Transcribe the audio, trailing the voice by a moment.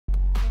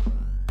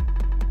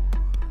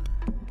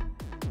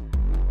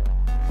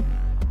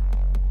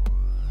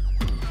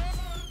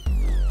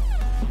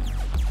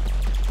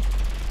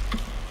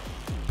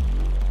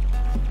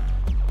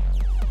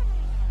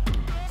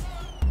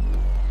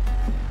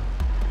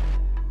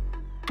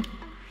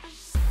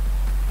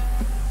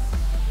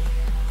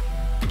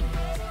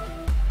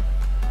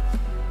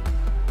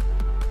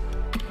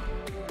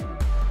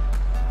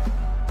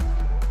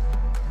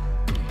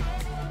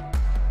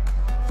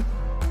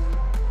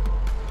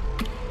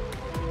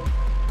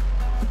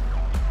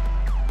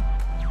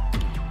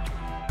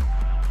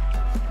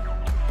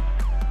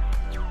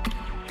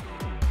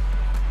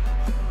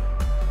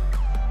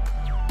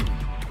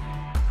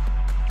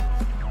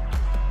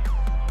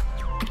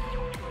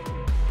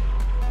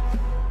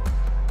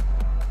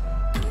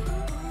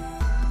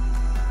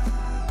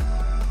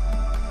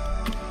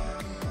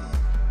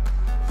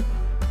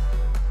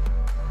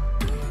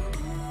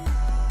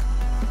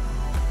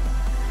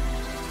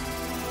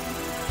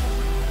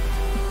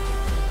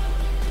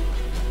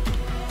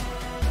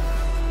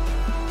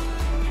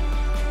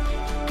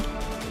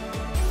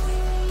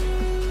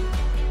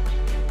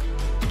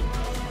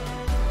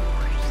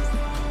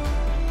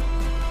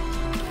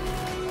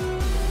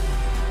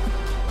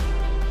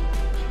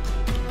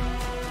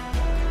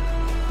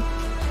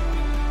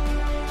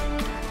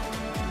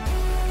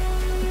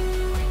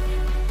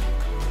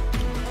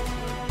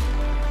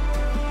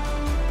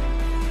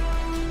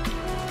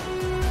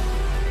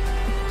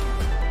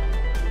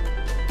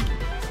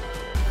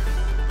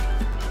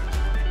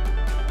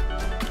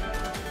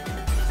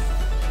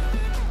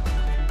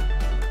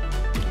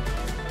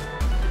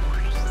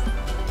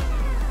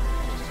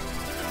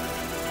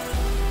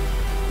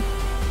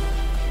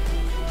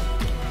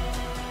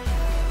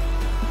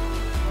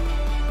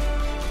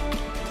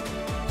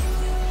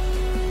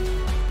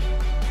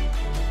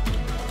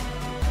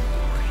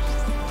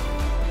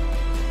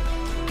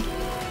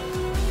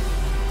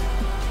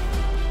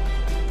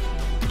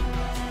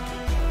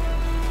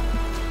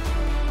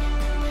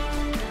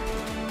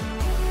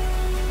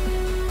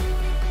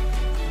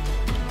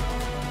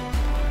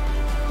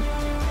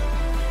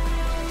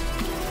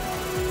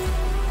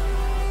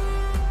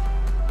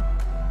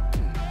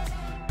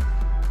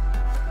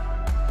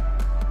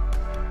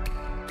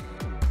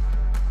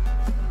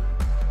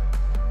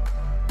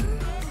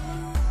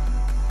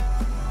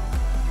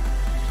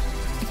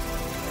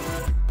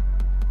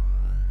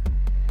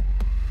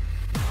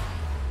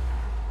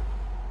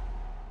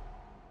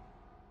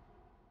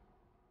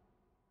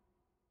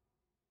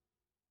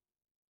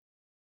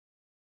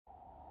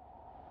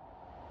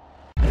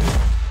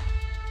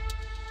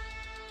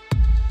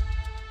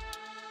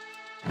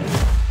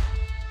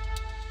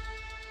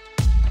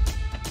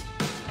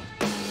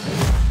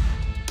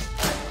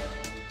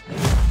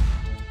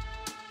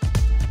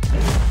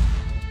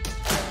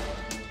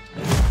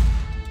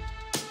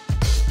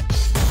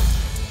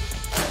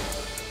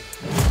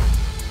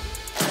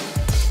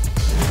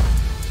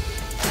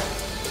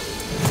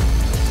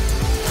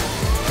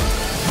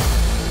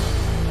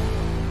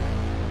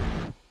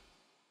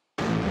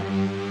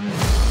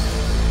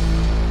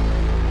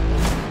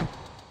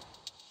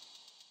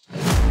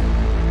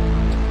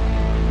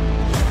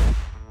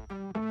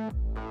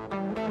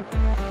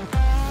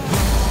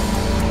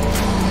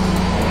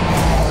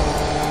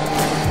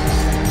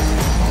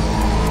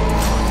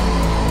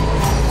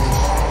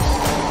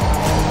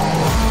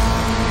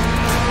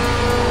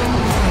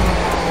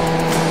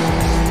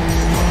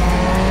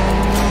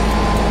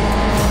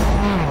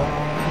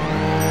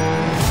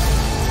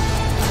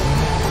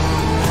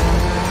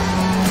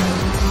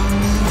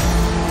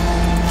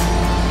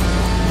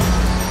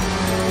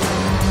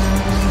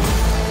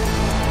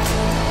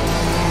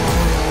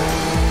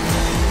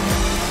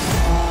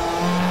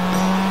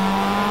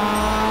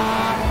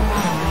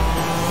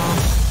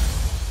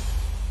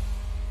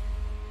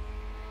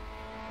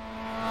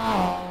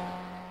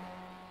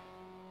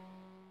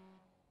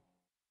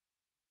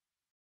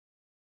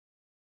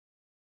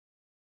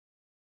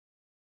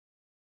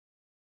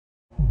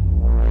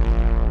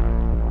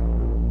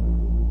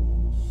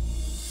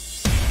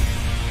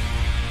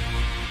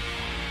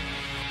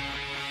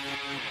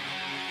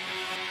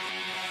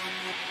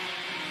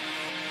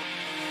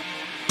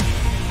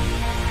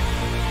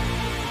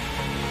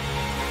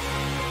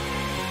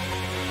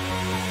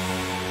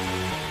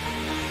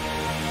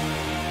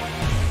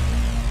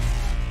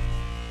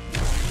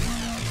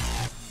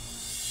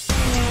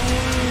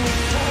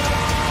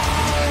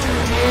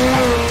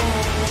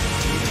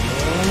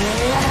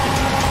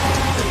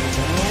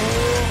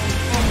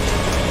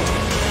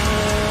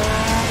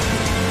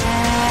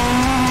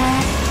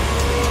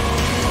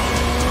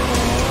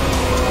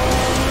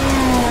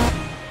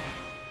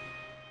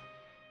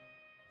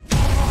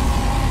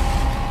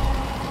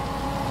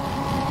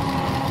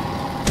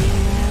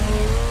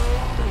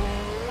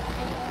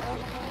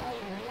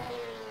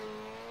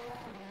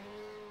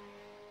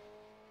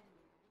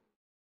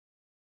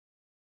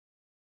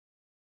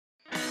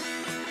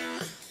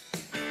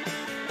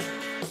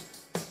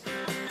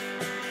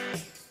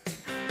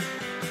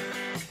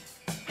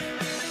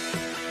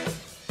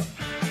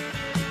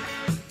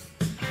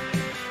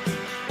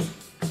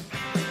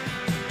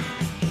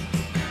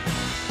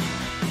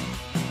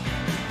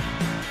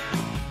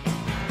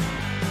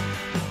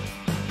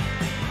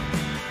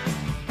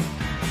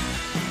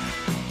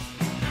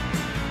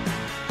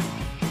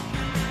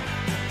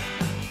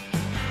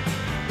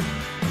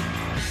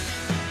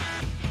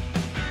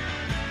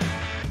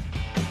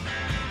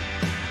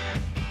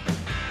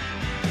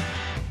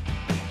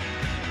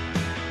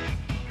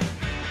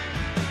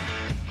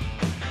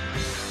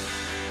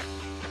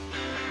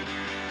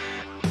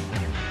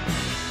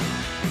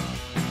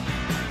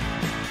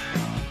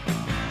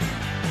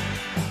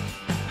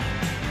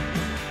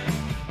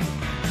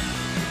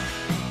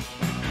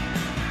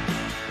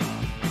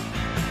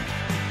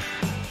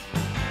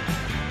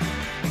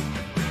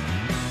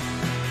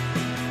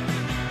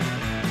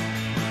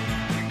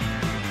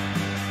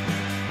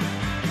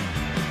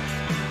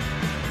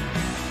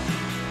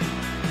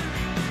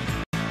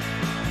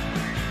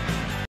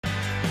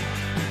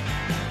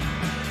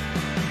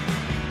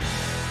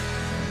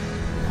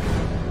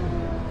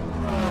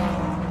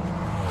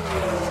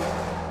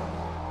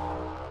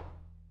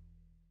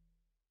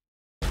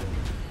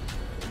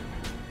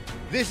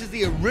This is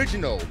the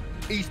original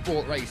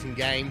esport racing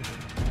game.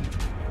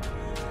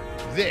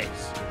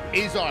 This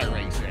is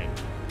iRacing.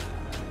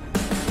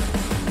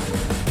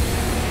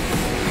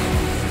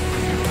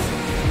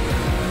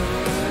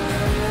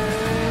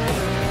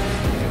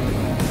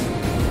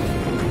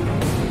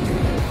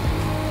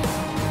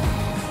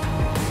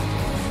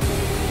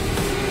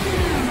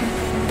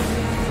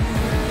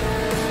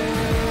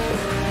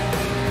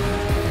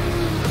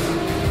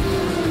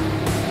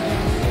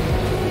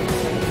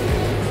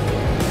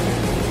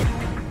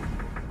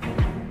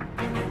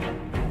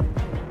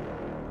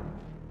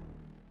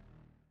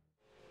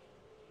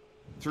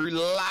 Through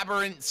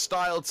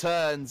labyrinth-style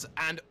turns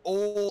and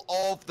all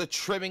of the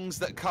trimmings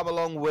that come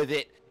along with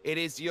it, it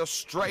is the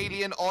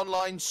Australian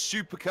Online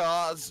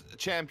Supercars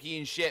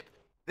Championship.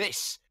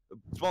 This,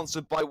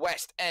 sponsored by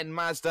West End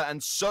Mazda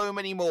and so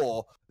many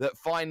more that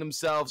find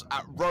themselves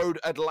at Road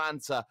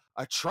Atlanta,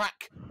 a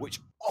track which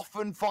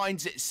often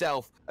finds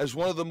itself as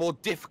one of the more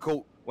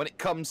difficult when it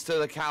comes to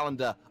the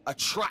calendar, a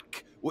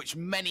track which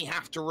many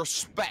have to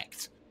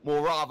respect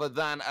more rather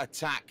than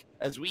attack,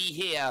 as we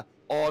here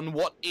on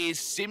what is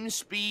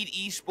SimSpeed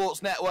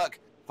Esports Network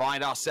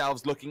find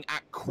ourselves looking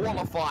at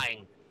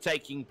qualifying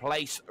taking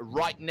place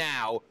right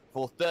now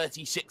for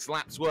 36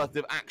 laps worth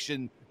of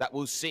action that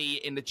we'll see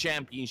in the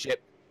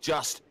championship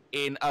just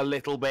in a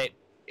little bit.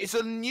 It's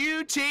a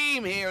new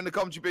team here in the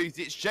commentary booth.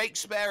 It's Jake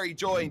Sperry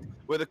joined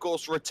with, of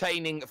course,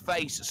 retaining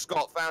face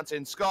Scott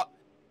Fountain. Scott,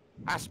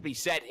 has to be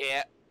said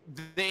here,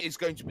 there is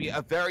going to be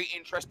a very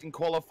interesting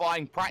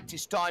qualifying.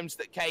 Practice times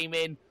that came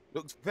in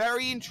looks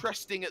very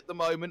interesting at the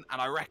moment,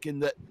 and I reckon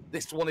that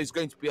this one is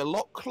going to be a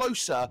lot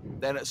closer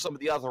than at some of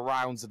the other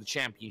rounds of the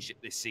championship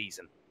this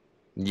season.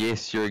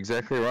 Yes, you're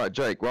exactly right,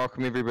 Jake.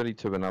 Welcome everybody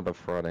to another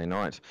Friday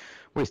night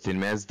West End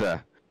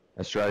Mazda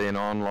Australian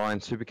Online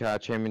Supercar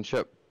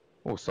Championship.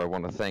 Also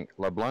want to thank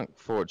LeBlanc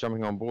for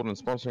jumping on board and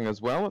sponsoring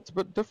as well. It's a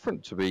bit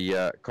different to be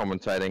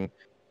commentating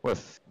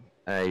with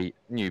a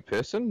new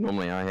person.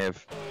 Normally I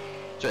have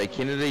Jay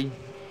Kennedy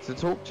to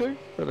talk to,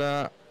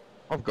 but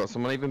I've got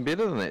someone even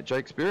better than that,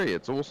 Jake Sperry.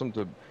 It's awesome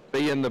to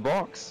be in the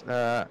box.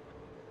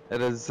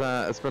 It's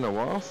been a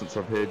while since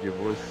I've heard your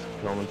voice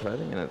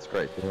commentating, and it's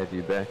great to have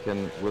you back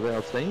in with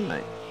our team,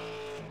 mate.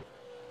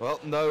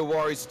 Well, no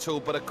worries at all,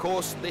 but of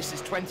course this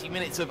is 20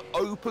 minutes of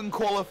open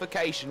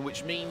qualification,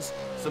 which means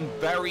some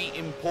very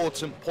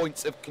important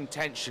points of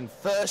contention.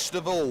 First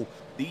of all,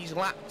 these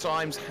lap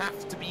times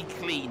have to be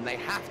clean. They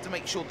have to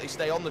make sure they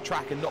stay on the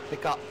track and not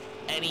pick up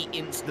any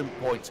incident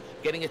points.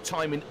 Getting a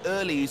time in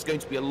early is going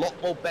to be a lot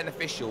more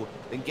beneficial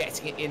than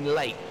getting it in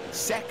late.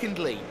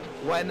 Secondly,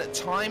 when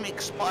time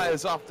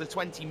expires after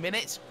 20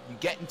 minutes, you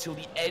get until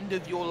the end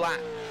of your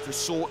lap to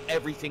sort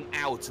everything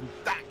out, and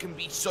that can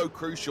be so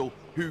crucial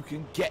who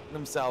can get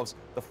themselves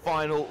the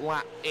final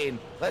lap in.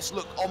 Let's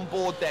look on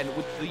board then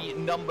with the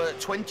number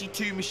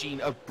 22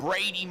 machine of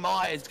Brady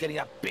Myers getting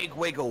a big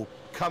wiggle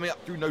coming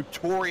up through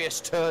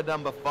notorious turn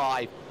number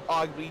 5,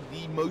 arguably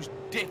the most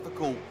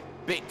difficult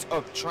bit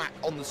of track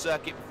on the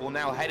circuit before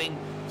now heading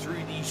through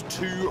these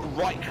two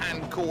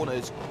right-hand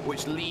corners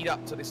which lead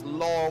up to this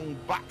long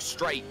back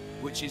straight,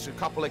 which is a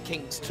couple of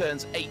kinks,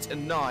 turns 8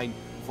 and 9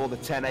 before the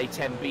 10A,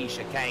 10B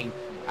chicane.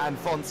 And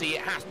Fonzie,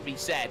 it has to be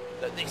said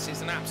that this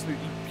is an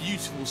absolutely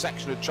beautiful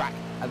section of track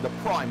and the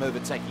prime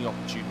overtaking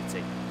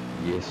opportunity.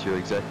 Yes, you're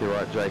exactly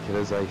right, Jake. It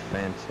is a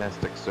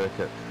fantastic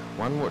circuit,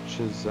 one which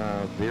is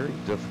very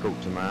difficult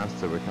to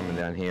master. We're coming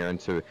down here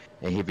into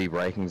a heavy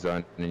braking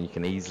zone, and you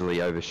can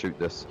easily overshoot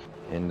this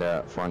and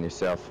find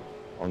yourself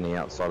on the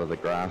outside of the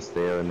grass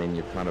there, and then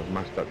you've kind of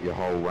mucked up your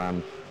whole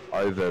run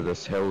over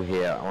this hill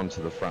here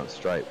onto the front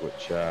straight,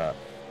 which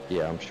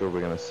yeah, I'm sure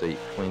we're going to see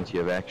plenty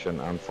of action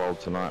unfold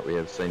tonight. We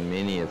have seen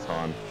many a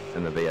time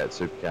in the V8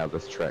 Supercar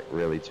this track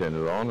really turn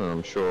it on, and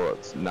I'm sure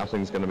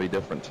nothing's going to be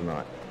different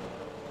tonight.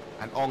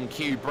 And on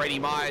cue, Brady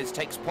Myers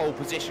takes pole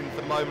position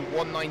for the moment,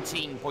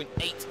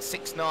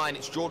 119.869.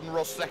 It's Jordan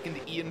Ross second,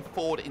 Ian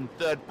Ford in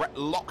third. Brett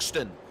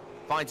Loxton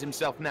finds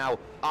himself now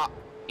up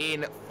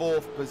in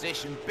fourth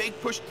position. Big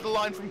push to the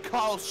line from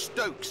Carl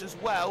Stokes as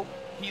well.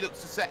 He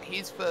looks to set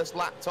his first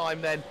lap time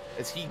then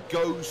as he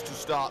goes to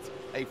start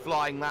a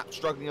flying lap,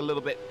 struggling a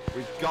little bit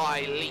with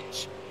Guy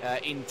Leach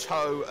in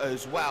tow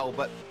as well.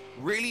 But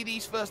really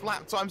these first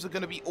lap times are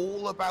going to be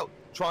all about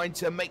trying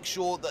to make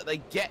sure that they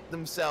get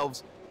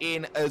themselves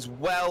in as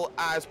well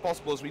as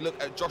possible. As we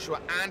look at Joshua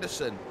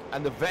Anderson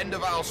and the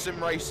Vendaval sim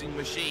racing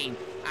machine,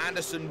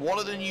 Anderson, one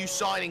of the new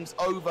signings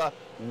over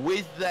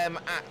with them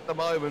at the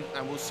moment,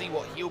 and we'll see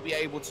what he'll be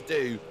able to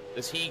do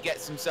as he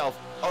gets himself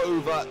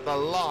over the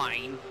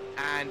line,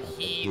 and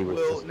he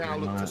will now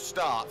look to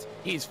start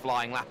his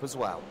flying lap as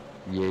well.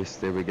 Yes,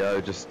 there we go.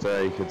 Just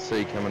you could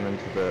see coming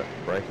into the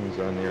braking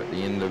zone there at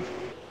the end of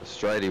the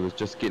straight, he was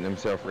just getting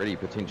himself ready,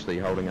 potentially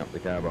holding up the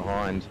car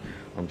behind.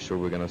 I'm sure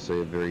we're going to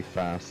see a very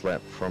fast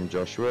lap from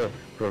Joshua,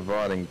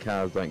 providing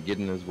cars don't get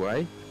in his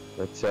way.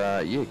 But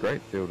yeah,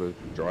 great field of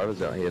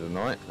drivers out here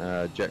tonight.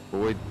 Jack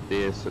Boyd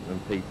there sitting in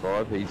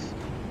P5. He's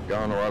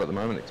going all right at the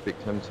moment.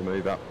 Expect him to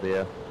move up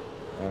there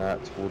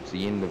towards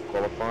the end of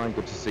qualifying.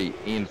 Good to see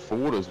Ian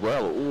Ford as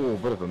well. Oh, a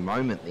bit of a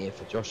moment there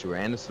for Joshua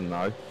Anderson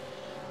though.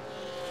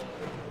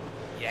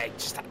 Yeah,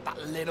 just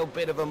that little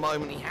bit of a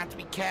moment. He had to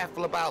be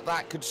careful about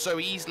that. Could so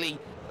easily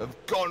have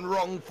gone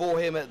wrong for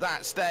him at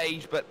that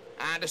stage, but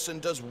Anderson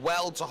does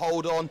well to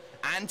hold on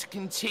and to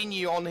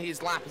continue on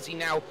his lap as he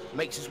now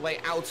makes his way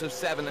out of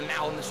 7 and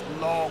now on this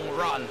long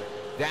run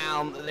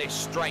down this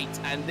straight.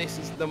 And this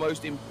is the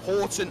most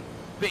important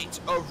bit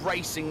of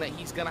racing that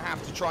he's going to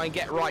have to try and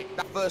get right.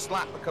 That first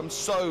lap becomes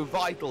so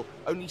vital.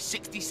 Only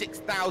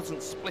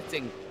 66,000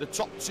 splitting the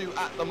top 2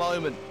 at the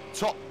moment.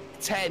 Top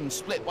 10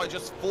 split by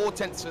just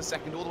 0.4 of a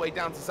second all the way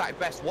down to Zach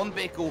Best. One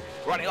vehicle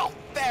running off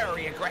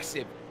very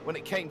aggressive when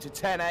it came to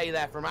 10A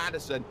there from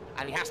Anderson,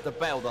 and he has to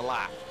bail the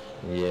lap.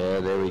 Yeah,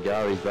 there we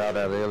go. He's bailed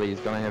out early. He's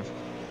going to have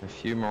a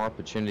few more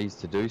opportunities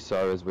to do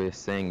so as we're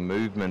seeing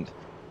movement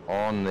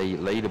on the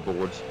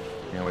leaderboard.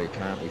 Now we're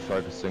currently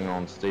focusing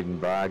on Stephen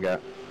Barger.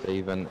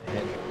 Stephen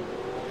had...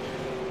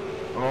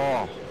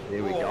 Oh,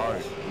 there we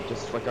go. He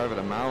just flick over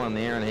to Marlon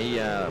there, and he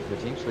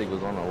potentially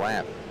was on a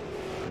lap.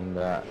 And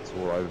it's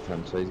all over for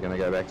him, so he's going to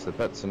go back to the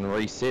pits and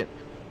reset.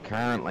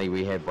 Currently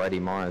we have Brady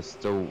Myers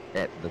still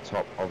at the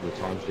top of the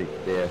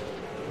timesheet there.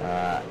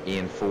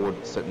 Ian Ford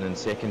sitting in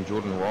second,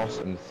 Jordan Ross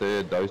in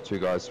third. Those two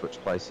guys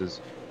switched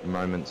places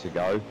moments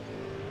ago.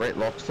 Brett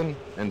Loxton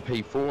in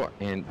P4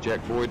 and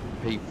Jack Boyd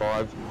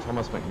P5,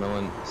 Thomas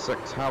McMillan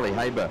 6, Harley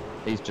Haber,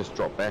 he's just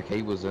dropped back,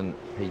 he was in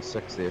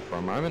P6 there for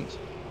a moment.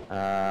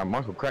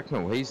 Michael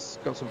Cracknell, he's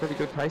got some pretty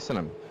good pace in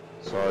him,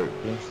 so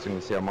be interesting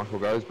to see how Michael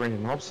goes.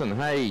 Brendan Hobson,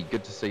 hey,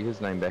 good to see his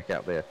name back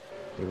out there.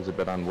 He was a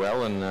bit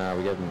unwell and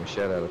we gave him a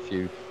shout out a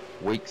few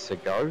weeks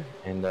ago,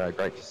 and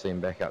great to see him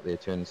back out there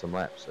turning some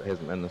laps. It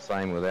hasn't been the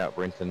same without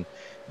Brenton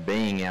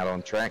being out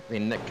on track.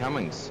 Then Nick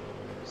Cummings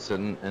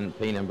sitting in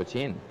P number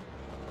 10.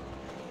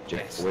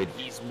 Yes,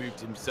 he's moved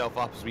himself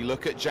up as we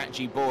look at Jack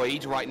G.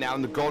 Boyd right now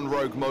in the Gone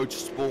Rogue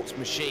Motorsports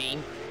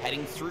machine,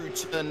 heading through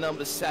turn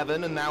number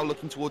 7 and now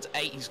looking towards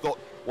 8. He's got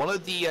one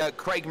of the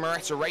Craig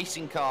Moretta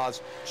racing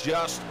cars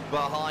just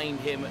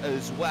behind him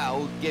as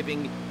well,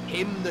 giving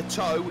him the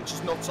tow, which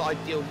is not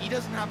ideal. He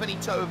doesn't have any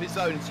tow of his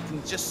own, as you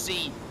can just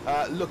see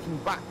looking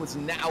backwards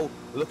and now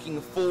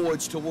looking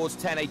forwards towards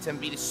 10A,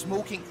 10B. This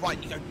small kink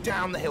right, you go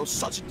down the hill,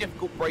 such a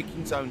difficult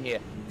braking zone here,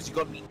 because you've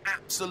got to be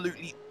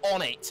absolutely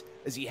on it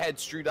as he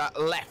heads through that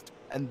left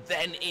and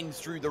then in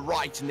through the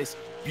right in this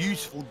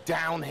beautiful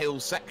downhill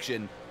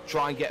section.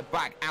 Try and get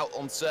back out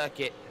on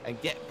circuit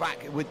and get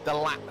back with the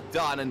lap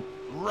done, and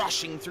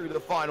rushing through the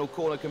final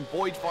corner. Can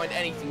Boyd find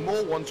anything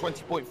more?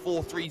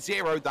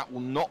 120.430, that will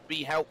not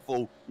be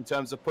helpful in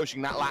terms of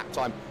pushing that lap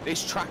time.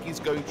 This track is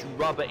going to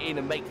rubber in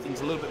and make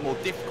things a little bit more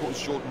difficult.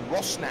 As Jordan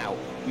Ross now,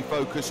 we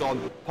focus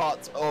on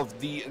part of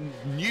the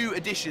new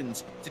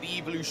additions to the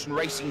Evolution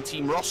Racing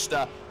Team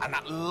roster, and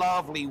that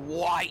lovely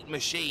white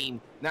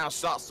machine now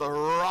starts to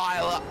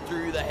rile up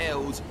through the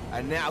hills,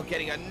 and now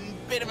getting a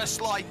bit of a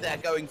slide there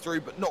going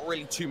through, but not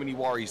really too many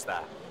worries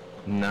there.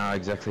 No,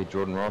 exactly.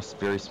 Jordan Ross,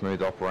 very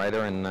smooth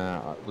operator, and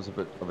it was a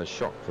bit of a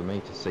shock for me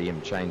to see him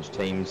change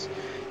teams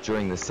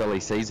during the silly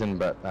season,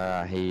 but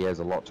he has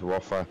a lot to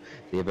offer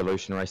the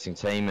Evolution Racing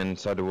team, and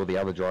so do all the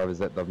other drivers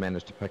that they've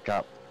managed to pick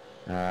up.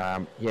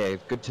 Yeah,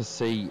 good to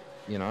see,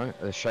 you know,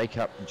 a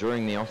shake-up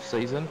during the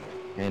off-season,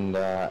 and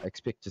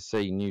expect to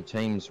see new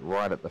teams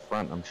right at the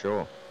front, I'm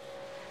sure.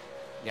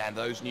 Yeah, and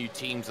those new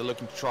teams are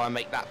looking to try and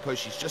make that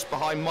push. He's just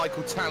behind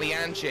Michael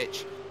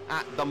Taliancic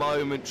at the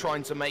moment,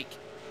 trying to make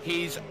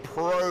his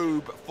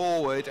probe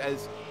forward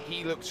as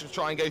he looks to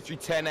try and go through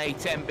 10A,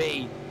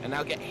 10B, and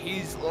now get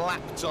his lap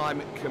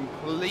time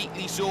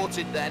completely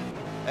sorted then,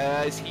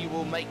 as he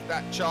will make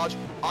that charge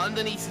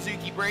underneath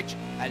Suzuki Bridge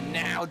and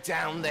now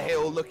down the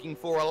hill looking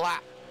for a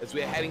lap as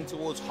we're heading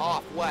towards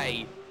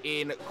halfway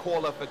in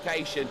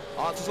qualification.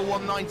 Answers a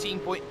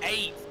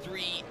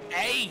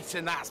 119.838,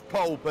 and that's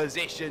pole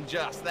position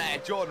just there.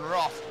 Jordan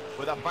Ross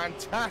with a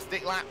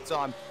fantastic lap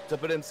time to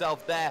put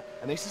himself there,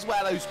 and this is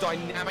where those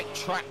dynamic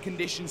track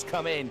conditions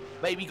come in.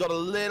 Maybe got a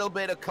little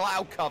bit of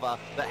cloud cover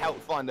that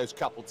helped find those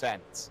couple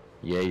tenths.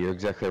 Yeah, you're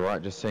exactly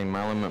right. Just seeing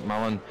Marlon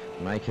McMullen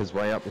make his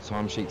way up the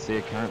timesheets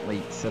there,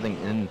 currently sitting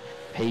in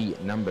P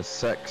number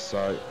 6.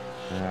 So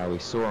we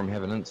saw him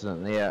have an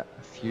incident there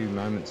a few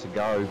moments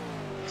ago.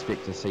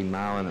 Expect to see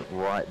Marlon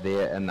right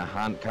there in the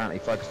hunt. Currently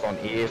focused on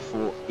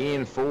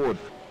Ian Ford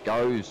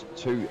goes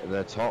to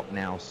the top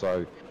now,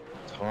 so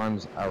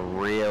times are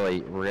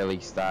really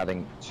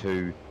starting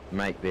to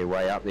make their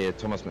way up there.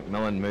 Thomas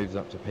McMillan moves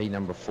up to P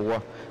number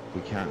 4.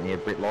 We currently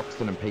have Brett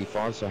Loxton in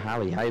P5, so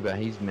Harley Haber,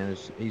 he's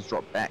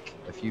dropped back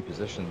a few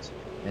positions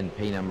in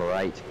P number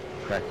 8.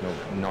 Cracknell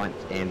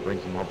 9th, and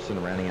Brenton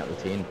Hobson rounding out the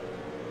 10.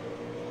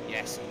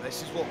 Yes, and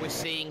this is what we're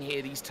seeing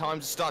here. These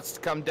times are starting to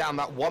come down.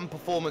 That one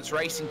performance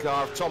racing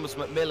car of Thomas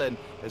McMillan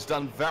has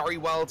done very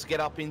well to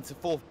get up into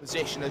 4th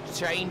position. A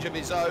change of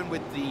his own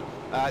with the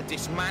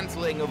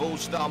dismantling of All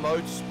Star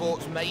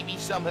Motorsports. Maybe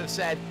some have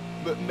said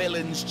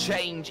McMillan's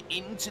change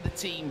into the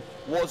team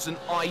wasn't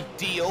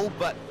ideal,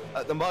 but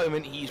at the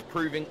moment he's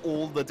proving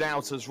all the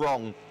doubters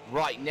wrong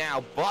right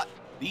now. But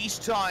These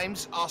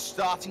times are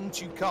starting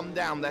to come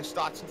down. They're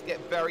starting to get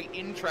very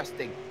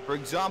interesting. For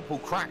example,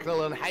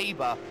 Cracknell and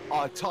Haber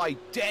are tied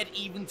dead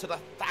even to the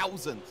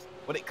thousandth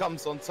when it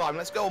comes on time.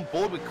 Let's go on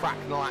board with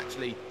Cracknell,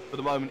 actually, for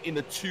the moment in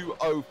the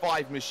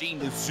 2:05 machine.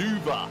 The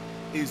Zuva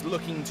is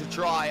looking to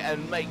try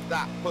and make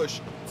that push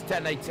to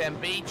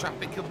 10A10B.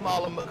 Traffic of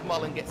Marlon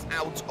McMullen gets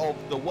out of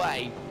the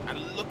way and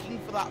looking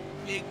for that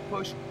big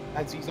push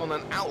as he's on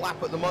an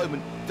outlap at the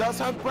moment. Does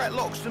have Brett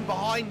Loxton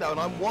behind though, and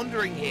I'm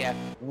wondering here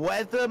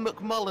whether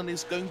McMullen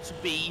is going to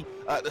be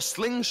the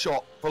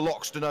slingshot for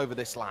Loxton over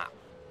this lap.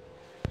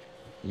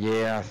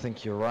 Yeah, I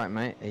think you're right,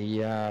 mate.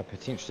 He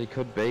potentially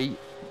could be.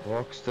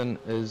 Loxton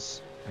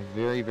is a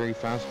very, very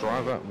fast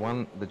driver.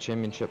 Won the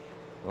championship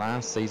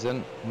last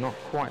season. Not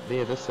quite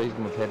there this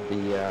season. We've had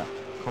the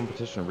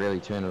competition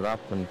really turn it up,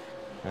 and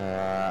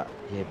yeah,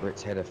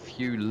 Brett's had a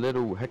few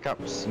little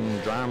hiccups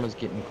and dramas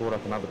getting caught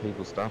up in other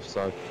people's stuff,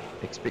 so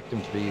expect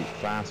him to be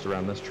fast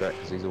around this track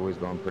because he's always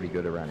gone pretty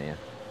good around here.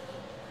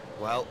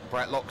 Well,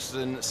 Brett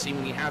Loxton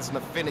seemingly has an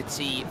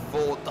affinity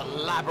for the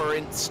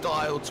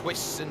labyrinth-style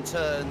twists and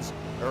turns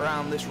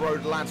around this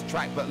Road Atlanta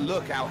track, but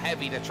look how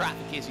heavy the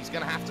traffic is. He's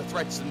going to have to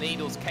thread some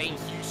needles. Kane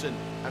Hewson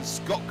and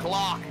Scott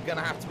Clark are going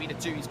to have to be the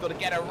two. He's got to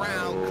get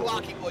around.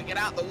 Clarky boy, get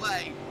out the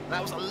way.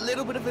 That was a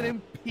little bit of an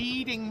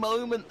impeding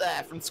moment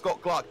there from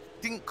Scott Clark.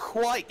 Didn't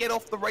quite get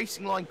off the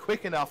racing line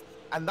quick enough,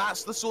 and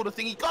that's the sort of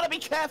thing you've got to be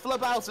careful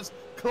about as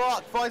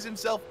Clark finds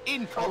himself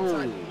in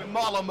contact with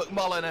Marlon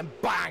McMullen and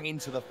bang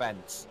into the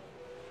fence.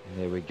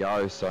 There we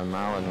go. So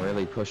Marlon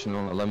really pushing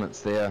on the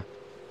limits there.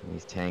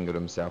 He's tangled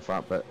himself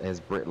up, but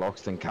as Brett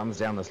Loxton comes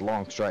down this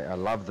long straight, I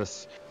love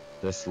this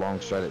long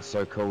straight. It's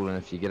so cool, and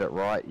if you get it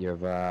right,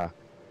 you've yeah,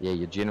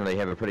 you generally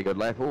have a pretty good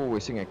lap. Oh,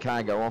 we're seeing a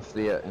car go off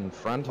there in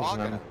front of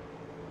him.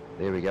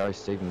 There we go.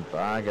 Stephen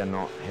Varga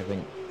not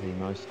having the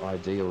most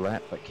ideal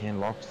lap, but can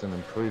Loxton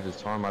improve his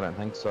time? I don't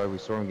think so. We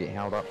saw him get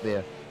held up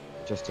there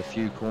just a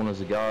few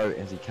corners ago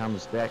as he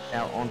comes back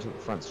out onto the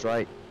front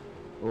straight.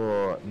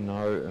 Oh,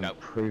 no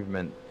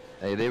improvement.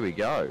 Hey, there we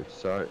go.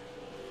 So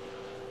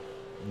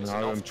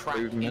no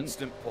improvement.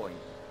 Instant point.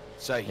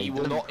 So he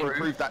will not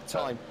improve that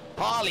time.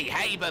 Harley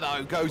Haber,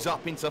 though, goes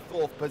up into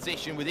 4th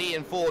position with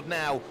Ian Ford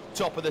now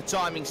top of the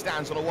timing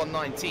stands on a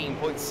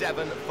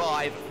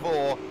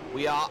 1:19.754.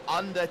 We are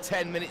under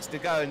 10 minutes to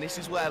go, and this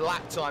is where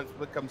lap times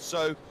become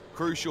so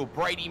crucial.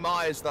 Brady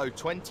Myers, though,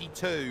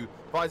 22,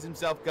 finds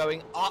himself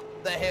going up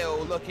the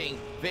hill, looking.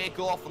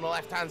 Vehicle off on the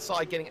left-hand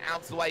side, getting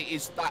out of the way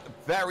is that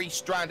very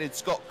stranded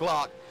Scott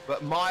Clark.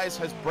 But Myers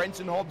has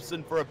Brenton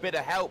Hobson for a bit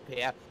of help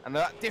here, and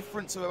that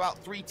difference of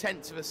about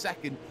 0.3 of a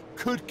second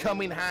could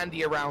come in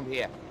handy around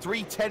here.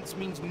 0.3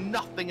 means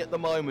nothing at the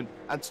moment,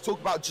 and to talk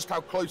about just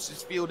how close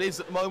this field is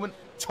at the moment,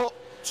 top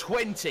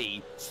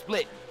 20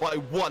 split by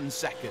 1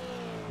 second.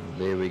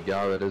 There we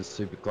go. It is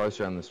super close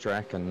around this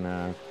track, and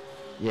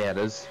yeah, it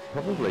is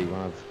probably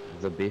one of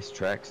the best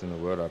tracks in the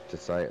world, I have to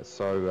say. It's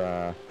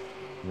so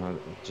you know,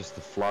 just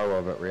the flow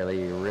of it, really.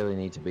 You really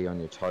need to be on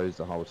your toes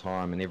the whole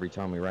time, and every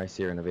time we race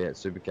here in a V8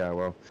 Supercar,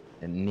 well,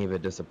 it never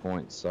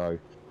disappoints. So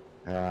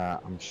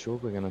I'm sure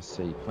we're going to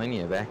see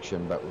plenty of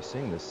action, but we're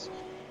seeing this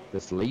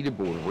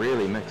leaderboard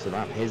really mix it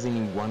up. Has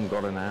anyone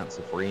got an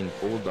answer for Ian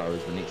Ford, though,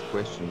 is the next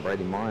question.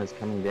 Brady Myers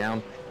coming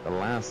down the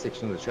last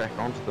section of the track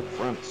onto the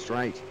front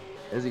straight.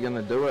 Is he going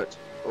to do it?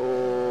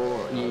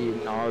 Oh,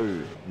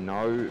 yeah,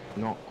 no,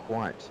 not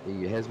quite.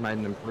 He has made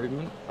an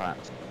improvement, but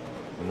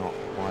not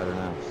quite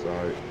enough.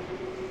 So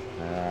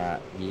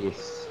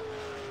yes,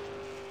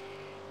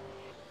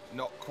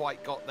 not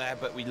quite got there,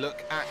 but we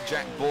look at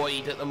Jack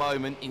Boyd at the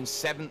moment in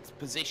 7th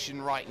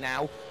position right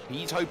now.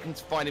 He's hoping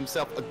to find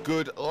himself a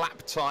good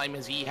lap time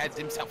as he heads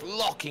himself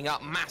locking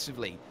up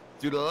massively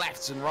through the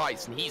lefts and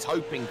rights, and he's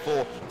hoping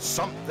for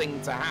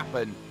something to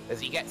happen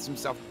as he gets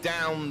himself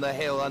down the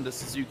hill under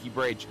Suzuki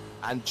Bridge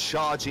and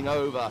charging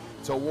over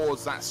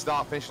towards that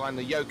start-finish line,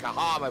 the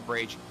Yokohama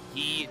Bridge.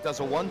 He does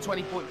a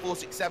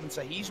 1:20.467,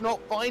 so he's not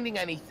finding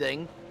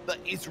anything that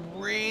is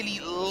really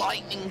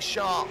lightning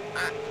sharp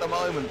at the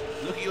moment.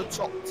 Look at your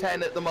top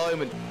 10 at the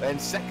moment. In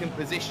 2nd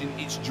position,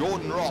 it's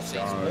Jordan Ross.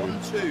 It's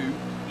 1-2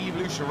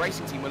 Evolution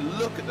Racing Team. And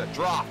look at the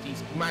draft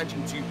he's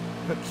managing to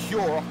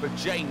procure off of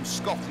James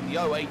Scott in the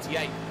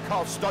 088.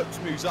 Carl Stokes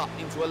moves up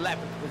into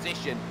 11th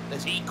position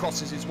as he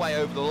crosses his way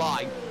over the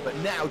line. But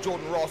now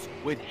Jordan Ross,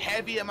 with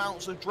heavy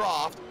amounts of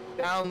draft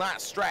down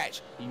that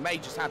stretch, he may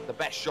just have the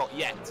best shot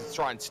yet to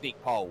try and sneak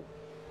pole.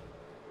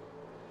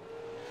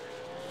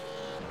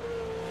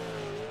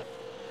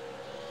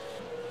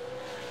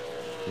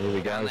 There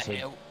we go.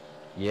 So,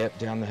 yep,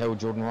 down the hill,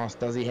 Jordan Ross.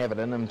 Does he have it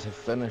in him to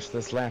finish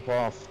this lap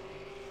off?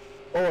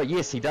 Oh,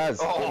 yes, he does.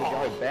 There we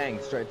go. Bang,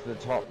 straight to the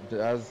top.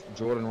 Does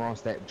Jordan Ross.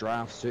 That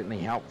draft certainly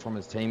helped from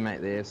his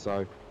teammate there.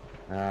 So,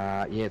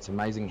 yeah, it's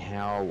amazing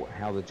how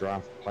the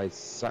draft plays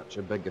such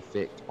a big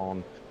effect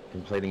on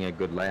completing a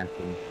good lap.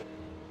 And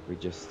we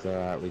just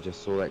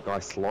saw that guy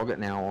slog it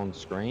now on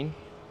screen.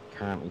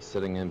 Currently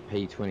sitting in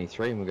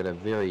P23, and we've got a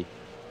very,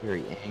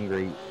 very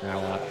angry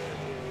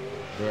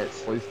that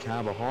sleuth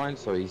car behind,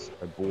 so he's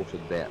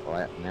aborted that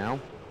lap now.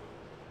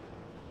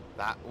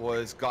 That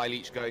was Guy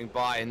Leach going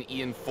by, and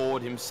Ian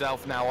Ford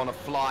himself now on a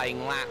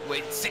flying lap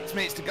with 6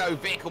 minutes to go.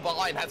 Vehicle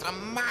behind has a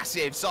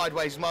massive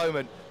sideways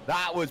moment.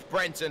 That was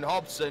Brenton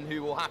Hobson,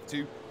 who will have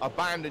to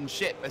abandon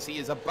ship as he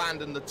has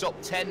abandoned the top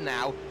 10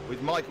 now,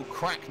 with Michael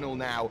Cracknell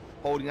now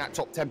holding that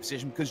top 10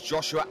 position because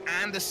Joshua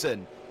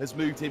Anderson has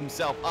moved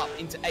himself up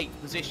into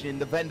 8th position in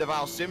the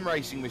Vendaval sim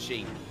racing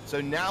machine. So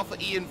now for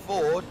Ian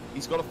Ford,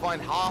 he's got to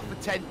find half a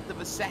tenth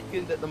of a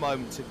second at the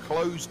moment to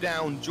close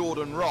down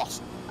Jordan Ross.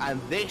 And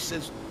this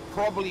is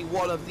probably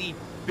one of the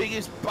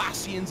biggest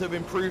bastions of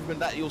improvement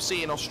that you'll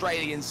see in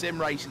Australian sim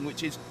racing,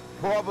 which is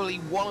probably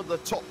one of the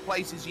top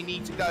places you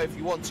need to go if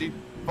you want to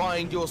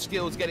find your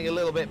skills getting a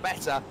little bit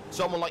better.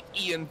 Someone like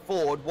Ian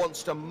Ford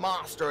wants to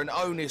master and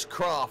own his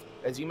craft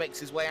as he makes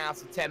his way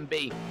out of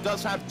 10B.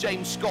 Does have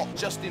James Scott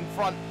just in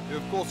front, who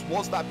of course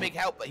was that big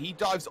help, but he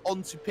dives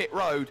onto pit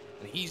road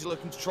and he's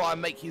looking to try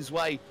and make his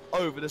way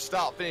over the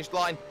start-finish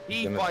line.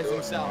 He finds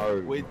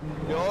himself with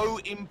no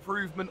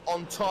improvement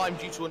on time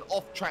due to an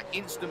off-track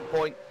instant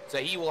point, so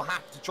he will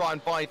have to try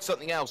and find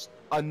something else.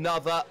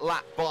 Another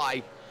lap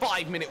by.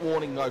 5-minute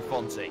warning, no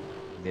Fonty.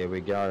 There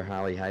we go.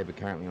 Harley Haber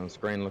currently on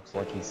screen. Looks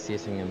like he's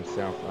setting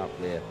himself up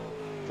there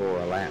for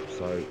a lap.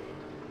 So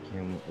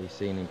can we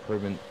see an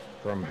improvement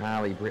from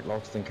Harley? Brett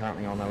Loxton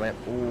currently on a lap,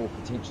 or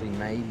potentially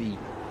maybe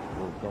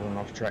got an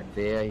off track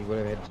there. He would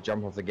have had to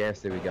jump off the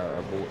gas. There we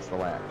go. Aborts the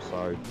lap.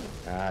 So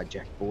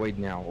Jack Boyd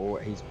now, or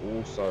he's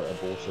also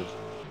aborted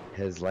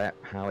his lap.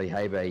 Harley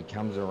Haber, he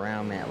comes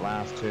around that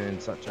last turn,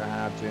 such a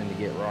hard turn to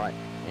get right,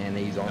 and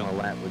he's on a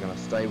lap. We're going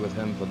to stay with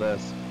him for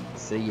this,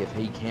 see if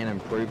he can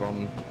improve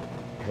on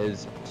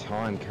his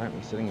time.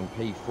 Currently sitting in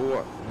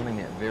P4, running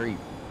that very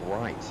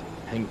bright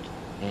pink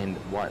and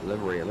white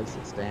livery. At least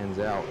it stands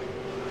out.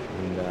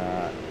 And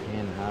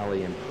can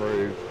Harley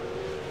improve?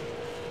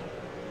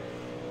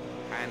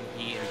 Can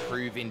he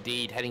improve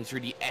indeed? Heading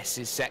through the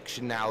S's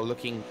section now,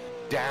 looking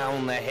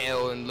down the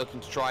hill and looking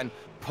to try and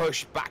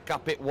push back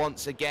up it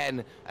once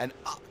again and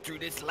up through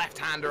this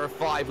left-hander of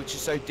 5, which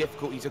is so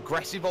difficult. He's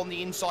aggressive on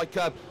the inside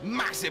curve,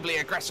 massively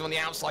aggressive on the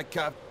outside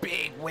curve.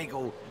 Big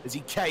wiggle as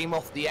he came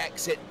off the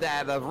exit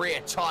there. The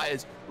rear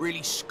tyres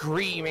really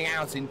screaming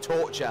out in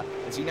torture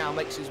as he now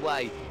makes his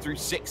way through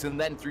 6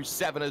 and then through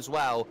 7 as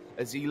well,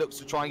 as he looks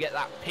to try and get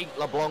that pink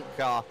LeBlanc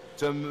car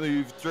to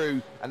move through.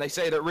 And they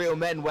say that real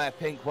men wear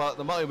pink. Well, at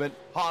the moment,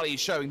 Harley is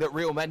showing that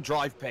real men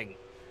drive pink.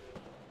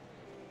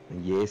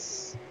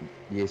 Yes,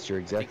 you're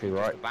exactly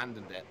right. Just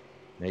abandoned it.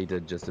 He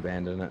did just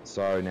abandon it.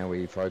 So now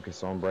we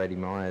focus on Brady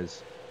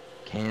Myers.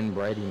 Can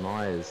Brady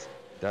Myers,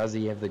 does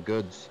he have the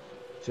goods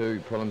to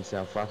pull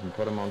himself up and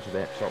put him onto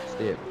that top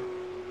step?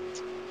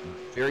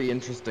 Very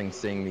interesting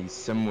seeing these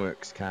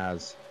SimWorks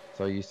cars.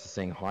 So used to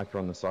seeing Hyper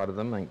on the side of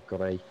them. They've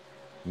got a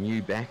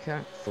new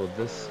backer for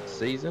this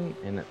season,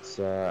 and it's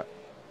yeah,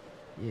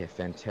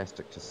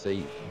 fantastic to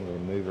see the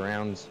move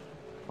arounds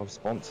of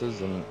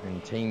sponsors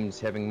and teams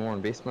having more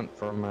investment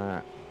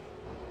from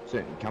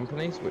certain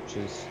companies, which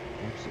is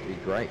absolutely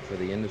great for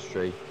the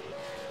industry.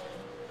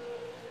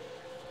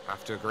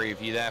 Have to agree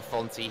with you there,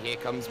 Fonty. Here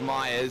comes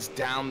Myers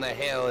down the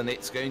hill, and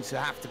it's going to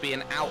have to be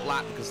an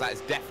outlap because that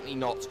is definitely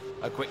not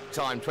a quick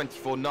time.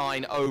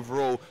 24.9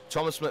 overall.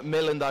 Thomas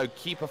McMillan, though,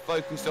 keep a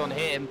focus on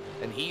him,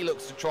 and he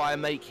looks to try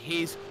and make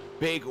his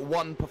big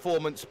one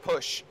performance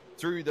push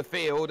through the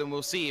field, and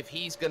we'll see if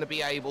he's going to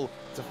be able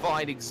to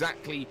find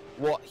exactly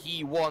what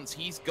he wants.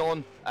 He's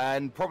gone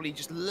and probably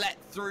just let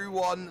through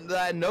one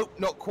there. Nope,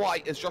 not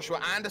quite, as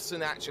Joshua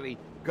Anderson actually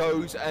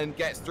goes and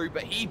gets through,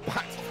 but he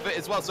backs off it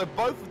as well. So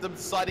both of them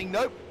deciding,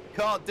 nope,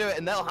 can't do it,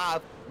 and they'll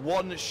have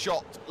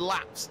one-shot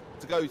laps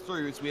to go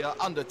through as we are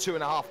under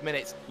 2.5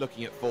 minutes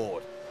looking at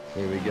Ford.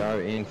 Here we go,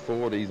 in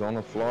Ford, he's on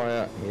a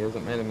flyer. He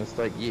hasn't made a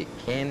mistake yet.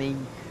 Can he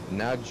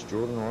nudge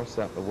Jordan Ross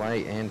out the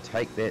way and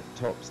take that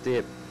top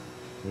step?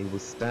 He will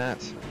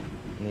start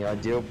in the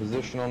ideal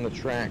position on the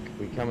track.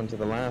 We come into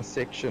the last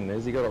section.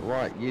 Has he got it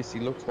right? Yes, he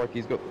looks like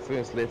he's got the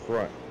first left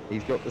right.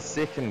 He's got the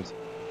second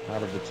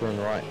part of the turn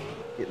right.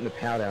 Getting the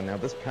power down. Now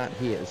this part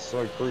here is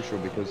so crucial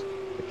because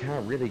the car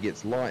really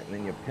gets light and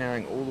then you're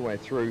powering all the way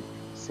through,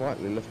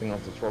 slightly lifting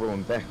off the throttle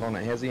and back on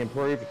it. Has he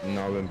improved?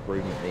 No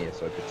improvement there.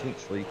 So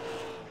potentially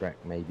track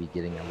may be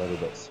getting a little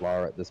bit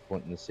slower at this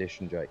point in the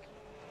session, Jake.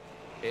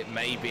 It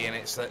may be, and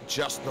it's at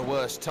just the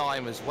worst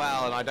time as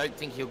well, and I don't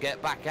think he'll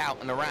get back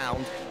out and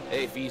around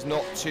if he's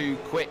not too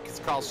quick, as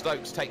Carl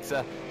Stokes takes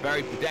a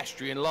very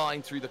pedestrian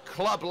line through the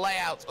club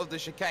layout of the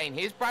chicane.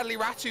 Here's Bradley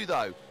Ratu,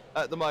 though,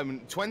 at the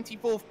moment.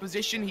 24th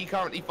position he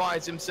currently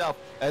finds himself,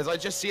 as I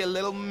just see a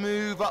little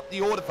move up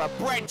the order for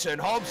Brenton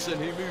Hobson,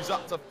 who moves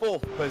up to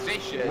 4th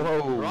position.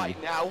 Whoa. Right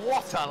now.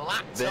 What a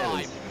lap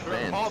time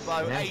from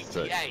Hobbo,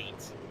 88.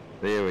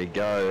 There we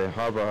go,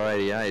 Hobbo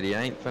 88. He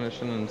ain't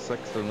finishing in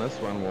 6th in this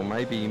one. Well,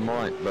 maybe he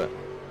might, but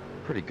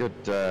pretty good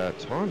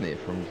time there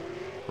from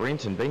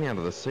Brenton. Been out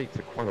of the seat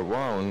for quite a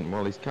while, and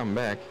while he's come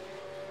back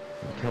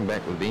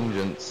with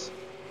vengeance.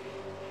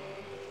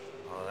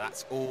 Oh,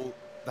 that's all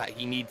that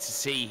he needs to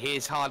see.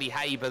 Here's Harley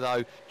Haber,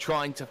 though,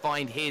 trying to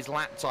find his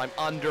lap time.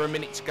 Under a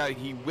minute to go.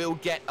 He will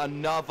get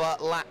another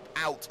lap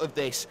out of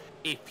this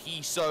if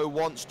he so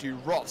wants to.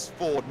 Ross,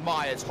 Ford,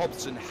 Myers,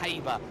 Hobson,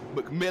 Haber,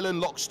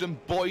 McMillan, Loxton,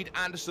 Boyd,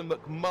 Anderson,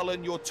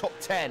 McMullen, your top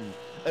 10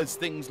 as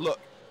things look.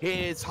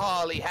 Here's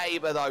Harley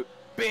Haber, though.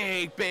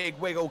 Big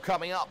wiggle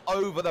coming up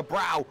over the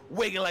brow.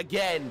 Wiggle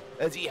again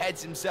as he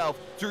heads himself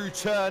through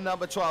turn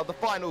number 12, the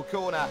final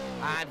corner,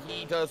 and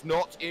he does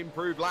not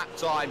improve lap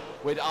time.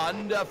 With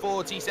under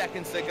 40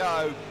 seconds to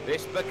go,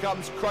 this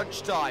becomes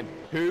crunch time.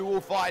 Who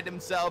will find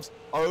themselves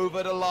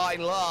over the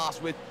line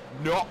last with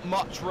not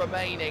much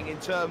remaining in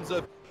terms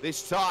of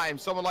this time?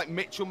 Someone like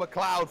Mitchell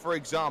McLeod, for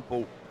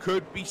example,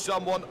 could be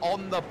someone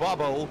on the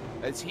bubble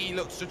as he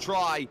looks to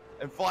try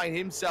and find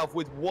himself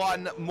with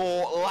one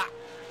more lap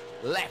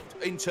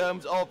left in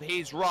terms of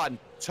his run.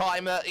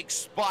 Timer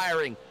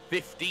expiring,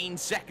 15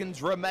 seconds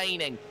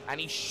remaining, and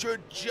he should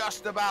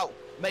just about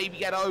maybe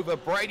get over.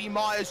 Brady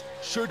Myers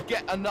should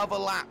get another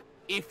lap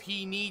if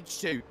he needs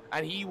to,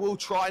 and he will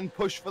try and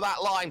push for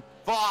that line.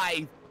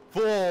 5,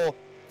 4,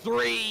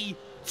 3,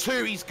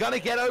 2. He's gonna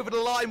get over the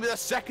line with a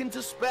second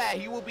to spare.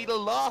 He will be the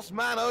last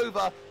man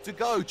over to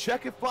go.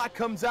 Checker flag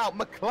comes out.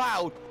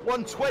 McLeod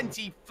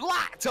 120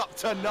 flat up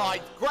to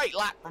 9th. Great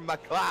lap from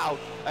McLeod,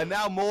 and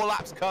now more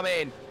laps come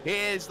in.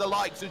 Here's the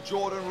likes of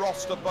Jordan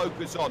Ross to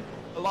focus on.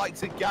 The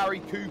likes of Gary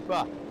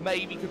Cooper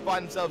maybe could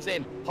find themselves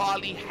in.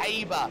 Harley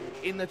Haber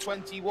in the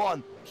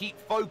 21. Keep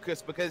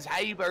focused because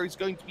Haber is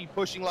going to be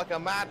pushing like a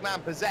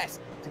madman possessed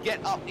to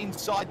get up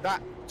inside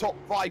that top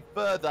 5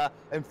 further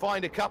and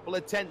find a couple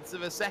of tenths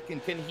of a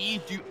second. Can he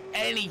do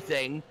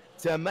anything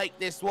to make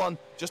this one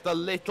just a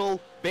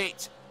little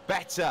bit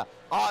better?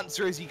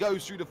 Answer as he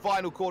goes through the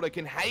final corner.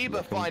 Can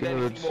Haber find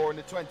anything more in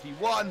the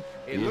 21?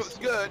 It looks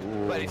good,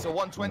 but it's a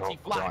 120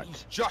 flat. Right.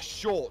 He's just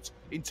short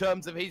in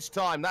terms of his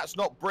time. That's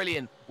not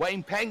brilliant.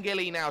 Wayne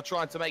Pengilly now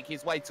trying to make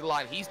his way to the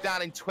line. He's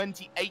down in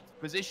 28th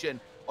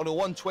position on a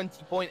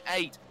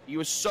 120.8. He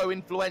was so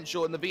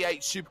influential in the V8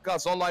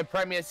 Supercars Online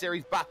Premier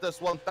Series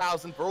Bathurst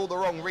 1000 for all the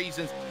wrong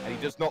reasons, and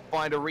he does not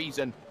find a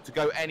reason to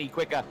go any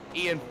quicker.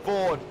 Ian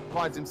Ford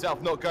finds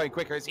himself not going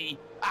quicker as he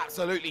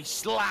absolutely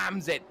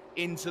slams it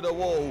into the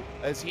wall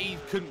as he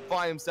couldn't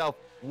find himself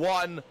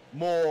one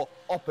more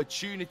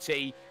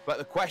opportunity. But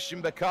the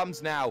question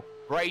becomes now,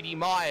 Brady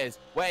Myers,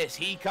 where's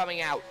he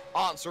coming out?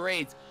 Answer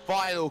is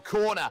final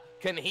corner.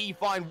 Can he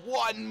find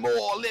one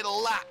more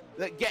little lap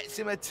that gets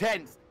him a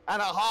 10th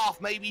and a half,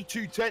 maybe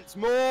 2 tenths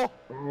more?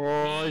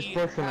 Oh, he's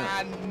pushing it.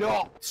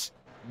 Cannot.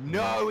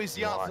 No is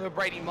the answer for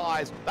Brady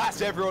Myers.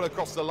 That's everyone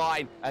across the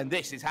line, and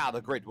this is how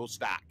the grid will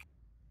stack.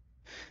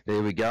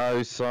 There we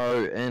go.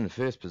 So in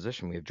first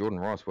position we have Jordan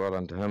Ross, well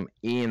done to him.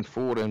 Ian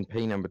Ford in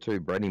P number 2,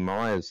 Brady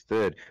Myers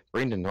 3rd,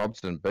 Brendan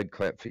Hobson, big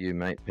clap for you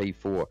mate,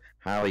 P4,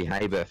 Harley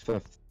Haber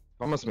 5th,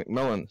 Thomas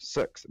McMillan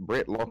 6th,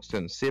 Brett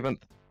Loxton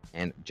 7th,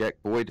 and Jack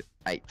Boyd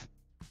 8th.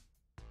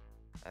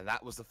 And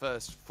that was the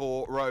first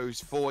 4 rows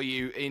for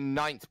you. In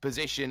 9th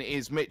position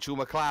is Mitchell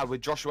McLeod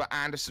with Joshua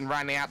Anderson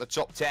rounding out the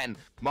top 10.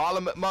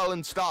 Marlon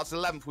McMullen starts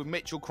 11th with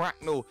Michael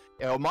Cracknell,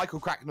 in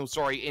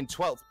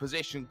 12th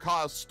position.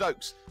 Kyle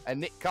Stokes and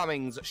Nick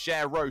Cummings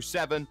share row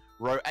 7.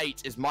 Row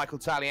 8 is Michael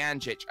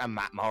Taliangic and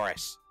Matt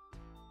Morris.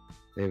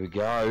 There we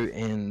go.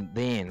 And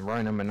then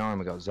row number 9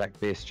 we got Zach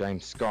Best,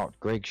 James Scott,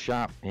 Greg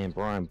Sharp and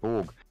Brian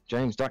Borg.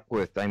 James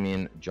Duckworth,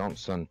 Damien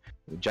Johnson,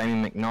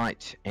 Jamie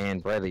McKnight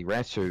and Bradley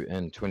Ratu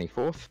in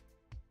 24th.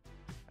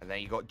 And then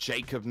you got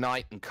Jacob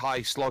Knight and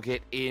Kai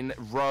Sloggett in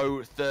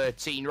row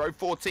 13. Row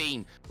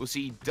 14, we'll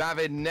see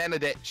David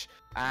Nenadic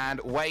and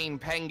Wayne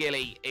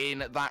Pengilly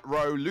in that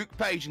row. Luke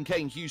Page and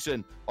Kane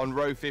Hewson on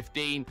row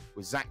 15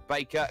 with Zach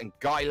Baker and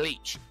Guy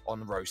Leach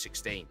on row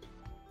 16.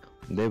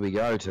 There we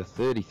go to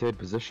 33rd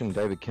position,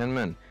 David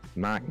Kinman,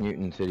 Mark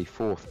Newton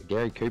 34th,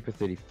 Gary Cooper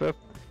 35th.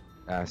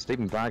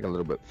 Stephen Varga a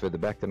little bit further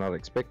back than I'd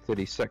expect,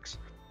 36.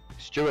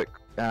 Stuart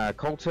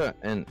Coulter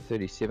in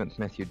 37th,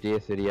 Matthew Dare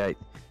 38th,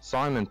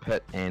 Simon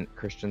Pitt and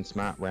Christian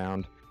Smart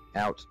round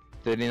out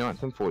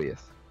 39th and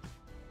 40th.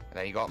 And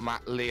then you got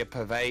Matt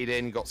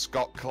Lear-Pavaden, you got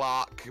Scott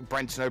Clark,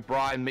 Brenton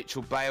O'Brien,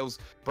 Mitchell Bales,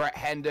 Brett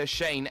Hender,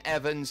 Shane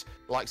Evans,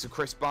 likes of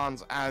Chris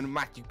Barnes and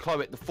Matthew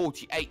Clowett. The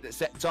 48 that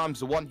set times,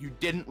 the one who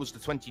didn't was the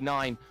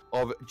 29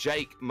 of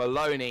Jake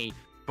Maloney.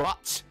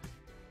 But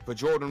for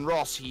Jordan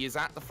Ross, he is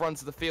at the front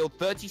of the field.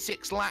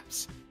 36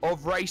 laps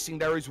of racing.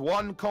 There is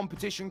one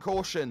competition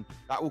caution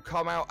that will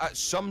come out at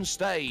some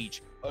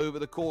stage over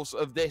the course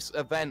of this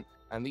event,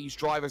 and these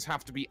drivers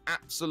have to be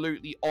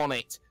absolutely on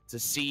it to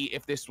see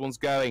if this one's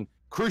going.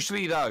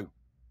 Crucially though,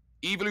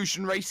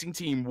 Evolution Racing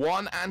Team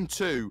 1 and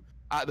 2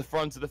 at the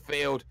front of the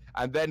field,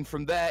 and then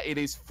from there it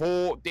is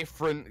 4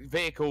 different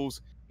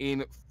vehicles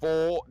in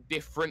 4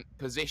 different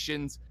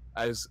positions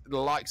as the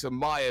likes of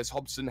Myers,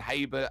 Hobson,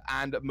 Haber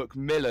and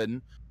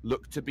McMillan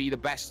look to be the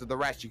best of the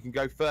rest. You can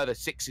go further,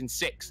 6 and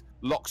 6,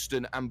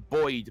 Loxton and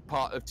Boyd,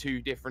 part of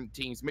 2 different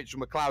teams. Mitchell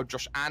McLeod,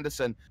 Josh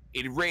Anderson.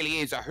 It really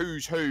is a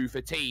who's who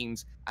for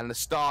teams and the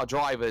star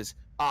drivers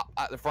up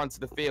at the front of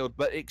the field.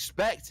 But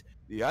expect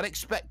the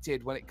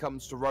unexpected when it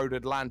comes to Road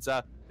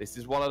Atlanta. This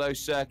is one of those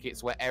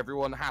circuits where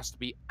everyone has to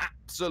be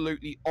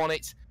absolutely on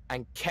it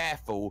and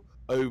careful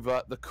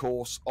over the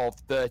course of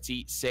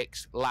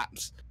 36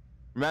 laps.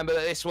 Remember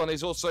that this one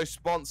is also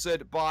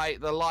sponsored by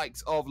the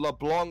likes of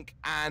LeBlanc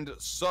and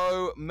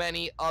so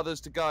many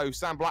others to go.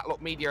 Sam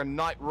Blacklock Media and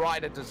Knight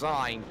Rider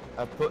Design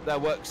have put their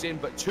works in,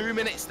 but 2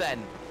 minutes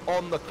then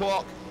on the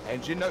clock.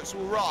 Engine notes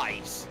will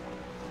rise.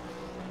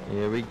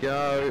 Here we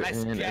go.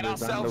 Let's get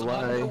ourselves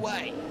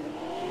underway.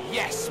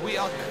 Yes, we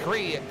are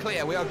clear.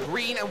 We are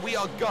green and we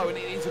are going.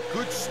 It is a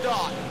good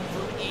start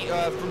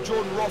from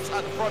Jordan Ross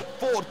at the front.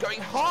 Ford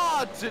going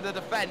hard to the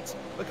defence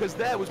because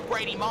there was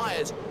Brady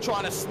Myers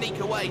trying to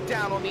sneak away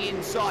down on the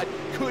inside.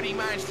 Could he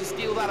manage to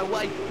steal that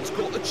away? He's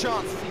got the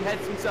chance as he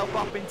heads himself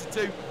up into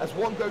two as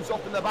one goes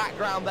off in the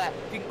background there.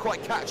 Didn't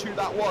quite catch who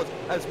that was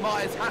as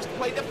Myers has to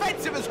play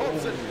defensive as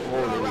Hobson.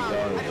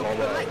 And he'll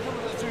collect one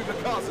of the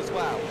Supercars as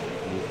well.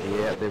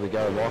 Yeah, there we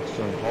go.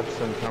 Loxton and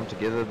Hobson come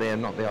together there.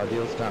 Not the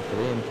ideal start for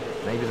them.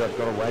 Maybe they've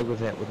got away with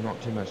that with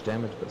not too much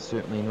damage, but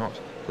certainly not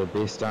the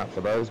best start for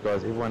those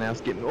guys. Everyone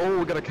else getting... Oh,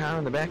 we've got a car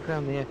in the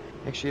background there.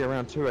 Actually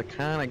around two. I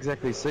can't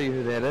exactly see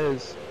who that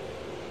is.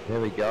 There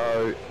we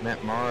go.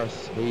 Matt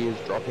Morris. He is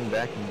dropping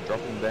back and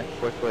dropping back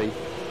quickly.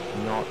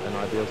 Not an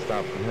ideal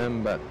start for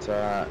him, but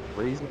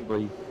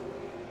reasonably...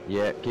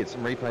 Yeah, get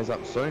some replays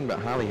up soon, but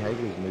Harley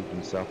Hager has moved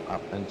himself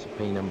up into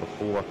P number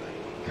 4.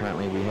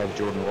 Currently we have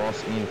Jordan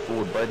Ross, Ian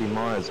Ford, Brady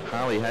Myers,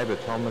 Harley Haber,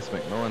 Thomas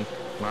McMillan,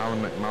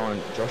 Marlon McMullen,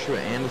 Joshua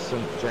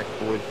Anderson, Jack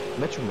Boyd,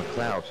 Mitchell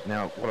McLeod.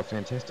 Now, what a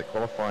fantastic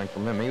qualifying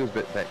from him. He was a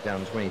bit back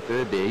down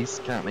 23rd there. He's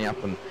currently up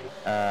in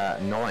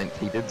 9th.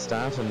 He did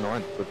start in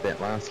 9th with that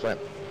last lap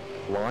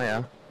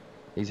flyer.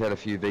 He's had a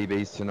few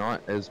VBs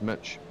tonight as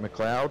Mitch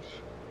McLeod.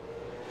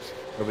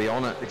 He'll be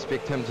on it.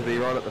 Expect him to be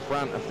right at the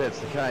front if that's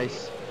the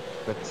case.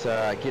 But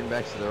getting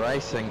back to the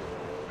racing,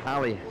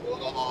 Harley.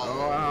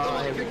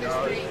 Oh, here we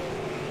go.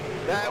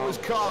 That was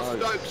Carl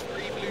Stokes for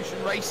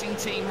Evolution Racing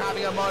Team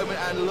having a moment,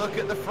 and look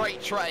at the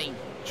freight train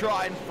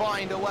try and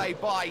find a way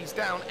by. He's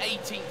down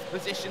 18th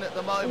position at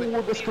the moment.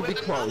 Oh, this could be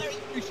close.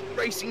 Evolution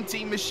Racing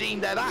Team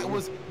machine there. That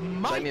was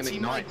mighty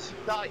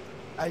tight.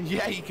 And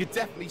yeah, you could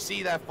definitely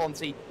see there,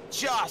 Fonty,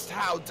 just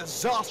how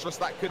disastrous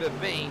that could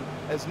have been,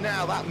 as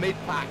now that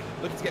mid-pack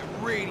looking to get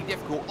really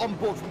difficult. On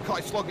board from Kai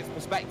Sloggett's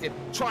perspective,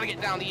 trying to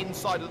get down the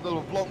inside of the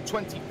LeBlanc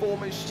 24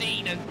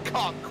 machine and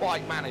can't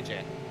quite manage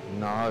it.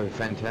 No,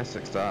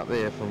 fantastic start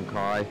there from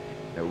Kai.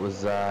 It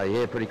was,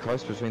 yeah, pretty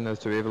close between those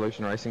two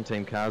Evolution Racing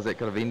Team cars. That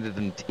could have ended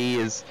in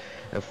tears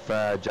if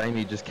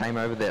Jamie just came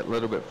over that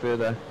little bit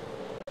further.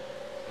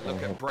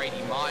 Look at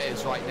Brady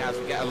Myers right now as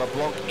we get a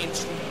LeBlanc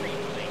instant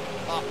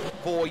replay up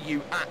for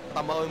you at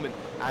the moment.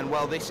 And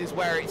well, this is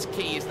where it's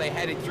key as they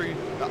headed through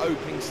the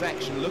opening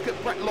section. Look at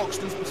Brett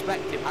Loxton's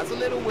perspective. Has a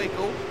little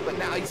wiggle, but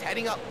now he's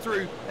heading up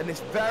through in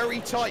this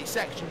very tight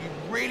section.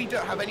 You really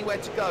don't have anywhere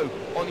to go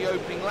on the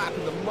opening lap.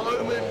 And the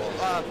moment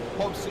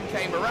Hobson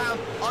came around,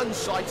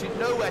 unsighted,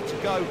 nowhere to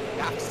go,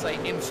 you have to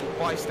say instant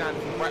bystander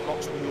from Brett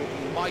Loxton, who will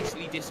be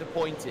mightily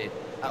disappointed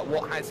at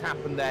what has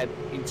happened there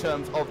in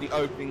terms of the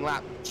opening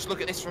lap. Just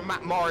look at this from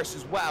Matt Morris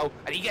as well,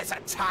 and he gets a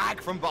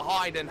tag from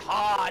behind, and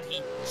hard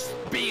he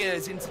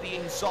spears into the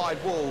inside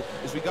wall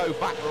as we go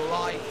back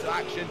live to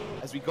action,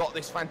 as we got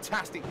this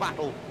fantastic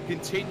battle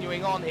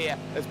continuing on here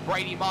as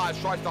Brady Myers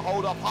tries to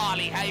hold off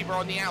Harley Haber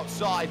on the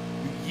outside,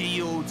 who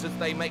yields as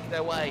they make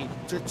their way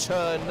to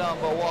turn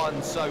number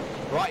 1. So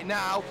right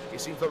now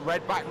it seems that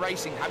Redback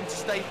Racing having to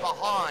stay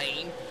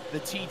behind the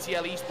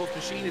TTL Esports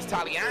machine as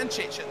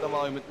Taliancic at the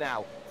moment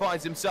now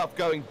finds himself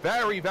going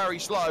very, very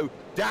slow.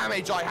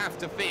 Damage, I have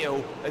to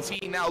feel, as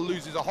he now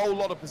loses a whole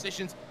lot of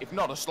positions, if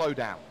not a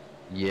slowdown.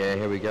 Yeah,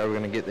 here we go. We're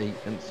going to get the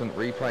instant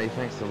replay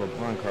thanks to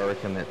LeBlanc. I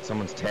reckon that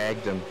someone's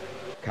tagged him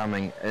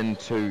coming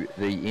into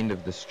the end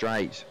of the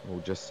straight.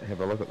 We'll just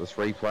have a look at this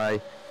replay.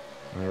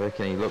 I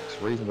reckon he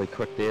looks reasonably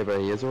quick there,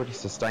 but he has already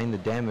sustained the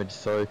damage,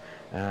 so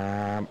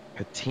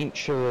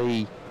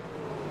potentially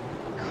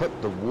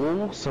clipped the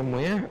wall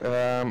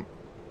somewhere.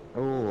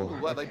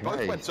 Well, they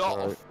both went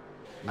off,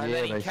 and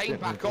then he came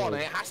back on,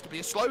 and it has to be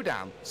a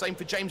slowdown. Same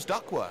for James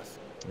Duckworth.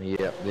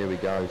 Yeah, there we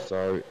go.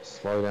 So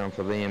slowdown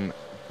for them.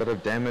 Bit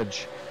of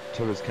damage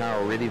to his car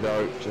already,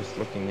 though. Just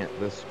looking at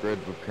this grid,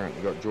 we've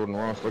currently got Jordan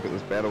Ross. Look at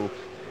this battle.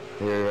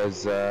 There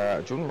is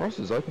Jordan Ross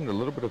has opened a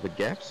little bit of a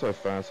gap so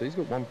far, so he's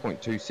got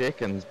 1.2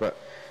 seconds, but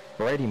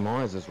Brady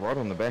Myers is right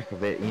on the back of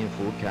that Ian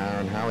Ford car,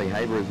 and Harley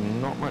Haber is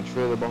not much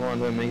further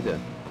behind him either.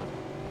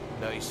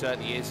 No, he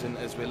certainly isn't,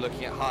 as we're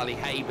looking at Harley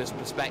Haber's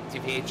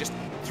perspective here. Just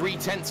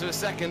 0.3 of a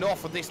second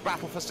off of this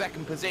battle for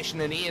second position,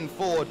 and Ian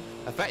Ford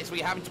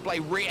effectively having to play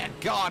rear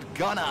guard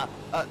gunner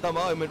at the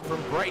moment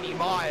from Brady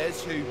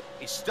Myers, who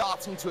is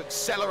starting to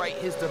accelerate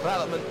his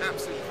development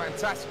absolutely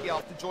fantastically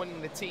after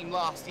joining the team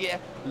last year.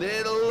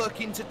 Little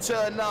look into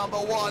turn number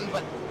 1,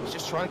 but he's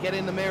just trying to get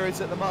in the mirrors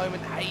at the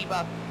moment.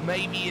 Haber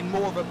maybe in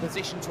more of a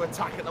position to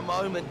attack at the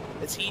moment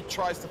as he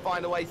tries to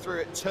find a way through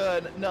at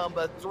turn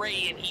number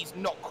 3, and he's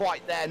not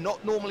quite there.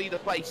 Not normally the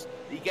place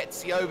that you get to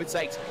see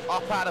overtakes.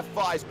 Up out of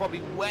 5 is probably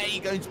where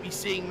you're going to be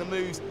seeing the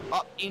moves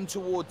up in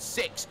towards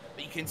 6.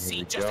 But you can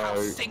see just how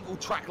single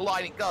track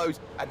line it goes,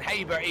 and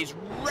Haber is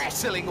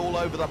wrestling all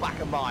over the back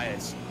of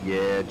Myers.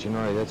 Yeah, do you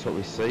know, that's what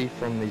we see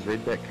from these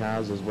redback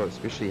cars as well,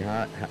 especially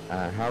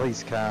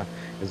Harley's car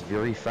is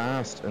very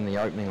fast in the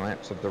opening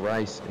laps of the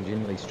race and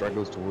generally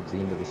struggles towards the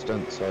end of the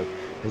stint, so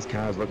his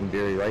car is looking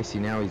very racy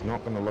now. He's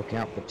not going to look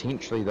out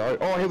potentially though.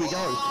 Oh, here we go.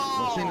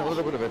 I've seen a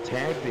little bit of a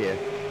tag there.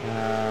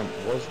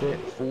 Was that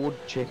Ford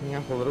checking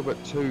up a little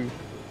bit too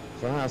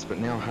fast? But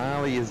now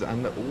Harley is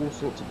under all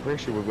sorts of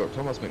pressure. We've got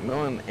Thomas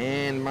McMillan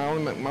and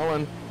Marlon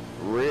McMullen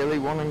really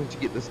wanting to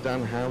get this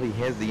done. Harley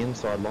has the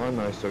inside line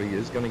though, so he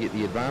is going to get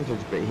the advantage.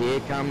 But here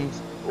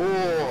comes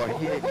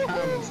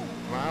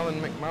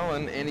Marlon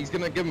McMullen, and he's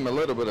going to give him a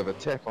little bit of a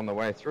tap on the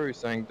way through,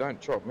 saying, "Don't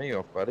chop me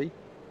off, buddy."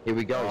 Here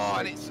we go.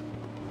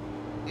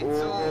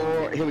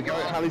 Here we go.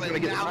 Harley's going to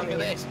get the run.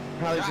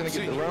 Harley's going to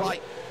get the run.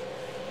 Right.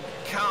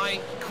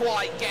 Can't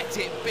quite get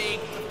it.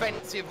 Big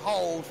defensive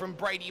hold from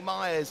Brady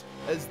Myers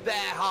as there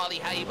Harley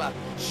Haber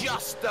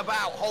just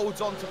about holds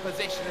on to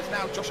position as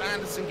now Josh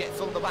Anderson gets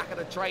on the back of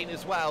the train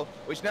as well,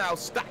 which now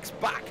stacks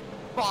back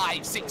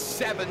 5, 6,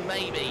 7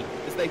 maybe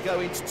as they go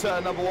into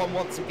turn number 1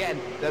 once again.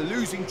 They're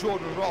losing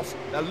Jordan Ross,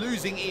 they're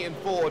losing Ian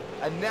Ford,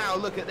 and now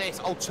look at this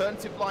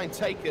alternative line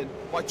taken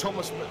by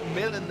Thomas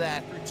McMillan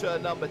there through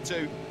turn number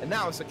 2, and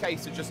now it's a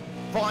case of just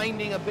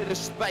finding a bit of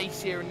space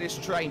here in this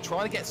train,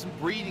 trying to get some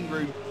breathing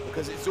room,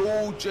 because it's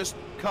all just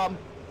come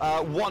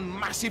one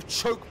massive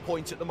choke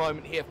point at the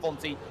moment here,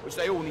 Fonty, which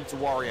they all need to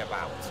worry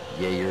about.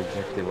 Yeah, you're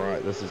exactly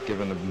right. This has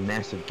given a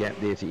massive gap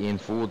there to Ian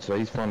Ford, so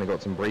he's finally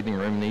got some breathing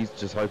room, and he's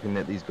just hoping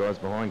that these guys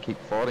behind keep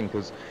fighting,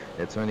 because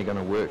it's only going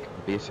to work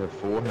better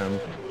for him.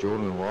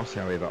 Jordan Ross,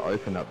 however,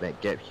 opened up that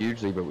gap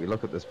hugely, but we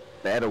look at this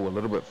battle a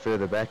little bit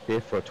further back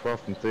there for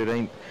 12th and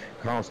 13th.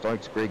 Kyle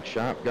Stokes, Greg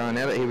Sharp going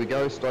at it. Here we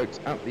go. Stokes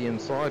up the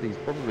inside. He's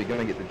probably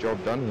going to get the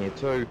job done here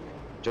too,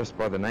 just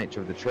by the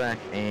nature of the track,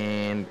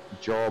 and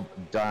job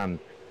done.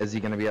 Is he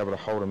going to be able to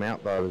hold him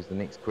out though is the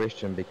next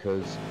question,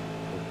 because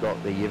we've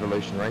got the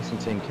Evolution Racing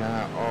Team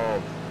car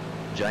of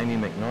Jamie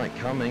McKnight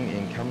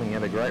coming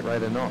at a great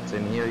rate of knots,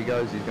 and here he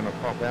goes. He's going to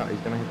pop out.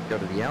 He's going to have to go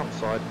to the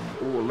outside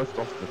or lift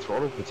off the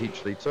throttle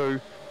potentially too.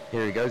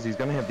 Here he goes. He's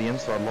going to have the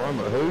inside line,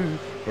 but who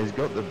has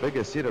got the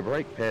bigger set of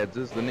brake pads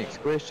is the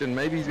next question.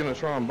 Maybe he's going to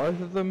try on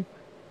both of them.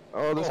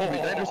 Oh, this could be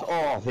dangerous.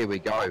 Oh, there we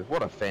go.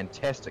 What a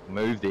fantastic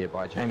move there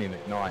by Jamie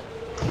McKnight.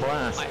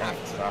 Class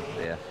act stuff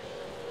there.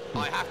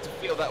 I have to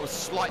feel that was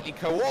slightly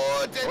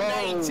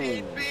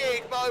coordinated. Whoa.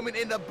 Big moment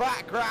in the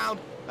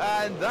background,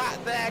 and that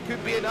there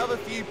could be another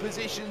few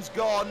positions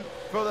gone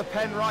for the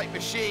Penrite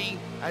machine.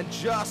 And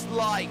just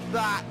like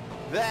that,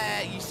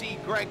 there you see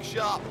Greg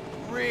Sharp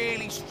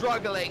really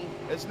struggling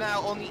as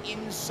now on the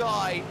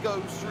inside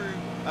goes through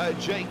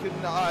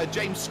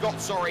James Scott,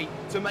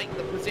 to make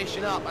the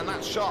position up, and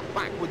that's Sharp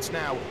backwards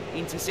now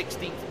into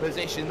 16th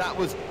position. That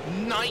was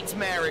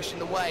nightmarish in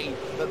the way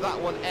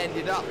that one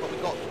ended up, but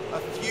we've got a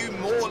few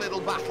more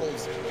little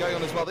battles going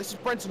on as well. This is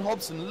Brenton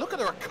Hobson. Look at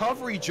the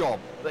recovery job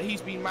that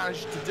he's been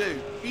managed to do.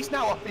 He's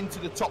now up into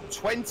the top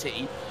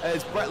 20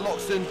 as Brett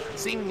Loxton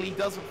seemingly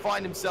doesn't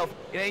find himself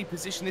in any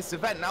position this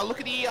event. Now look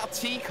at the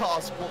ERT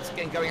cars once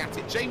again going at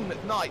it. Jamie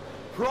McKnight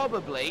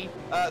probably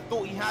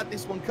thought he had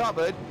this one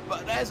covered,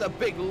 but there's a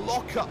big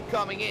lockup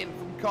coming in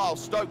from Kyle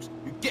Stokes,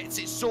 who gets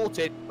it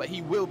sorted, but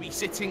he will be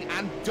sitting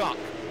and duck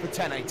for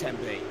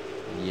 10A10B.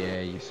 Yeah,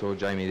 you saw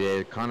Jamie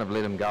there, kind of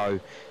let him go.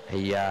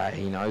 He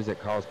knows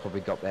that Kyle's probably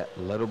got that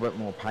little bit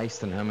more pace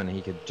than him, and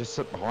he could just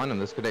sit behind him.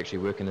 This could actually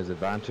work in his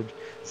advantage,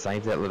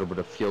 save that little bit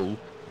of fuel,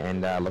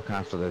 and look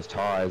after those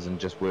tyres and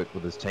just work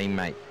with his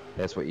teammate.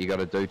 That's what you got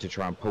to do to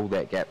try and pull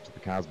that gap to the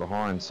cars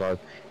behind. So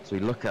we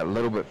look a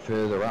little bit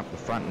further up the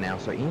front now.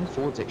 So Ian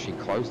Ford's actually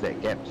closed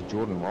that gap to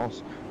Jordan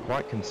Ross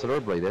quite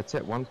considerably. That's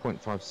at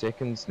 1.5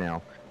 seconds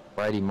now.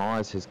 Brady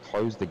Myers has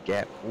closed the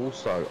gap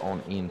also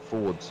on Ian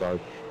Ford. So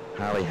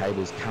Harley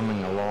Haber's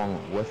coming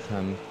along with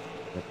him,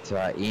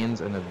 but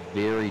Ian's in a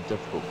very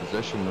difficult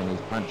position when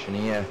he's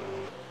punching air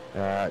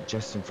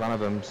just in front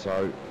of him.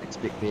 So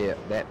expect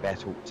that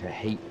battle to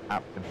heat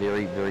up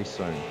very, very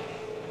soon.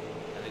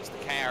 It's the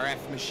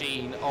KRF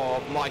machine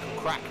of Michael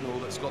Cracknell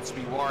that's got to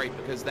be worried,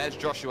 because there's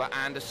Joshua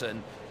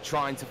Anderson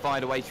trying to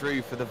find a way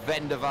through for the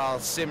Vendaval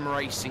Sim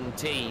Racing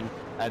team,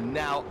 and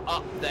now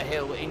up the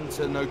hill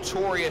into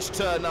notorious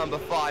turn number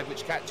 5,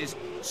 which catches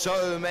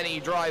so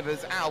many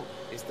drivers out.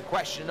 It's the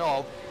question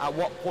of at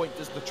what point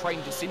does the train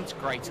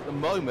disintegrate. At the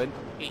moment,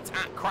 it's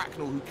at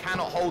Cracknell, who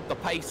cannot hold the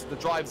pace of the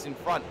drivers in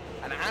front.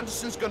 And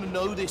Anderson's going to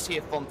know this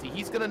here, Fonty.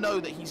 He's going to know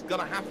that he's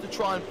going to have to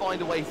try and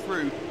find a way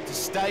through to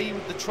stay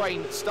with the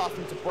train that's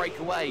starting to break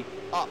away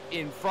up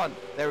in front.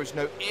 There is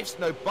no ifs,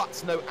 no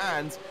buts, no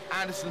ands.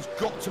 Anderson's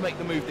got to make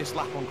the move this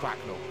lap on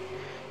Cracknell.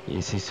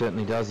 Yes, he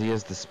certainly does. He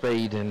has the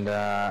speed, and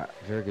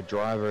very good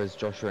driver as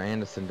Joshua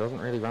Anderson. Doesn't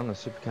really run the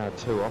supercar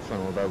too often,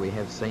 although we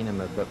have seen him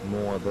a bit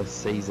more this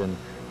season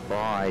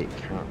by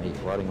currently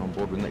riding on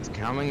board with Nick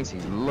Cummings.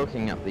 He's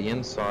looking up the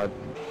inside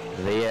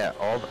there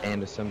of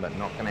Anderson, but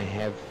not going to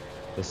have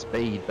the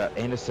speed, but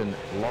Anderson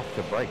locked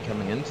the brake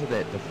coming into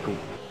that difficult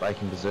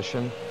braking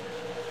position.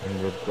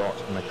 And we've got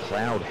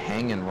McLeod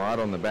hanging right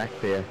on the back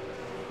there.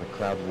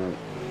 McLeod will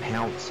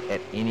pounce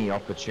at any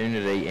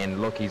opportunity,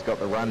 and look, he's got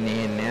the run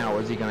there now.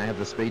 Is he going to have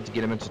the speed to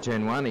get him into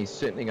turn one? He's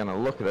certainly going to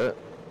look at it.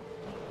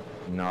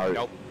 No.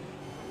 Nope.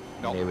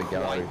 Not there we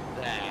quite go.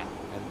 There.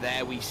 And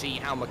there we see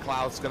how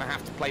McLeod's going to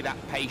have to play that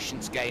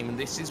patience game, and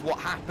this is what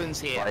happens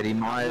here. Brady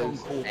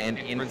Myers and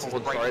Ian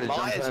Ford try to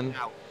jump in.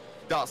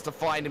 Starts to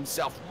find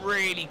himself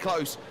really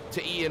close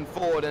to Ian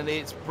Ford, and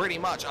it's pretty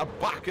much a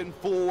back and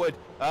forward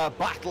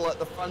battle at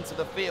the front of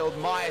the field.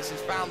 Myers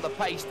has found the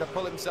pace to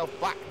pull himself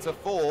back to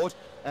Ford,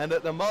 and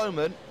at the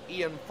moment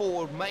Ian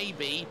Ford may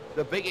be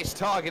the biggest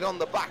target on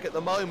the back at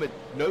the moment.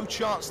 No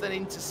chance then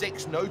into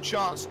 6, no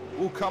chance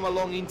will come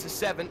along into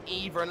 7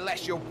 either,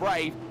 unless you're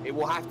brave. It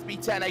will have to be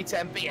 10A,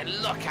 10B, and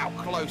look how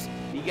close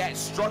he gets.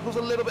 Struggles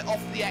a little bit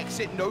off the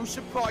exit, no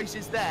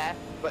surprises there,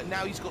 but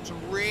now he's got to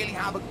really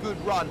have a good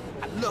run.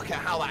 And look at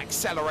how that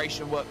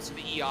acceleration works to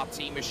the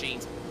ERT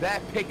machines.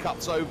 Their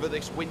pickups over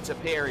this winter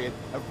period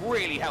have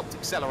really helped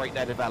accelerate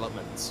their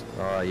developments.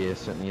 Oh yeah,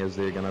 certainly is.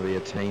 They're going to be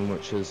a team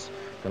which is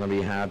going to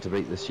be hard to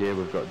beat this year.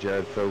 We've got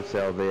Jared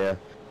Filsell there.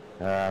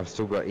 I've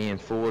still got Ian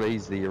Ford,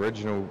 he's the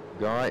original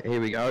guy. Here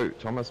we go,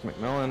 Thomas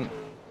McMillan.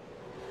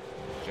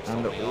 Just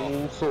Under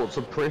all sorts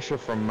of pressure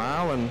from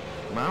Marlon.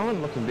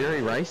 Marlon looking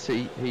very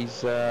racy.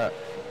 He's, yeah,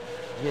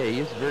 he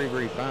is very,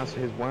 very fast.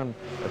 He has won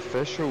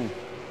official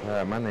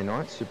Monday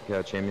night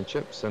Supercar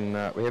Championships, and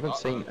we haven't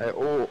seen...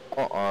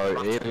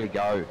 here we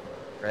go.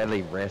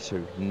 Bradley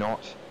Rattu,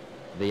 not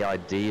the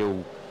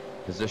ideal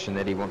position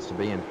that he wants to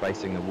be in,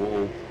 facing the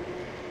wall.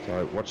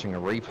 So watching a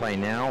replay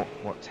now,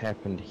 what's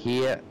happened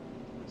here.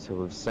 So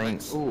we've seen,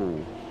 ooh,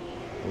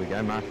 here we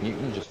go, Mark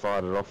Newton just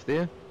fired it off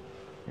there.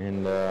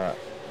 And I'm not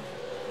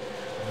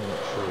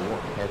sure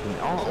what happened.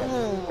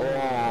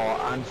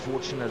 Oh,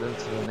 unfortunate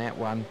incident, that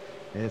one.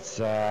 It's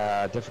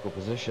a difficult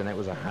position. That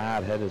was a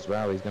hard hit as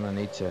well. He's going to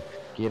need to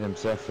get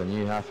himself a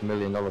new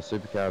 $500,000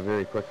 supercar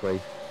very quickly.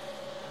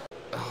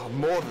 Oh,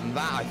 more than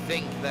that, I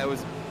think. There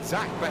was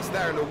Zach Best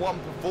there in the one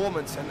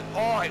performance, and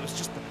it was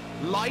just the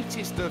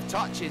lightest of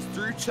touches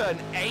through turn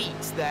 8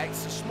 there.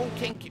 It's a small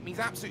kink, it means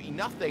absolutely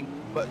nothing,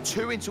 but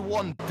 2 into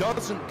 1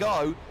 doesn't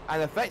go,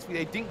 and effectively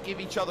they didn't give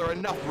each other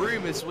enough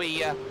room, as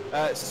we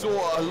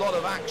saw a lot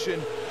of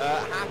action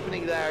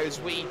happening there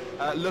as we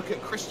look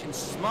at Christian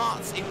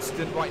Smart's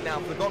incident right now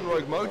for the Gone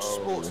Rogue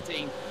Motorsports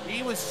team.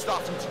 He was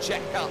starting to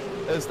check up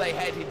as they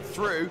headed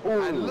through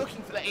and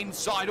looking for the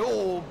inside.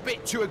 A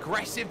bit too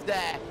aggressive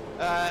there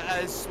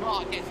as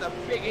Smart gets a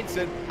big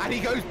incident, and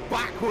he goes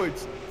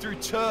backwards through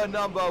turn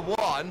number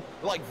 1,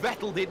 like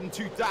Vettel did in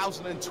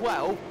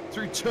 2012,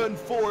 through turn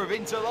 4 of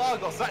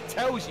Interlagos. That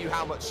tells you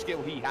how much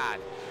skill he had.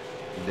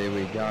 There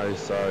we go.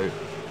 So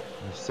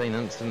I've seen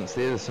incidents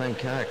there. The same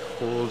car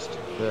caused,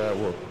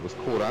 was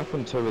caught up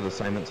in 2 of the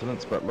same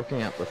incidents, but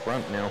looking up the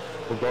front now,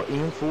 we've got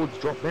Ian Ford's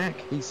dropped back.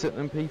 He's sitting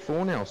in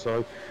P4 now,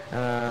 so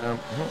I'm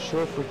not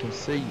sure if we can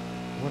see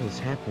what has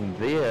happened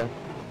there.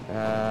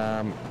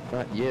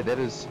 But yeah, that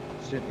has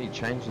certainly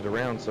changed it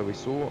around. So we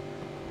saw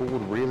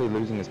Ford really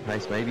losing his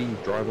pace, maybe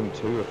driving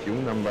to a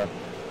fuel number,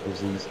 because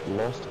he's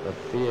lost a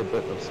fair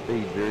bit of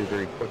speed very,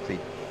 very quickly.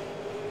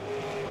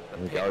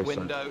 The pit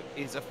window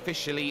is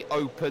officially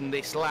open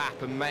this lap,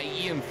 and may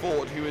Ian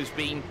Ford, who has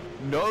been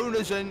known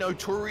as a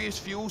notorious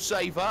fuel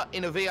saver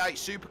in a V8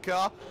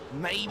 supercar,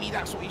 maybe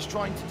that's what he's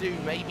trying to do.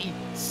 Maybe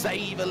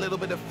save a little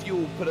bit of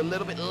fuel, put a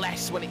little bit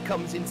less when it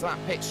comes into that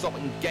pit stop,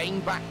 and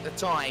gain back the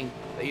time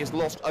that he has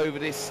lost over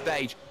this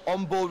stage.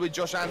 On board with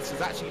Josh Anderson,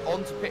 actually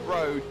onto pit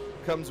road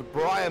comes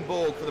Brian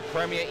Borg for the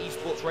Premier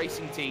Esports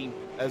Racing team,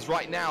 as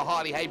right now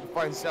Harley Haber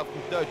finds himself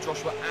in 3rd.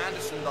 Joshua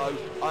Anderson, though,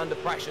 under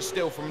pressure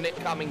still from Nick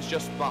Cummings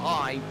just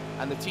behind,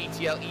 and the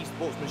TTL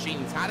Esports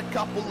machines had a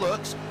couple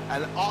looks,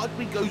 and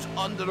arguably goes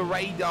under the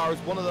radar as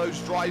one of those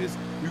drivers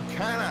who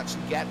can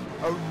actually get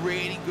a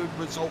really good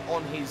result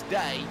on his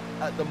day.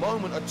 At the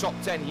moment, a top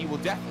 10 he will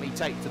definitely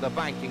take to the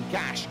bank in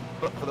cash,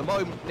 but for the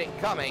moment, Nick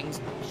Cummings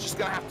is just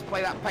going to have to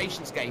play that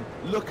patience game.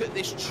 Look at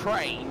this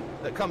train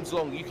that comes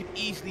along. You can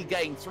easily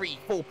gain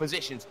 3-4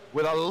 positions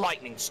with a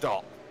lightning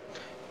stop.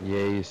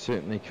 Yeah, you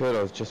certainly could.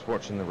 I was just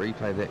watching the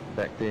replay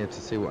back there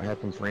to see what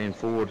happened for Ian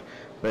Ford.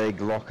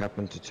 Big lock up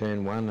into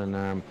turn 1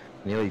 and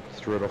nearly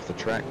threw it off the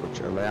track, which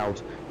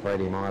allowed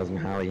Brady Myers and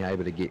Harley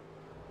Haber to get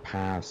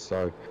past.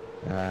 So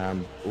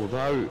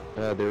although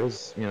there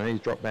is, he's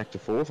dropped back to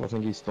 4th, I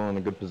think he's still in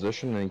a good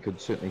position, and he could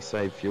certainly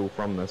save fuel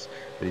from this,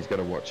 but he's got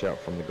to watch out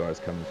from the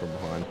guys coming from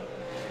behind.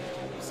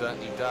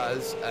 Certainly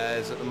does,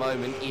 as at the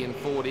moment Ian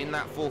Ford in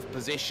that 4th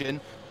position,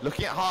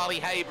 looking at Harley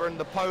Haber in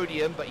the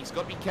podium, but he's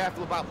got to be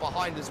careful about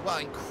behind as well.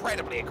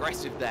 Incredibly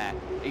aggressive there,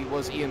 he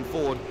was Ian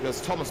Ford,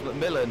 because Thomas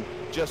McMillan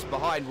just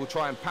behind will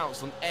try and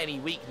pounce on any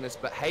weakness,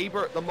 but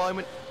Haber at the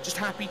moment just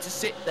happy to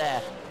sit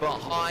there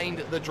behind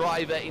the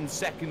driver in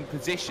 2nd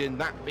position,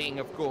 that being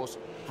of course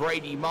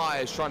Brady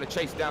Myers, trying to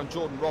chase down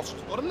Jordan Ross.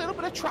 Got a little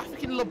bit of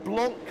traffic in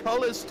LeBlanc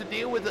colours to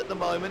deal with at the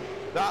moment.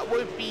 That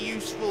won't be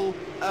useful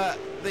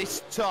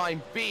this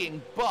time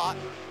being, but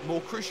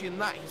more crucially than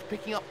that, he's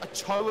picking up a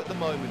toe at the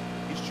moment.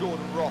 Is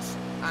Jordan Ross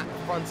at the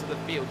front of the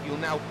field. He'll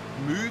now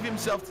move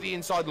himself to the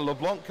inside. The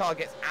LeBlanc car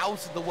gets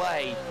out of the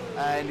way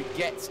and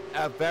gets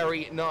a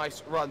very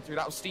nice run through.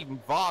 That was Stephen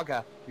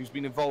Varga, who's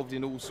been involved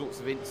in all sorts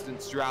of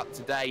incidents throughout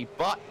today,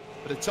 but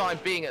for the time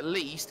being at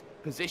least,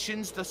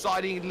 positions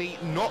decidedly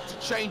not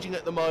changing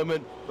at the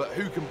moment, but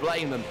who can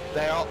blame them?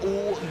 They are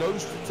all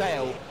nose to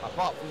tail,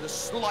 apart from the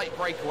slight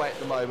breakaway at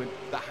the moment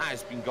that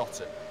has been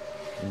gotten.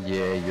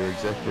 Yeah, you're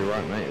exactly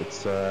right, mate.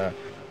 It's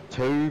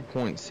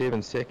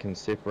 2.7 seconds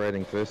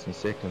separating first and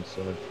second,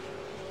 so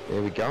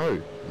there we go.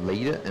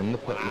 Leader in the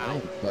pit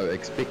lane. So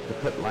expect the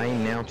pit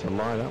lane now to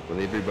light up with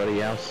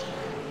everybody else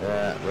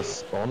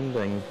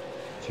responding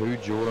to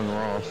Jordan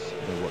Ross.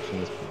 We're watching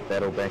this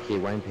battle back here,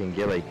 Wayne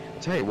Pengilly.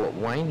 I'll tell you what,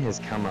 Wayne has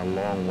come a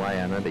long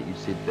way. I know that you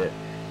said that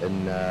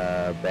in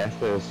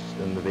Bathurst,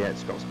 in the V8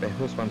 Scots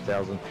Bathurst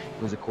 1000,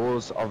 it was a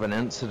cause of an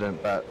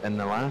incident, but in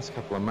the last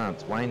couple of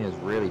months, Wayne has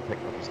really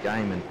picked up his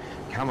game and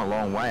come a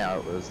long way.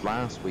 It was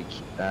last week,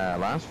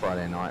 last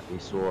Friday night, we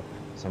saw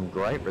some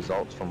great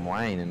results from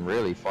Wayne and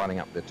really fighting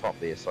up the top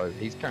there. So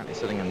he's currently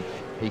sitting in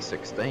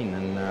P16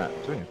 and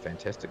doing a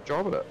fantastic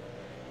job at it.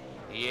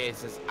 He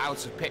is, as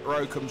out of pit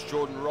row comes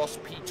Jordan Ross,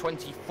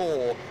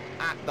 P24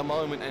 at the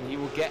moment, and he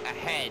will get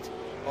ahead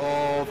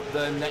of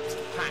the next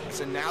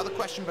packs. And now the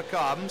question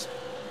becomes,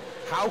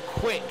 how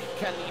quick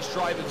can these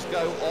drivers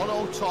go on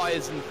old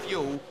tyres and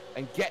fuel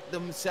and get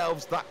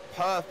themselves that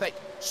perfect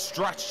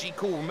strategy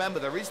call? Remember,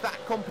 there is that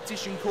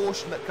competition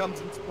caution that comes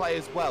into play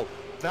as well.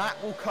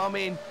 That will come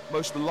in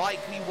most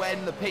likely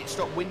when the pit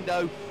stop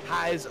window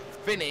has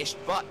finished,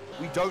 but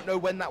we don't know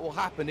when that will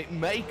happen. It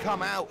may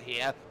come out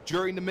here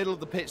during the middle of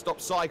the pit stop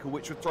cycle,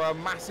 which would throw a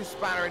massive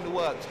spanner in the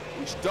works,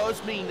 which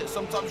does mean that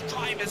sometimes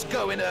drivers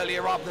go in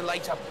earlier rather than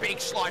later. Big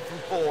slide from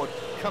Ford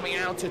coming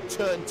out of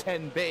turn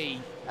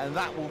 10B, and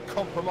that will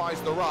compromise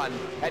the run,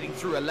 heading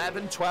through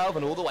 11, 12,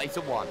 and all the way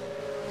to 1.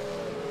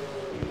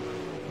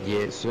 Yeah,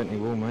 it certainly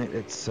will, mate.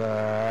 It's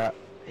yeah,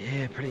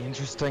 pretty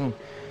interesting.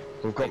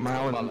 We've got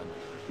McMullen.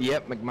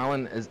 Yep,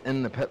 McMullen is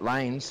in the pit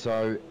lane,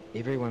 so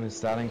everyone is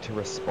starting to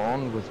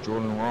respond with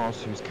Jordan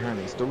Ross, who's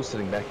currently still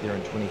sitting back there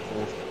in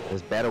 24th.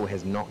 This battle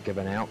has not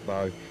given out,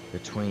 though,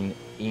 between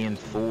Ian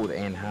Ford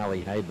and Harley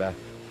Haber.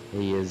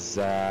 He is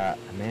a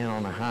man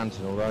on a hunt,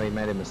 and although he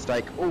made a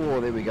mistake, oh,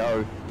 there we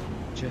go,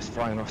 just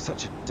flying off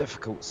such a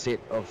difficult set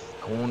of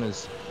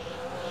corners.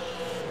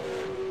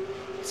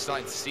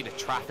 Starting to see the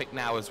traffic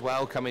now as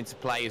well come into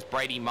play as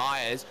Brady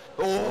Myers.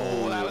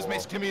 Oh, that was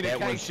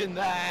miscommunication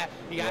there.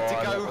 He had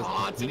to go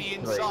hard to the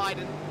inside,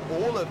 and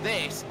all of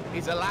this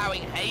is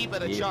allowing Haber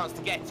the chance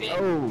to get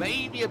in.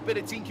 Maybe a bit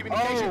of team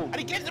communication, and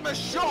he gives him a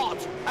shot.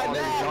 And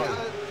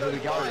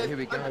here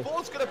we go. And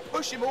Ford's going to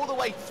push him all the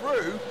way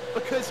through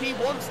because he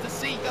wants to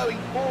see going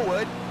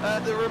forward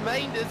the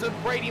remainders of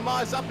Brady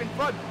Myers up in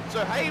front.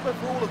 So Haber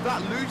for all of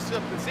that looser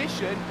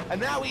position,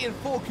 and now Ian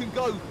Ford can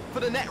go for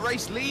the net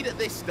race lead at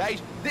this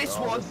stage. This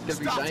one's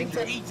starting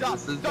to heat up.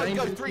 Don't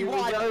go 3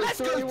 wide.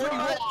 Let's go 3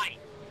 wide.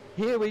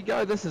 Here we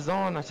go. This is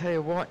on. I tell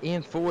you what,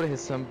 Ian Ford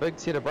has some big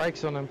set of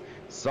brakes on him.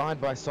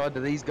 Side by side do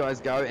these guys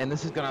go, and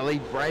this is going to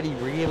leave Brady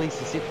really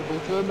susceptible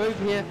to a move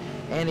here.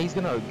 And he's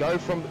going to go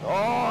from,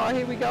 oh,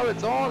 here we go.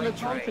 It's on.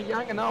 It's on for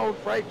young and old.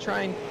 Freight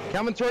train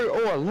coming through.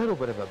 Oh, a little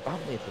bit of a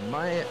bump there for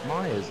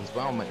Myers as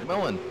well.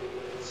 McMillan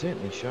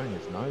certainly showing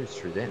his nose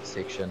through that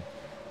section.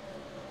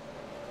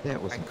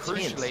 That was intense.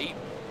 Crucially,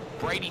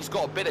 Brady's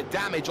got a bit of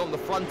damage on the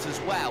front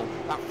as well.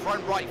 That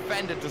front right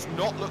fender does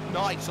not look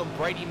nice on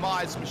Brady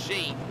Myers'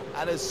 machine,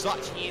 and as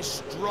such he is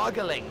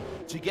struggling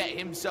to get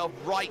himself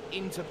right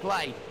into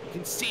play. You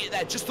can see it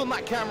there just on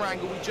that camera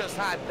angle we just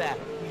had there.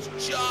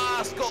 He's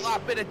just got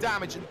that bit of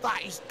damage, and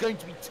that is going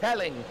to be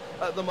telling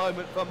at the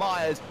moment for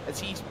Myers as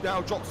he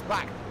now drops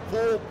back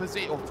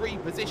 3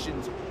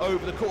 positions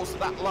over the course of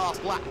that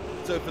last lap.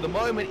 So for the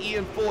moment,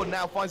 Ian Ford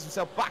now finds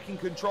himself back in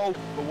control,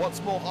 but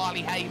once more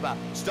Harley Haber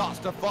starts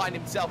to find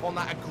himself on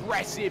that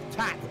aggressive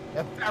tack.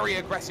 A very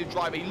aggressive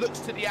driver. He looks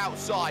to the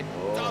outside,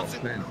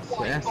 doesn't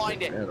quite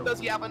find it. Does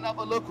he have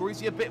another look, or is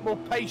he a bit more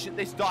patient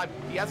this time?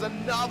 He has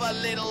another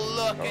little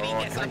look, and he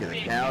gets a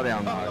big cow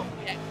down though.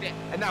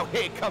 And now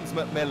here comes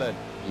McMillan.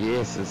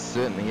 Yes, it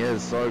certainly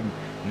is. So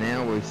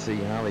now we see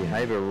Harley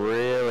Haber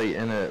really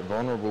in a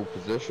vulnerable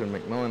position.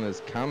 McMillan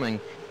is coming.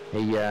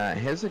 He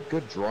has a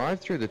good drive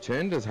through the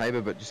turn, does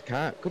Haber, but just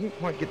couldn't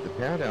quite get the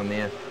power down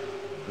there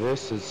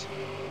versus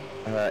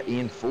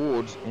Ian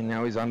Ford, and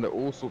now he's under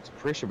all sorts of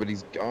pressure, but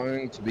he's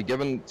going to be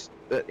given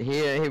it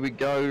here. Here we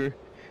go.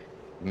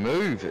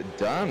 Move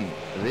done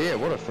there.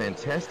 What a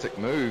fantastic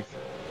move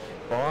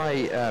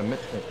by Mitch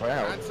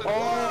McLeod.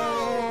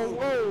 Oh,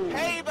 whoa.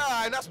 Haber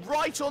and that's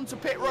right onto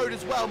pit road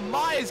as well.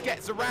 Myers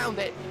gets around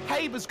it.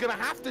 Haber's going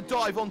to have to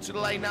dive onto the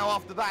lane now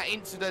after that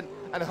incident,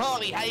 and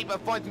Harley Haber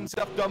finds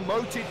himself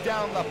demoted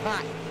down the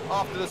pack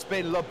after the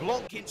spin.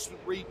 LeBlanc instant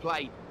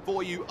replay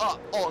for you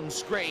up on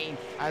screen,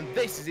 and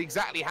this is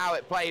exactly how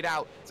it played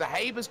out. So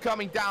Haber's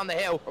coming down the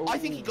hill. I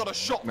think he got a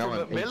shot from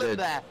McMillan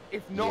there.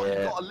 If not, he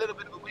got a little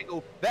bit of a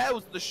wiggle. There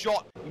was the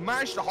shot. He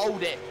managed to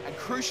hold it, and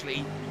crucially,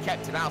 he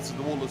kept it out of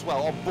the wall as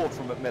well, on board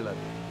from McMillan.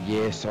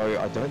 Yeah, so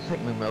I don't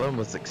think McMillan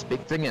was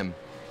expecting him.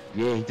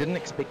 Yeah, he didn't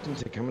expect him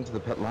to come into the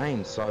pit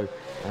lane, so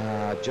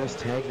just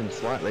tagged him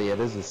slightly. It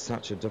is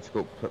such a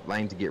difficult pit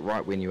lane to get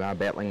right when you are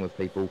battling with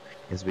people.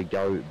 As we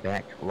go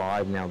back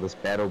live now, this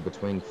battle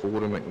between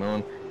Ford and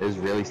McMillan is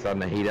really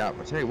starting to heat up.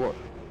 I tell you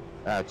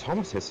what,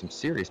 Thomas has some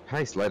serious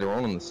pace later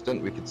on in the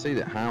stint. We could see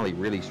that Harley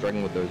really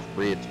struggling with those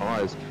rear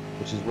tyres,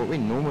 which is what we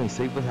normally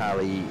see with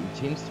Harley. He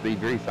tends to be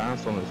very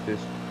fast on his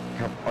first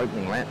couple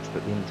opening laps,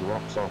 but then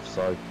drops off,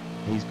 so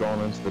he's gone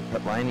into the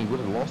pit lane. He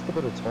would have lost a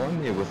bit of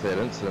time there with that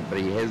incident, but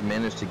he has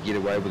managed to get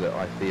away with it,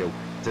 I feel.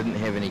 Didn't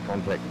have any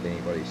contact with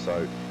anybody,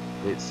 so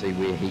let's see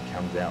where he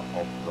comes out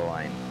of the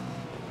lane.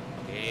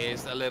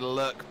 Here's a little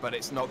look, but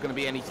it's not going to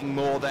be anything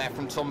more there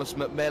from Thomas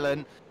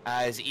McMillan,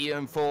 as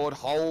Ian Ford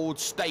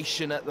holds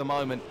station at the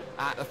moment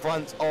at the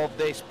front of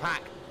this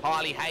pack.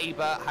 Harley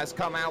Haber has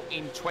come out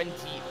in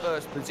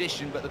 21st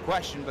position, but the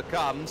question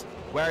becomes,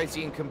 where is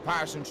he in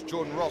comparison to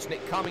Jordan Ross?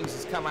 Nick Cummings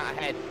has come out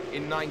ahead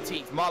in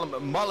 19th. Marlon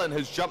McMullen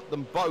has jumped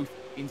them both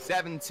in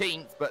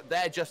 17th, but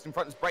they're just in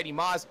front of Brady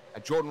Myers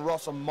and Jordan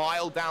Ross a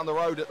mile down the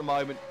road at the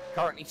moment.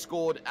 Currently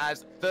scored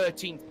as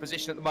 13th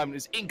position at the moment.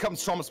 As in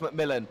comes Thomas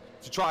McMillan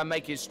to try and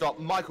make his stop.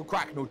 Michael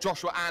Cracknell,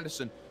 Joshua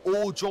Anderson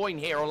all join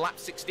here on lap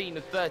 16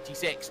 of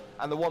 36,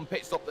 and the one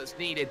pit stop that's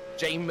needed.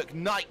 Jamie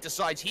McKnight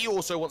decides he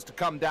also wants to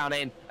come down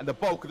in, and the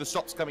bulk of the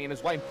stops coming in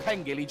as Wayne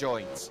Pengilly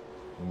joins.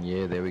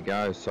 Yeah, there we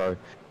go. So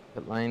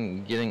pit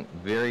lane getting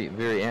very,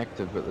 very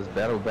active, but this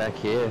battle back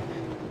here,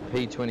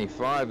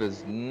 P25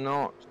 is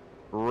not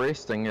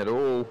resting at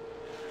all.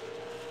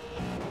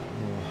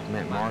 Oh,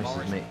 Matt Morris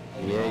has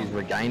he's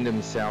regained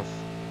himself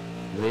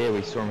there.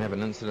 We saw him have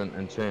an incident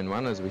in turn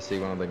 1 as we see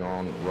one of the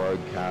on-road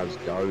cars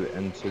go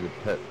into the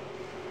pit.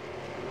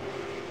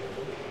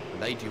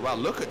 They do well.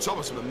 Look at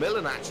Thomas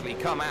McMillan actually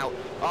come out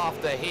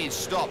after his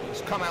stop.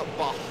 He's come out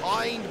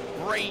behind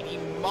Brady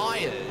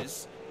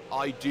Myers,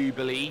 I do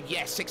believe.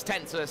 Yes,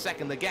 0.6 of a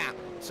second the gap.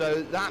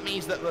 So that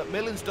means that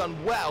McMillan's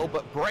done well,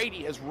 but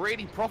Brady has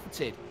really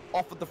profited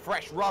off of the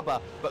fresh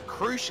rubber. But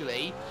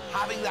crucially,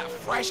 having that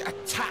fresh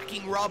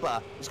attacking rubber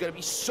is going to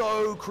be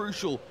so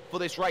crucial for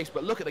this race.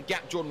 But look at the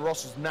gap Jordan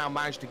Ross has now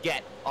managed to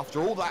get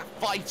after all that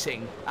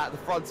fighting at the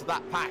front of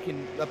that pack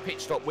in the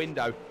pit stop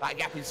window. That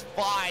gap is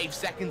 5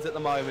 seconds at the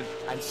moment,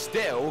 and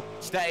still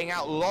staying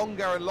out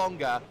longer and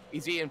longer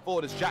is Ian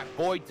Ford as Jack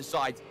Boyd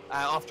decides,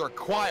 after a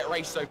quiet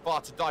race so far,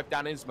 to dive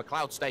down in as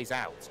McLeod stays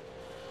out.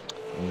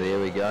 And there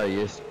we go.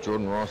 Yes,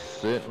 Jordan Ross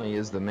certainly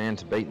is the man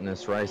to beat in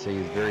this race. He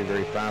is very,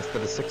 very fast,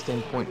 but a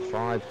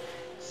 16.5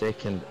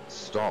 second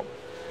stop.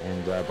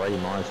 And Brady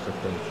Myers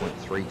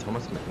 15.3,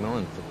 Thomas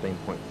McMillan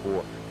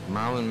 15.4,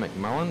 Marlon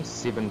McMullen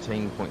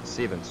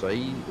 17.7. So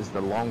he is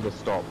the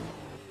longest stop.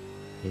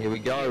 Here we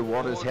go.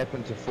 What has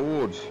happened to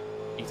Ford?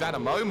 He's had a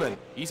moment.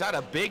 He's had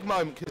a big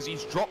moment because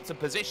he's dropped a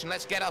position.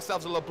 Let's get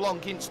ourselves a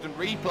LeBlanc instant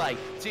replay.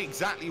 See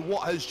exactly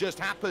what has just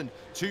happened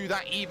to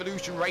that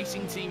Evolution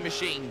Racing Team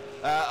machine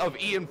of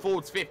Ian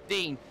Ford's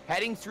 15.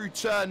 Heading through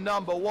turn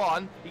number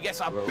 1. He gets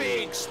a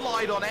big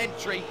slide on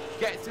entry.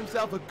 Gets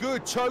himself a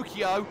good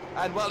Tokyo.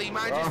 And, well, he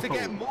manages to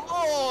get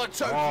more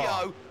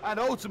Tokyo. And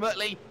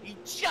ultimately, he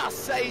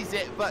just saves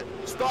it. But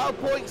style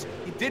points,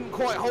 he didn't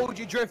quite hold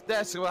your drift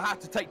there, so we'll have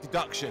to take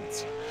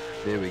deductions.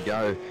 There we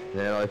go.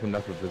 That opened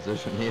up a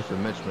position here for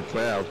Mitch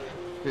McLeod.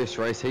 First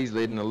race he's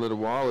led in a little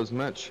while is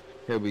Mitch.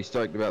 He'll be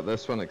stoked about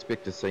this one.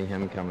 Expect to see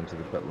him come into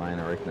the pit lane,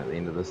 I reckon, at the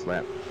end of this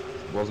lap.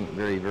 Wasn't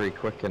very, very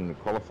quick in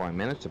qualifying.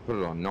 Managed to put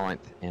it on 9th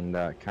and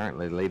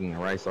currently leading the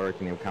race. I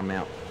reckon he'll come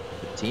out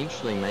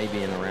potentially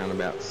maybe in around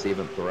about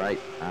 7th or 8th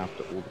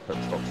after all the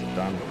pit stops are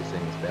done. But we're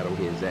seeing this battle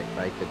here. Zach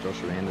Baker,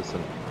 Joshua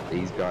Anderson,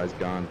 these guys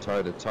going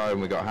toe to toe.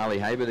 And we've got Harley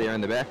Haber there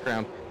in the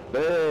background.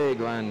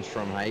 Big lunge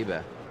from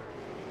Haber.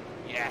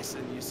 Yes,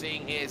 and you're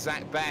seeing here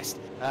Zach Best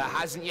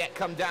hasn't yet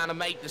come down and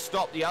make the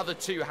stop. The other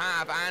two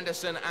have,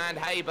 Anderson and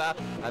Haber,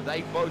 and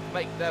they both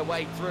make their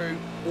way through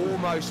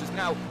almost, as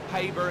now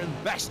Haber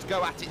and Best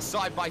go at it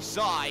side by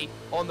side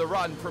on the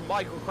run. From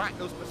Michael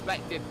Cracknell's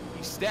perspective,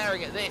 he's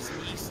staring at this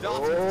and he's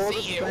starting to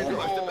see it,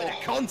 almost a bit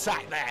of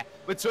contact there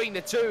between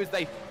the two as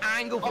they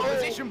angle for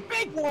position.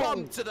 Big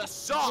bump to the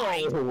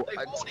side. They hold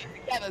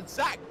it together.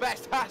 Zach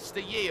Best has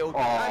to yield,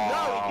 and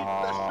no, he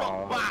gives the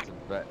shot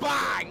back.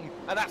 Bang!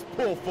 And that's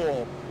poor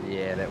form.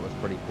 Yeah, that was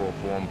pretty poor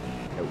form.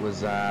 It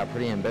was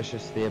pretty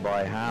ambitious there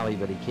by Harley,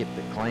 but he kept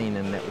it clean,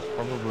 and that was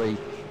probably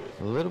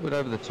a little bit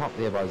over the top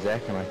there by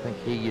Zach, and I think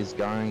he is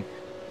going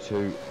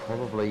to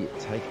probably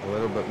take a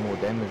little bit more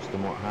damage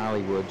than what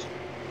Harley would.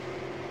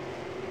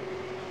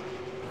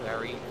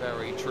 Very,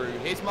 very true.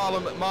 Here's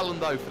Marlon McMullen,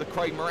 though, for the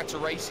Craig Moretta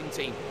Racing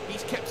Team.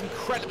 He's kept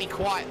incredibly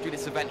quiet through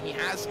this event. He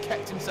has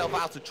kept himself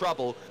out of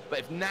trouble, but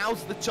if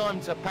now's the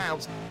time to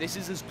pounce, this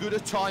is as good a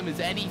time as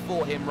any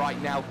for him right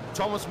now.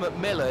 Thomas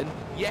McMillan,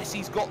 yes,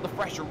 he's got the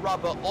fresher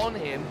rubber on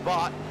him,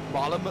 but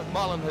Marlon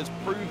McMullen has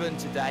proven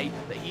today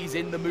that he's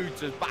in the mood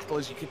to battle,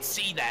 as you could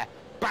see there,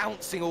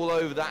 bouncing all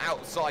over that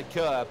outside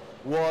curb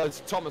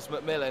was Thomas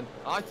McMillan.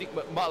 I think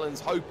McMullen's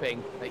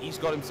hoping that he's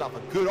got himself a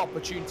good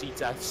opportunity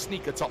to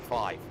sneak a top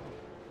 5.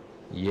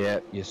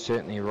 Yeah, you're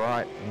certainly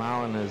right.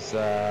 Marlon is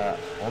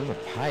on the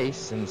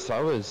pace, and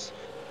so is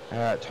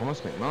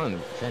Thomas McMillan.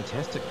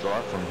 Fantastic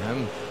drive from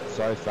him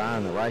so far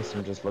in the race.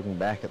 I'm just looking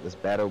back at this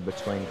battle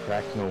between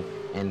Cracknell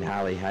and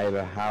Harley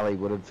Haber. Harley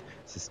would have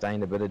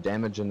sustained a bit of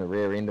damage in the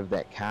rear end of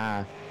that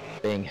car,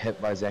 being hit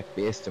by Zach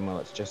Best, and well,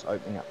 it's just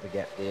opening up the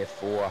gap there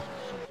for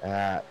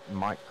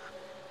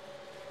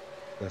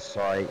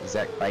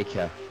Zach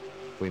Baker.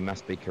 We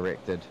must be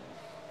corrected.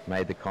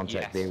 Made the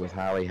contact there with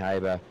Harley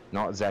Haber,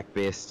 not Zach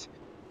Best.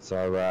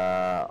 So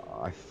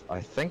I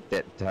think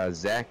that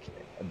Zach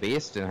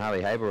Best and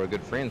Harley Haber are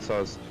good friends.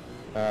 So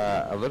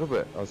I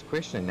was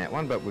questioning that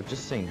one, but we've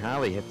just seen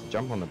Harley have to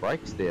jump on the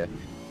brakes there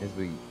as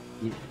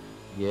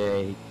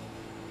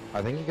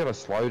I think he got a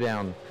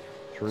slowdown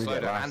through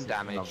that last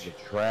section of the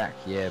track.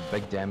 Yeah,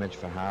 big damage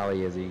for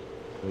Harley as he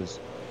was.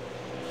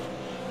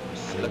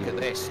 Look at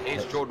this.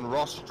 Here's Jordan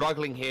Ross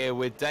struggling here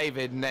with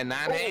David, and then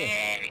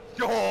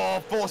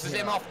forces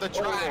him off the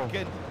track.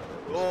 And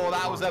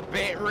that was a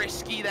bit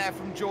risky there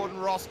from Jordan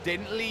Ross.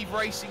 Didn't leave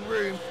racing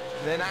room.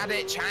 And then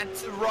Adic had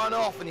to run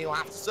off, and he'll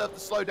have to serve the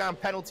slowdown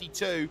penalty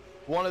too.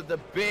 One of the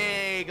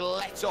big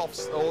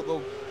let-offs, or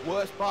the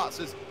worst parts,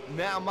 is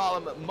now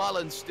Marlon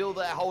McMullen still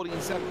there holding in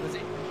 7th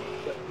position.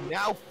 But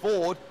now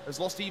Ford has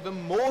lost even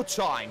more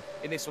time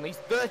in this one. He's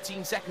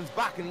 13 seconds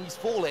back, and he's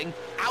falling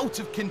out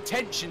of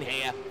contention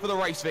here for the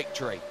race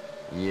victory.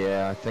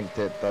 Yeah, I think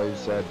that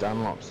those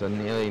Dunlops are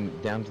nearly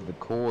down to the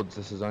cords.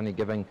 This is only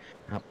giving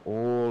up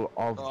all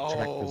of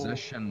track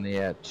position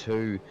there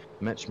to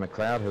Mitch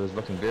McLeod, who is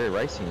looking very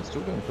racy and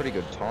still doing pretty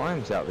good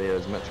times out there,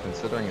 as Mitch,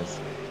 considering his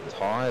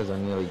tyres are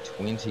nearly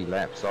 20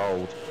 laps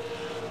old.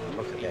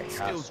 Look at that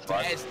car. Still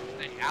dares to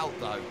stay out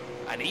though.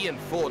 And Ian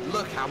Ford,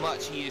 look how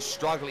much he is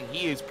struggling.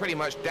 He is pretty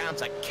much down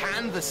to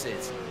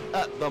canvases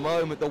at the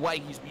moment, the way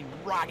he's been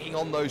ragging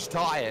on those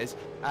tyres,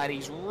 and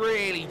he's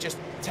really just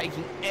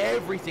taking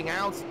everything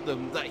out of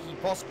them that he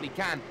possibly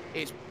can.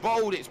 It's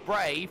bold, it's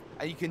brave,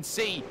 and you can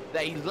see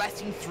that he's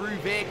letting through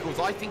vehicles.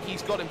 I think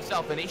he's got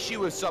himself an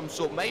issue of some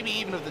sort, maybe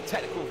even of the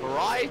technical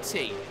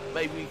variety.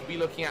 Maybe we could be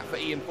looking at for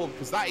Ian Ford,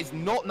 because that is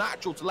not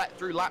natural to let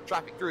through lap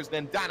traffic through, as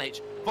then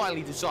Danic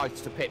finally decides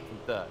to pit from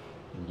 3rd.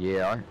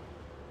 Yeah,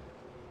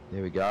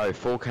 there we go.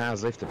 4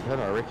 cars left to pit.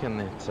 I reckon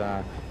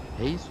that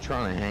he's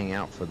trying to hang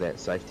out for that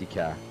safety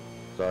car.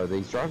 So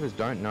these drivers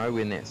don't know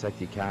when that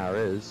safety car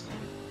is.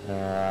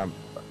 Yeah,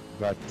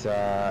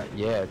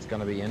 it's going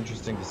to be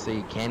interesting to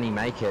see, can he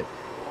make it?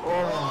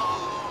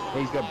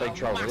 He's got big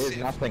trouble. Massive. There's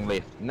nothing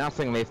left.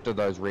 Nothing left of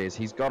those rears.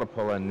 He's got to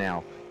pull in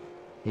now.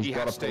 He's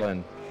got to pull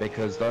in,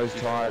 because those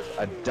tyres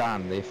are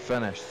done. They're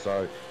finished.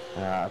 So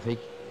if he...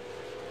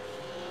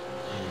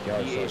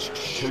 There we go. So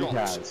 2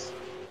 cars.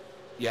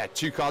 Yeah,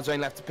 2 cars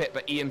only left to pit,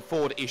 but Ian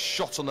Ford is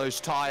shot on those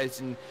tyres,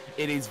 and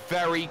it is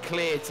very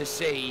clear to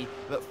see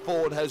that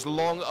Ford has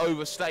long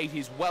overstayed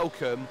his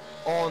welcome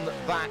on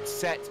that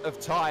set of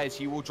tyres.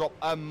 He will drop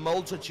a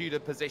multitude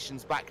of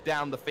positions back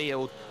down the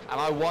field,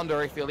 and I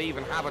wonder if he'll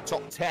even have a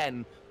top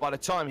 10 by the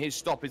time his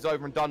stop is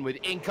over and done with.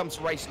 In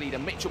comes race leader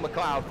Mitchell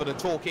McLeod for the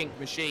Talking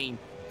Machine.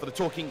 For the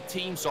Talking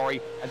Team,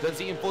 sorry. And does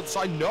Ian Ford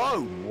decide?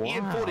 No! Wow.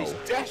 Ian Ford is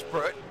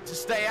desperate to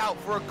stay out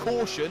for a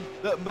caution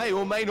that may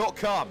or may not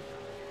come.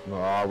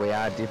 Oh, we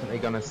are definitely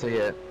going to see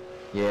it.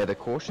 Yeah, the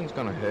caution's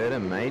going to hurt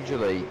him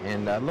majorly.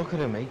 And look at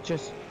him,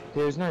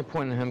 there's no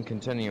point in him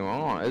continuing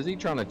on. Is he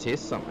trying to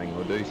test something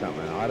or do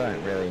something? I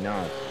don't really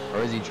know. Or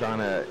is he trying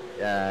to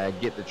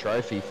get the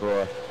trophy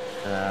for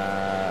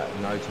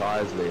no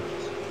tyres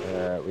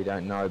left? We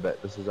don't know,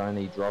 but this is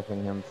only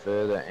dropping him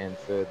further and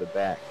further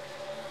back.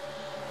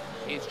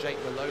 Here's Jake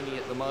Maloney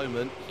at the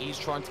moment. He's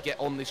trying to get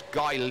on this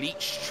Guy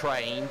Leach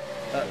train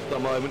at the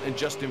moment, and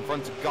just in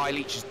front of Guy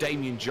Leach is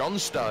Damien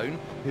Johnstone,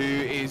 who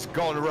is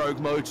gone rogue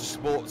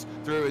motorsports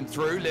through and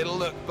through. Little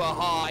look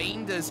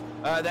behind as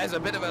there's a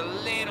bit of a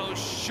little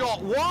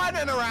shot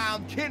winding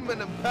around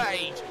Kinman and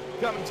Page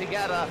coming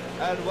together,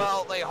 and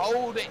well, they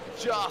hold it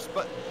just,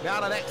 but now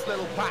the next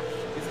little pack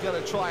is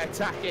going to try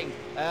attacking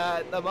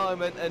at the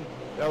moment, and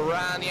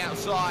around the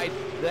outside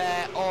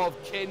there of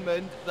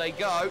Kinman they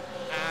go,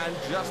 and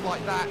just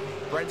like that,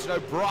 Brenton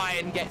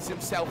O'Brien gets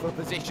himself a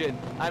position,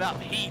 and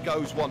up he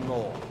goes one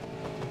more.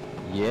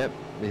 Yep,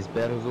 there's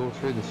battles all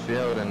through this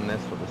field, and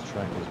that's what this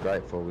track is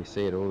great for. We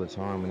see it all the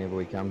time whenever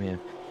we come here.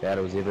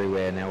 Battles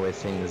everywhere. Now we're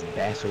seeing this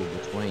battle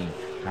between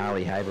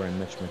Harley Haber and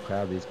Mitch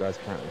McLeod. These guys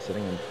currently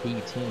sitting in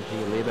P10,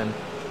 P11,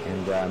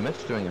 and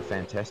Mitch doing a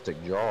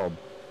fantastic job.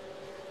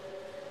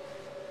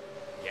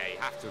 Yeah, he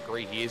have to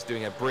agree, he is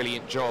doing a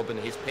brilliant job, and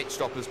his pit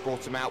stop has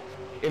brought him out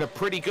in a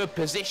pretty good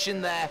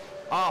position there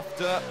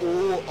after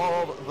all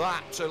of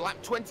that. So lap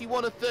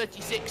 21 of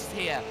 36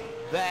 here.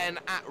 Then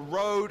at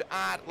Road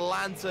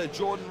Atlanta,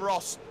 Jordan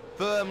Ross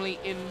firmly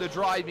in the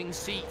driving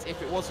seat,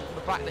 if it wasn't for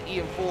the fact that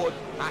Ian Ford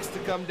has to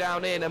come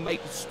down in and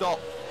make a stop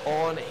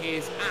on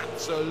his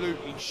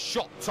absolutely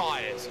shot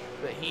tyres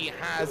that he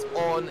has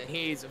on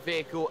his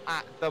vehicle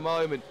at the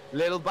moment.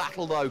 Little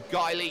battle though,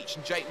 Guy Leach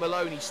and Jake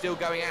Maloney still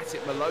going at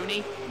it.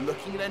 Maloney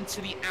looking then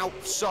to the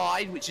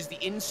outside, which is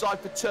the inside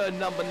for turn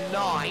number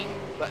 9,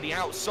 but the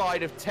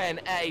outside of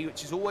 10A,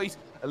 which is always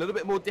a little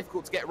bit more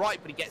difficult to get right,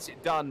 but he gets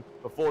it done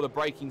before the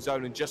braking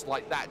zone, and just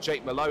like that,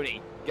 Jake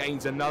Maloney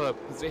gains another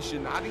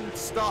position. Having to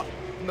start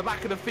from the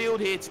back of the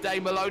field here today,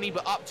 Maloney,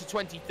 but up to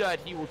 23rd,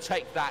 he will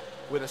take that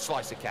with a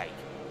slice of cake.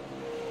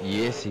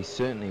 Yes, he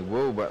certainly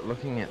will, but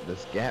looking at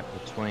this gap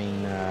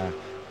between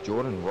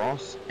Jordan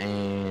Ross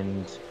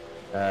and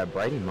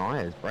Brady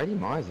Myers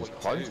has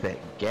closed that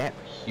gap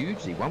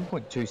hugely,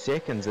 1.2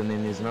 seconds, and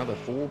then there's another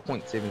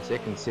 4.7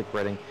 seconds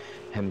separating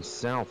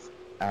himself,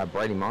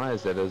 Brady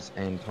Myers that is,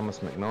 and Thomas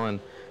McMillan.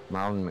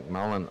 Marlon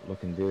McMillan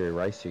looking very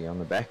racy on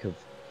the back of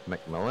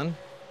McMillan.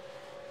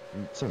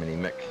 So many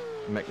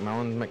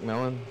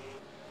McMillan,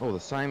 all the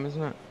same,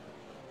 isn't it?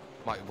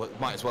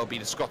 Might as well be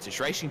the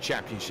Scottish Racing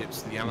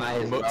Championships, the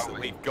amount of mucks that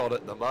we've got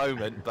at the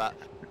moment. But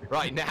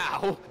right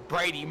now,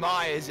 Brady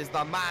Myers is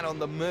the man on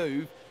the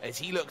move as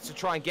he looks to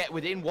try and get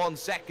within 1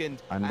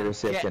 second. Under a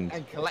second.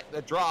 And collect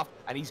the draft,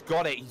 and he's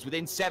got it. He's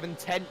within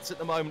 7/10 at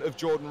the moment of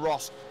Jordan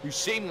Ross, who's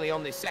seemingly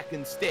on this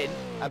second stint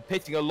and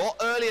pitting a lot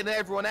earlier than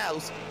everyone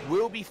else,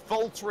 will be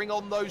faltering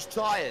on those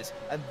tyres.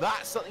 And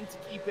that's something to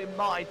keep in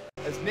mind,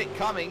 as Nick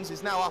Cummings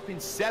is now up in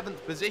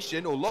 7th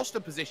position, or lost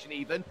a position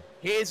even.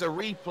 Here's a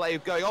replay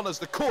of going on as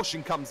the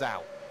caution comes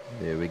out.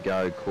 There we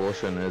go,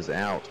 caution is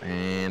out,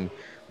 and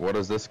what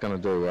is this going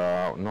to do?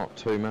 Not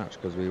too much,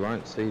 because we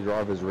won't see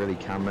drivers really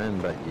come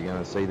in, but you're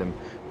going to see them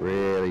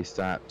really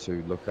start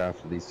to look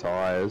after these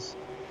tyres,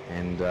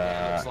 and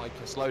yeah, it's like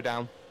a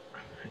slowdown.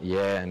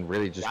 Yeah, and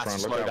really just try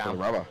and look after the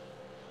rubber.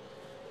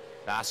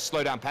 That's a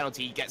slowdown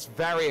penalty. He gets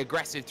very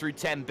aggressive through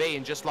 10B,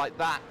 and just like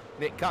that,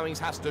 Nick Cummings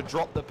has to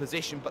drop the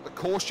position, but the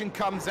caution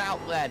comes out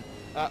then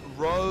at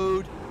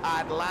Road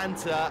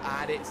Atlanta,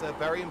 and it's a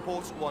very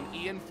important one.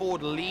 Ian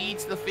Ford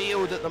leads the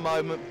field at the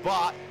moment,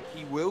 but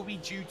he will be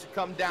due to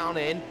come down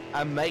in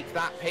and make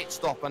that pit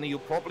stop, and he'll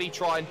probably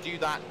try and do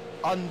that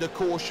under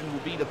caution, will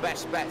be the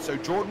best bet. So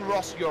Jordan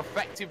Ross, your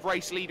effective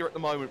race leader at the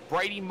moment.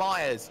 Brady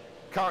Myers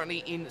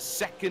currently in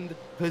 2nd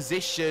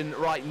position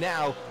right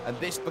now, and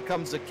this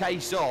becomes a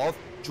case of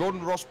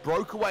Jordan Ross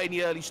broke away in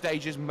the early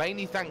stages,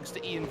 mainly thanks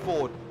to Ian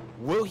Ford.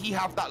 Will he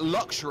have that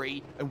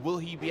luxury, and will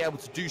he be able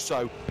to do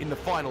so in the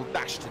final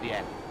dash to the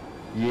end?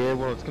 Yeah,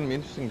 well, it's going to be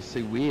interesting to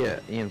see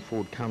where Ian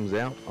Ford comes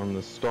out on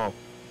the stop.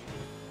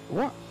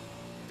 What?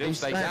 He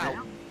stays out.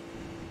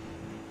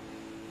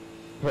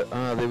 But,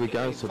 there we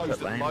go, so pit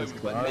lane is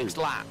closed. Next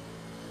lap.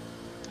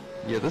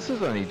 Yeah, this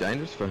is only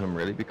dangerous for him,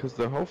 really, because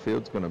the whole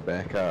field's going to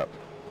back up,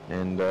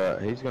 and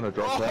he's going to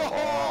drop out.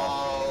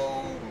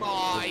 Oh,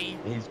 my!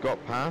 He's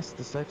got past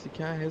the safety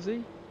car, has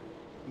he?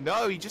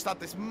 No, he just had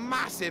this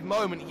massive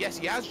moment. Yes,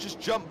 he has just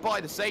jumped by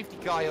the safety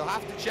car. He'll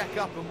have to check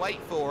up and wait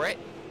for it.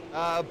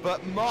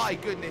 But my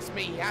goodness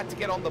me, he had to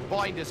get on the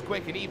binders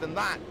quick, and even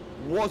that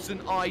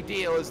wasn't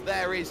ideal, as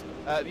there is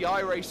the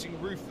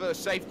iRacing roof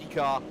first safety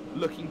car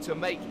looking to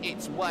make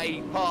its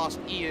way past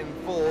Ian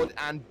Ford,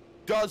 and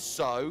does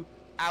so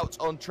out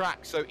on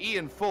track. So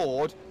Ian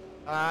Ford,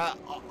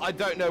 I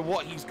don't know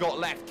what he's got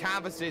left.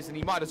 Canvases, and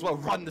he might as well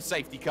run the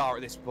safety car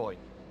at this point.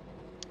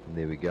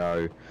 There we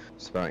go.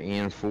 So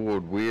Ian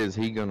Ford, where is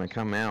he going to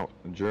come out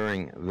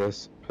during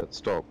this pit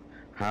stop?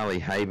 Harley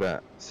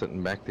Haber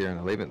sitting back there in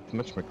 11th.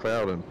 Mitch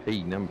McLeod in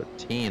P number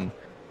 10.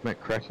 Mick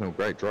Cracknell,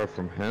 great drive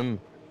from him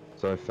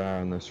so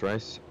far in this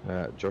race.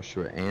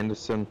 Joshua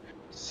Anderson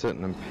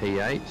sitting in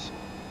P8.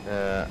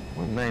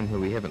 One name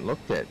who we haven't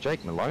looked at,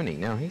 Jake Maloney.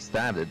 Now he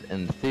started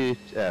in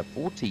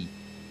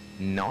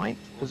 49th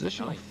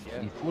position,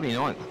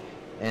 49th,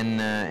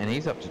 and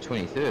he's up to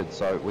 23rd.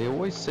 So we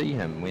always see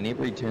him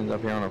whenever he turns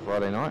up here on a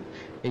Friday night.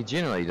 He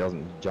generally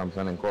doesn't jump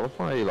in and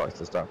qualify. He likes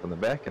to start from the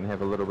back and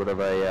have a little bit of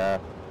a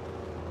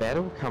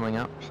battle coming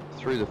up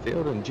through the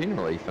field, and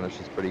generally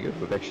finishes pretty good.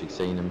 We've actually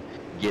seen him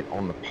get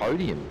on the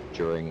podium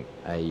during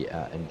a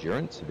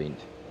endurance event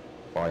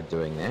by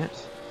doing that.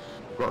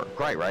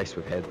 Great race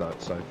we've had though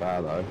so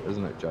far, though,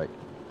 isn't it, Jake?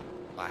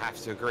 I have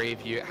to agree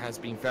with you. It has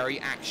been very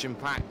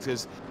action-packed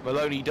as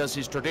Maloney does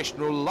his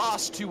traditional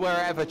last to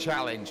wherever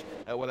challenge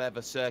at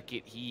whatever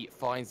circuit he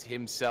finds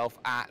himself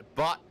at.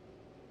 But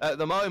at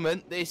the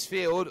moment, this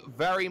field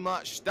very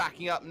much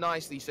stacking up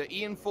nicely. So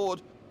Ian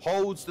Ford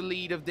holds the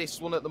lead of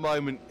this one at the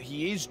moment.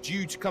 He is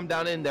due to come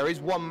down in. There is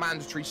one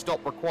mandatory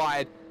stop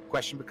required.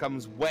 Question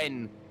becomes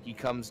when he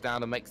comes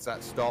down and makes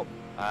that stop,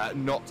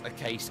 not a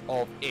case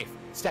of if.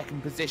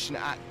 Second position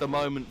at the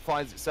moment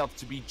finds itself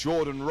to be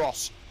Jordan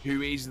Ross,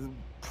 who is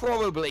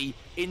probably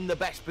in the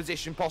best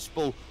position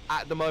possible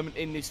at the moment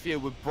in this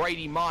field, with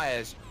Brady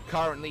Myers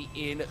currently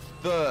in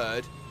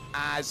third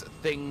as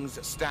things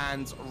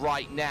stand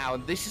right now.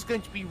 And this is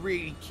going to be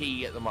really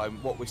key at the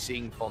moment, what we're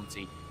seeing,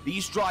 Fonty.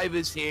 These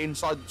drivers here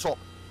inside the top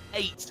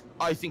 8,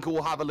 I think,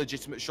 will have a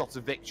legitimate shot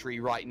of victory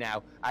right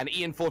now. And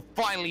Ian Ford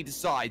finally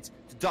decides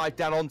to dive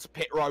down onto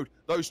pit road.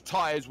 Those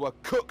tyres were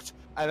cooked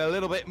and a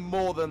little bit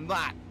more than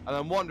that. And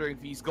I'm wondering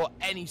if he's got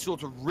any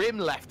sort of rim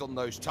left on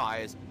those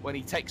tyres when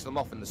he takes them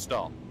off in the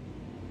start.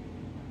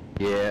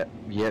 Yeah,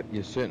 yep,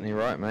 you're certainly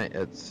right, mate.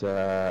 It's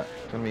going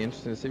to be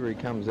interesting to see where he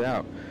comes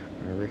out.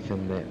 I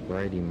reckon that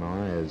Brady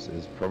Myers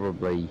is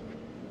probably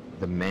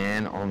the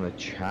man on the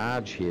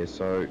charge here.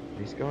 So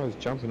these guys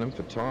jumping in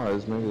for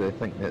tyres, maybe they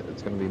think that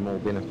it's going to be more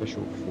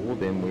beneficial for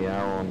them. We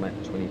are on lap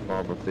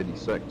 25 or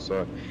 36,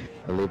 so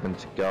 11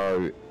 to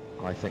go.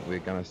 I think we're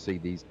going to see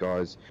these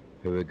guys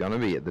who are going to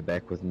be at the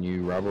back with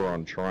new rubber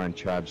on try and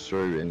charge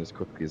through and as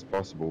quickly as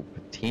possible.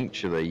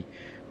 Potentially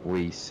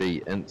we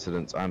see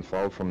incidents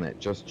unfold from that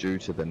just due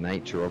to the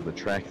nature of the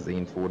track as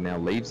Ian Ford now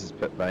leaves his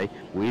pit bay.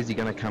 Where's he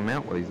going to come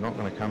out? Well, he's not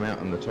going to come out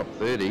in the top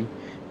 30.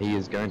 He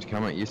is going to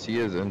come out, yes he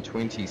is, in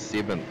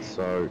 27th.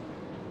 So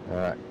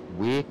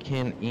where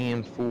can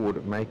Ian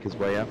Ford make his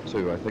way up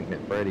to? I think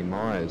that Brady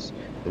Myers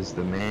is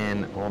the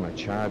man on a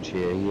charge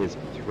here. He has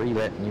 3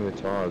 lap newer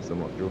tyres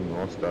than what Jordan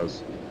Ross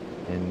does.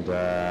 And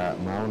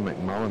Marlon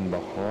McMullen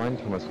behind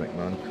Thomas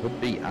McMullen could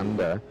be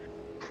under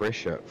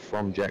pressure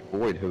from Jack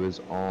Boyd, who is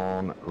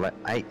on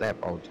 8 lap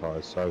old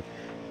tyres. So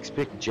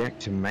expect Jack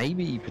to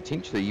maybe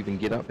potentially even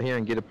get up here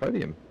and get a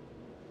podium.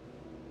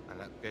 And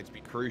that's going to be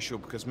crucial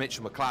because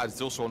Mitchell McLeod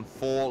is also on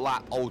 4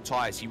 lap old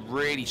tyres. He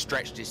really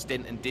stretched his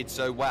stint and did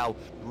so well.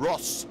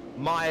 Ross,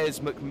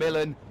 Myers,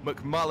 McMillan,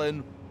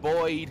 McMullen,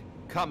 Boyd,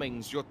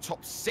 Cummings, your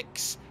top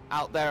 6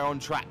 out there on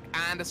track.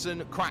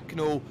 Anderson,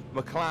 Cracknell,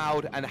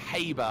 McLeod and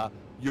Haber,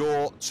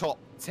 your top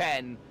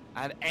 10.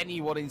 And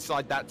anyone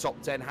inside that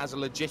top 10 has a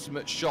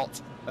legitimate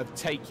shot of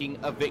taking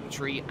a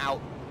victory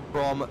out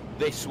from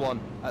this one.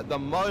 At the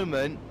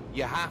moment,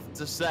 you have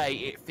to say,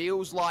 it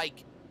feels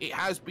like it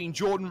has been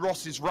Jordan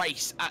Ross's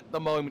race at the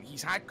moment.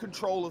 He's had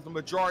control of the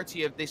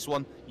majority of this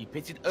one. He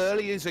pitted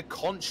early as a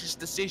conscious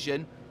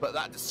decision, but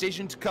that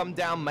decision to come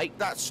down, make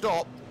that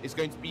stop, is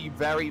going to be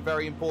very,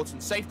 very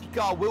important. Safety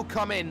car will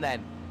come in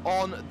then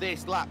on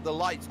this lap. The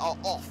lights are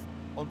off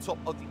on top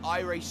of the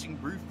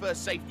iRacing roof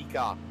first safety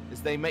car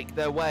as they make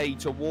their way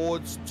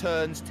towards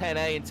turns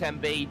 10A and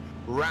 10B,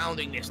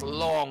 rounding this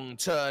long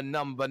turn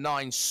number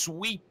 9,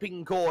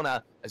 sweeping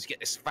corner as you get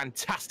this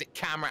fantastic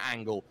camera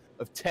angle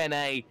of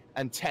 10A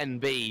and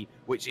 10B,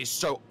 which is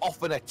so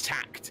often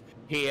attacked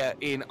here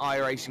in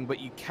iRacing, but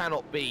you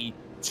cannot be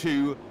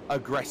too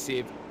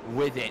aggressive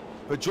with it.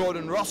 For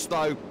Jordan Ross,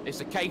 though,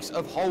 it's a case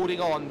of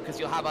holding on because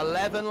you'll have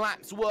 11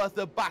 laps worth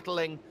of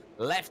battling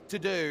left to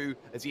do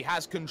as he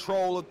has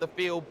control of the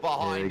field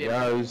behind him.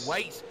 Goes.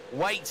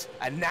 Wait,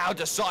 and now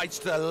decides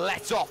to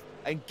let off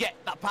and get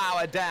the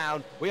power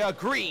down. We are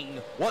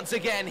green once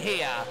again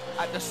here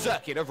at the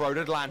circuit of Road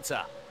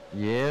Atlanta.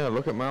 Yeah,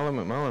 look at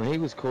Marlon McMullen. He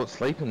was caught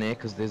sleeping there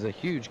because there's a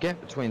huge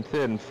gap between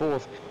 3rd and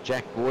 4th.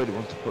 Jack Boyd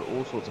wants to put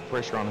all sorts of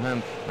pressure on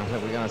him. I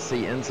think we're going to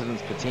see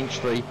incidents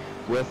potentially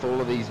with all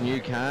of these new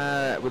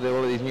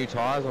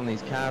tyres on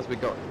these cars.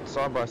 We've got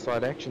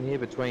side-by-side action here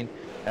between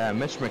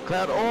Mitch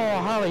McLeod. Oh,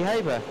 Harley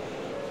Haber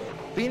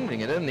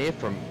bending it in there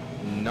from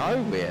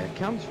nowhere.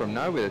 Comes from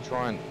nowhere to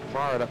try and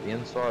fire it up the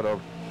inside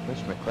of Mitch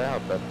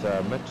McLeod,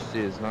 but Mitch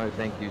says no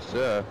thank you,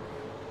 sir.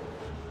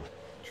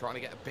 Trying to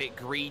get a bit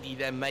greedy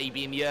then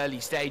maybe in the early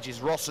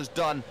stages. Ross has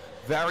done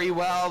very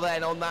well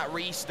then on that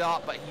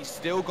restart, but he's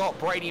still got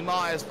Brady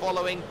Myers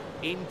following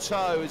in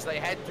tow as they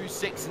head through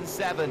 6 and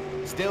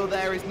 7. Still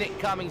there is Nick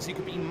Cummings, who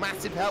could be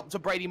massive help to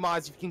Brady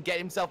Myers if he can get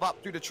himself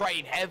up through the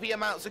train. Heavy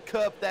amounts of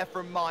curb there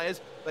from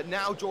Myers, but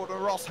now Jordan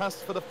Ross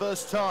has, for the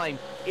first time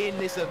in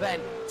this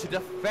event, to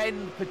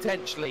defend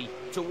potentially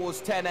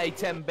towards 10A,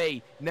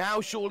 10B. Now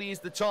surely is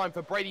the time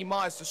for Brady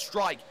Myers to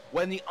strike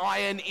when the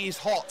iron is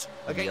hot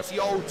against the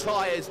old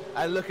tyres.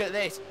 And look at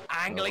this,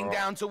 angling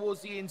down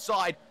towards the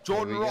inside.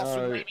 Jordan Ross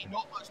with maybe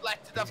not much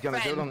left to defend. He's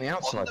going to do it on the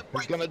outside.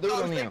 He's going to do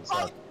it on the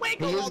outside.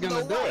 He is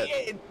going to do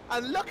it.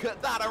 And look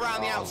at that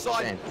around the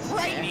outside.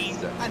 Brady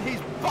and his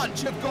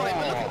bunch have got him.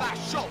 Look at that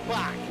shot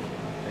back.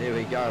 There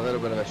we go, a little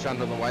bit of a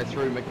shunt on the way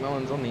through.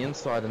 McMillan's on the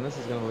inside, and this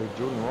is going to leave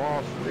Jordan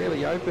Ross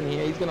really open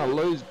here. He's going to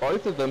lose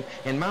both of them,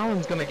 and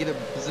Marlon's going to get a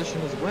position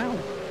as well.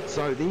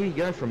 So there you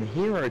go, from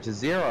 0 to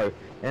 0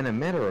 in a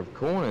matter of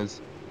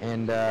corners,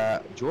 and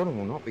Jordan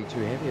will not be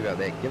too happy about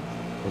that. Give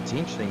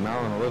potentially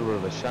Marlon a little bit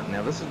of a shut.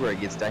 Now this is where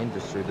it gets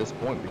dangerous through this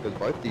point, because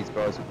both these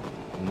guys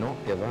will not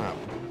give up.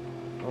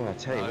 Oh, I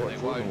tell you what,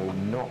 Jordan will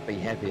not be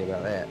happy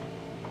about that.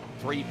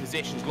 3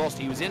 positions lost.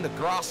 He was in the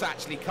grass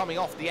actually coming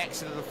off the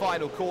exit of the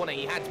final corner.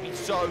 He had to be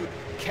so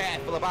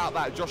careful about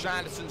that. Josh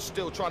Anderson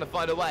still trying to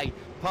find a way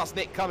past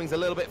Nick Cummings a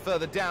little bit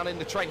further down in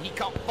the train. He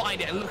can't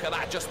find it, and look at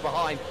that just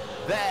behind.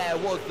 There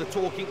was the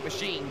talking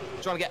machine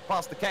trying to get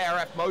past the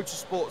KRF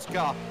Motorsports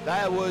car.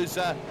 There was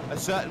a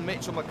certain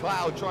Mitchell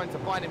McLeod trying to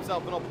find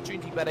himself an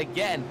opportunity, but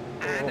again,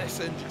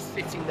 Anderson just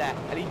sitting there,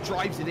 and he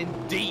drives it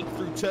in deep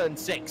through turn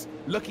 6.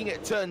 Looking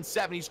at turn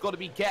 7, he's got to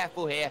be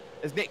careful here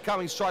as Nick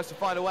Cummings tries to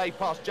find a way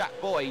past Jack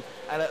Boyd,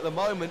 and at the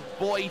moment,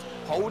 Boyd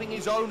holding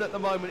his own at the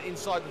moment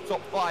inside the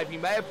top 5. He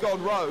may have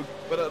gone rogue,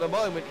 but at the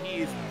moment,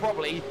 he is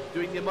probably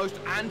doing the most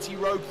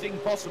anti-rogue thing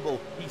possible.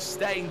 He's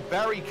staying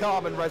very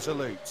calm and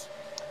resolute.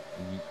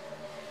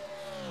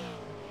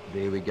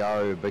 There we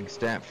go, big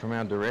stat from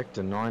our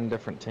director. 9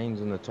 different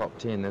teams in the top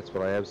 10. That's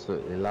what I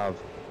absolutely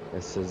love.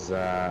 This is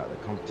the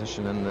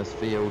competition in this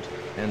field,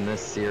 in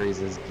this series,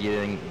 is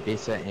getting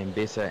better and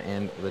better,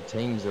 and the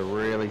teams are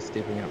really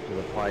stepping up to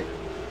the plate.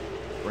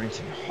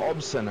 Brenton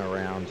Hobson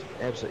around,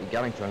 absolutely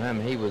gutting for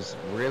him. He was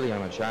really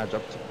on a charge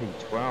up to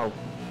P12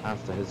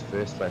 after his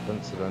first lap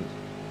incident,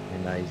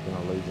 and he's going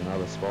to lose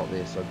another spot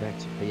there. So back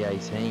to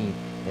P18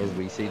 as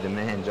we see the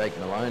man Jake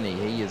Maloney.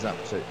 He is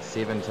up to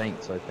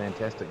 17th, so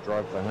fantastic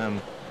drive for him.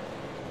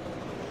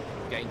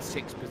 Gained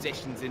 6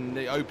 positions in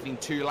the opening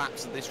 2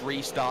 laps of this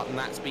restart, and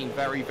that's been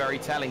very, very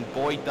telling.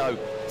 Boyd, though,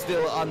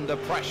 still under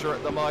pressure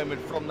at the moment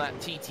from that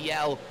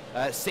TTL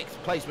 6th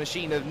place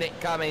machine of Nick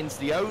Cummings,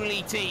 the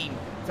only team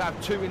to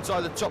have 2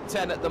 inside the top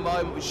 10 at the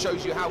moment, which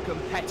shows you how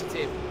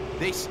competitive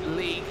this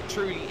league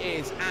truly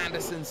is.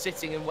 Anderson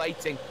sitting and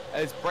waiting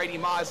as Brady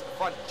Myers at the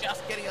front,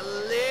 just getting a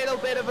little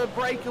bit of a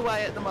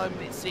breakaway at the moment,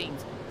 it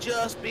seems.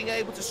 Just being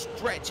able to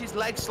stretch his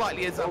legs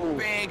slightly as a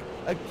big,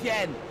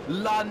 again,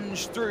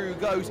 lunge through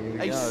goes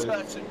a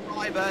certain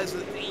driver as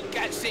he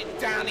gets it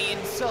down the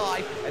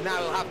inside, and now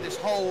he'll have this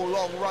whole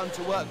long run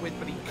to work with,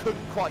 but he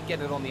couldn't quite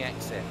get it on the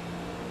exit.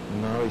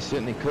 No, he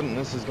certainly couldn't.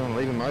 This is going to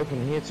leave him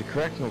open here to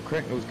Cracknell.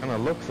 Cracknell's going to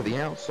look for the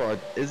outside.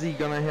 Is he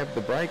going to have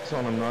the brakes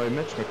on him? No,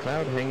 Mitch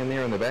McLeod hanging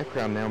there in the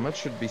background now. Mitch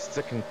should be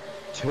sticking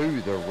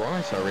to the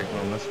right, I reckon,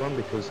 on this one,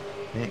 because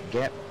that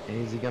gap,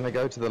 is he going to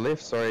go to the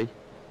left? Sorry.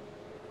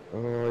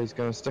 Oh, he's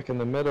going to stick in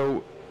the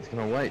middle. He's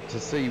going to wait to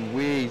see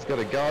where he's got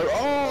to go.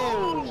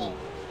 Oh!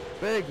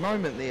 Big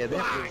moment there.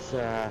 That was,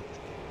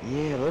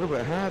 yeah, a little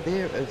bit hard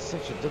there. It's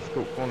such a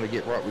difficult corner to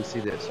get right. We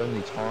see that so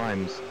many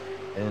times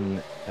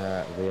in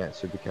the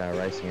supercar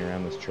racing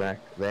around this track.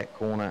 That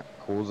corner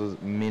causes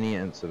many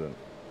incidents.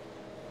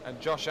 And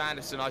Josh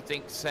Anderson, I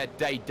think, said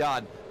day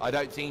done. I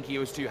don't think he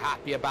was too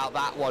happy about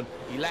that one.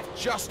 He left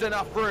just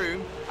enough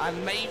room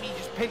and maybe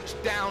just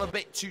pinched down a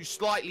bit too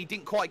slightly.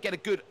 Didn't quite get a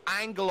good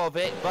angle of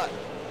it, but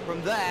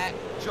from there,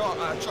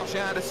 Josh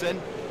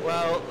Anderson,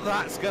 well,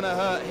 that's going to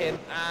hurt him,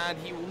 and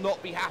he will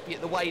not be happy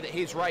at the way that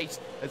his race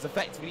has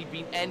effectively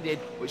been ended,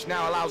 which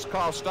now allows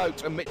Carl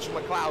Stokes and Mitchell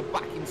McLeod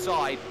back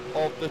inside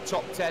of the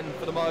top 10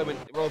 for the moment.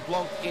 Rob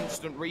Blanc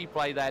instant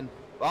replay then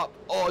up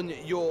on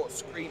your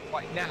screen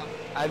right now,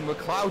 and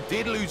McLeod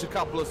did lose a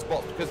couple of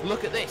spots because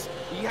look at this,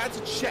 he had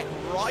to check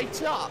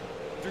right up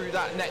through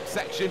that next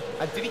section.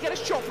 And did he get a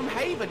shot from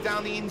Haver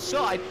down the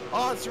inside?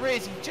 Answer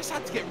is he just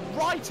had to get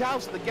right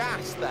out of the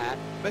gas there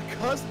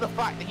because of the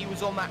fact that he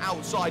was on that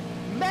outside.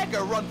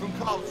 Mega run from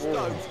Carl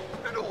Stokes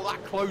and all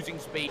that closing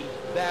speed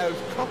there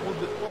was coupled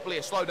with probably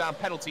a slowdown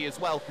penalty as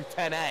well through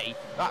 10A.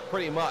 That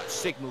pretty much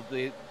signaled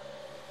the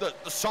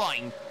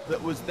sign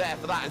that was there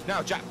for that, as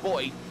now Jack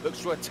Boyd looks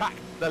to attack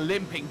the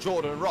limping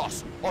Jordan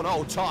Ross on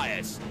old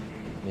tyres.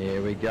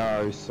 There we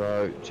go.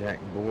 So Jack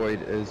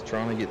Boyd is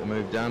trying to get the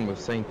move done. We've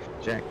seen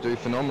Jack do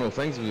phenomenal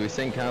things as we've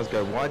seen cars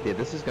go wide there.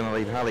 This is going to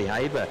leave Harley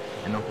Haber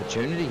an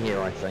opportunity here,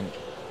 I think.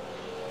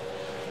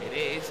 It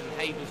is, and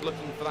Haber's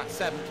looking for that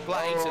 7th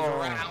place as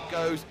around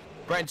goes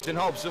Brenton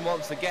Hobson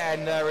once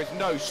again. There is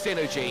no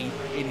synergy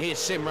in his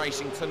sim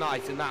racing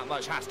tonight, and that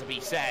much has to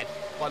be said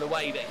by the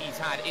way that he's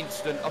had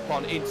incident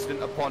upon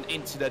incident upon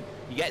incident.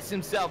 He gets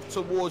himself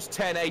towards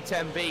 10A,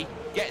 10B,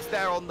 gets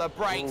there on the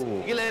brakes,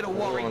 a little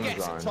worry,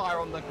 gets a tyre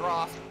on the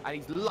grass, and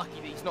he's lucky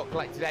that he's not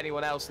collected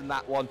anyone else in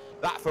that one.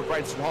 That for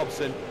Brenton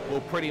Hobson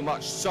will pretty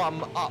much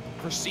sum up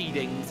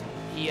proceedings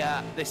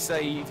here this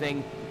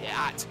evening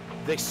at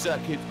this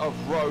circuit of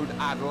Road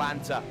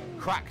Atlanta.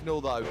 Cracknell,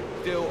 though,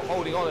 still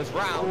holding on as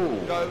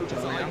round goes,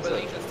 I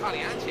believe it's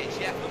Taliancic,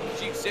 yeah, from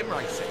Pursuit Sim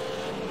Racing.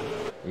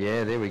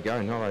 Yeah, there we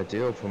go. Not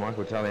ideal for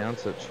Michael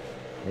Taliancic.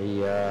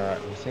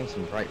 We've seen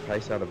some great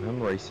pace out of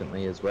him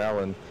recently as well,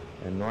 and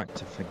not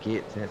to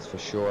forget, that's for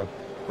sure.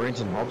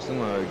 Brenton Hobson,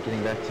 though,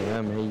 getting back to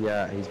him,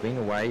 he's been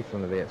away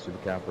from the V8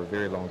 Supercar for a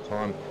very long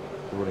time,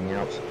 sorting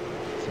out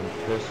some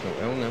personal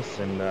illness,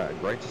 and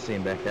great to see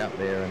him back out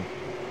there, and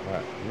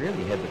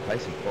really had the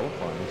pace in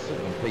qualifying. He's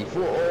sitting on P4.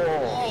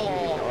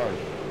 Here we go.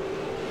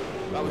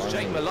 That was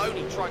Jake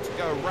Maloney trying to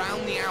go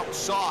around the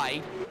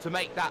outside to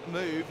make that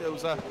move. There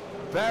was a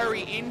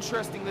very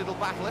interesting little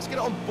battle. Let's get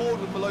on board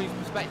with Maloney's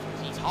perspective.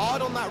 He's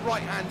hard on that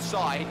right-hand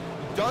side.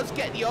 He does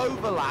get the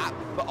overlap,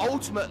 but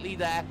ultimately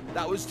there,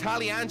 that was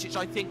Taliancic,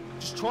 I think,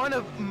 just trying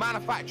to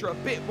manufacture a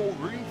bit more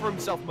room for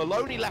himself.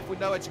 Maloney left with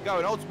nowhere to go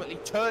and ultimately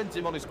turns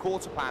him on his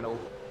quarter panel.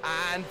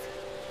 And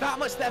that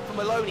much there for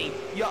Maloney.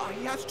 Yeah,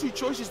 he has two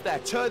choices there.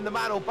 Turn the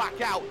man or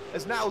back out.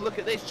 As now, look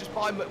at this, just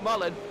by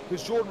McMullen,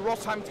 because Jordan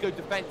Ross having to go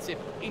defensive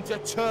into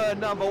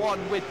turn number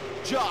 1 with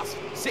just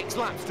 6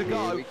 laps to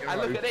go.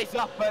 And look at this,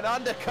 up and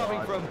under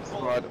coming from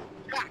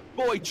Jack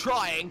Boyd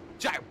trying,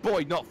 Jack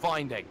Boyd not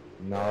finding.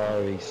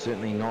 No, he's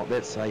certainly not.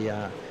 That's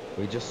a,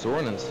 we just saw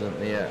an incident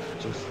there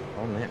just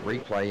on that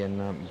replay, and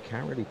you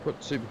can't really put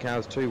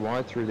supercars too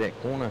wide through that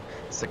corner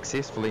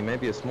successfully.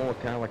 Maybe a smaller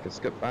car like a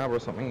Skip Barber or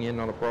something, yeah,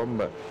 not a problem,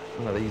 but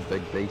one of these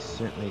big beasts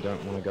certainly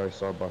don't want to go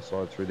side by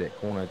side through that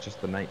corner,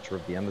 just the nature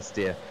of the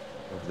understeer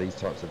of these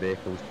types of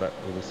vehicles. But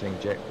we were seeing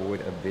Jack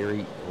Boyd, a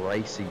very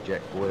racy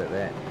Jack Boyd at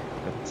that,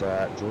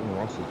 but Jordan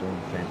Ross is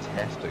doing a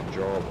fantastic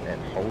job at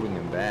holding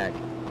him back.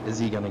 Is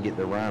he going to get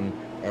the run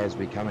as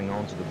we're coming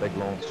on to the big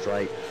long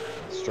straight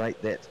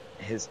that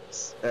his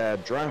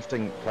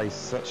drafting plays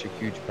such a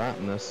huge part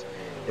in this?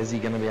 Is he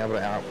going to be able to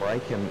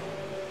outbrake him?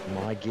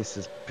 My guess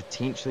is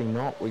potentially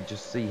not. We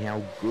just see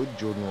how good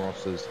Jordan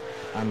Ross is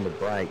under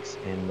brakes,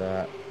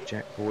 and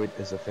Jack Boyd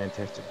is a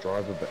fantastic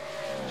driver, but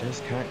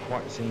just can't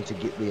quite seem to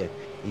get there.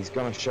 He's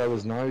going to show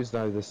his nose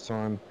though this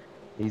time.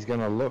 He's going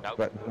to look,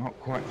 but not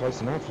quite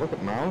close enough. Look at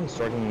Marlon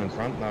struggling in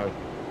front though.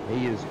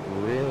 He is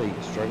really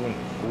struggling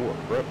for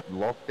grip,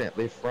 locked that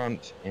left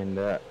front, and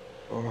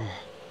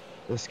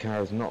this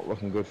car is not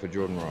looking good for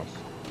Jordan Ross.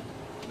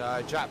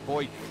 No, Jack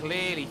Boyd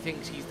clearly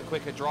thinks he's the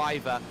quicker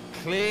driver,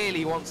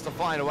 clearly wants to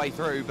find a way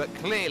through, but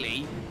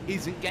clearly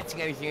isn't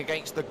getting anything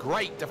against the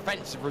great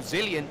defensive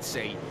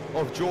resiliency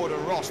of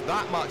Jordan Ross.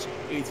 That much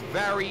is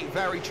very,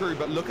 very true.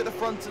 But look at the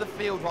front of the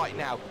field right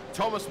now.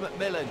 Thomas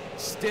McMillan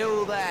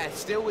still there,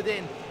 still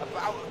within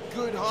about a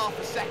good half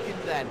a second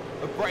then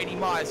of Brady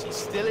Myers. He's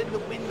still in the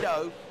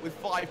window with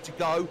 5 to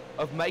go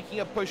of making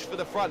a push for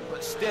the front,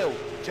 but still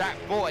Jack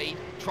Boyd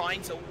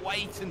trying to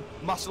wait and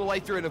muscle away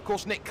through. And of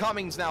course Nick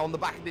Cummings now on the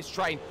back of this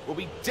train will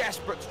be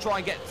desperate to try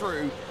and get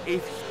through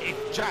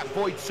if Jack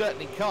Boyd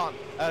certainly can't.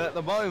 And at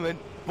the moment,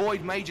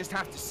 Boyd may just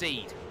have to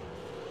cede.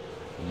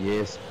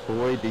 Yes,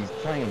 Boyd, he's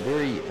playing a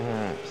very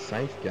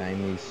safe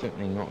game. He's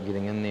certainly not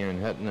getting in there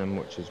and hitting him,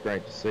 which is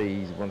great to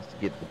see. He wants to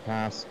get the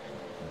pass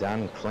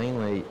done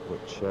cleanly,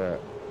 which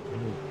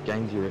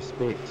gains your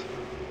respect.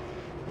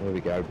 There we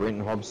go,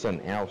 Brenton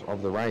Hobson out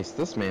of the race.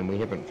 This man we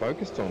haven't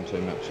focused on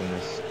too much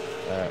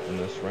in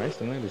this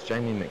race, and that is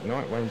Jamie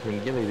McKnight, Wayne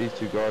Pengilly. These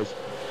two guys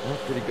are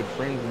pretty good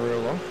friends in real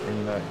life,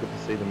 and good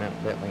to see them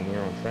out battling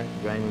there on track.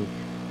 Jamie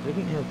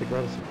didn't have the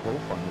greatest of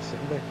qualifying. He's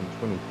sitting back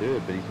in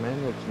 23rd, but he's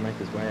managed to make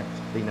his way up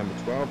to P number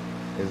 12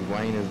 as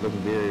Wayne is looking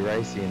very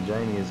racy, and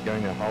Jamie is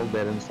going to hold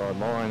that inside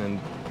line and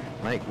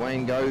make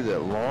Wayne go the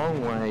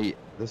long way.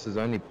 This is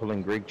only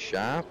pulling Greg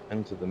Sharp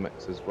into the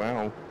mix as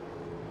well.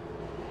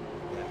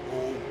 They're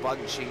all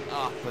bunching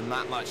up, and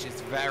that much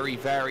is very,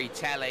 very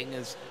telling,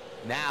 as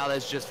now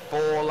there's just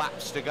 4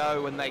 laps to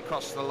go when they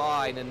cross the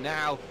line, and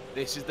now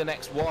this is the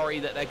next worry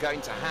that they're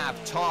going to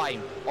have.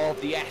 Time of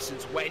the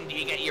essence. When do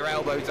you get your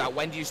elbows out?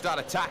 When do you start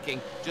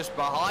attacking? Just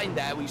behind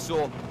there we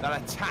saw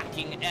that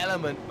attacking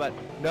element, but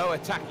no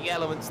attacking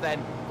elements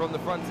then from the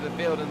front of the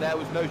field, and there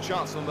was no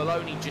chance for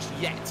Maloney just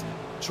yet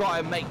try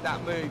and make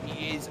that move.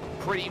 He is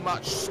pretty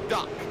much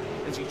stuck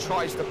as he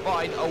tries to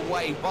find a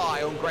way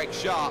by on Greg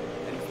Sharp,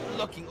 and he's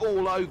looking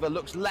all over,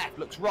 looks left,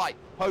 looks right,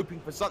 hoping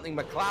for something.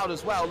 McLeod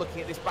as well,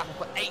 looking at this battle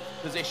for 8th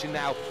position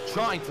now,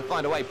 trying to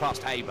find a way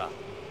past Haber.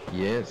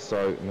 Yeah,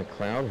 so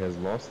McLeod has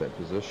lost that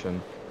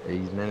position.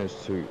 He's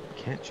managed to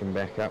catch him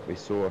back up. We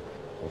saw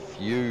a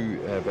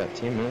few, about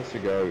 10 minutes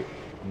ago,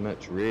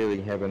 Mitch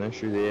really have an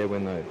issue there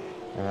when the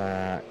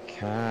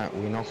car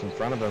went off in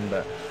front of him,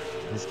 but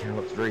his car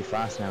looks very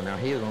fast now. Now,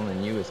 he is on the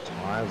newest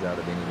tyres out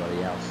of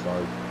anybody else,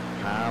 so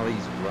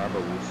Harley's rubber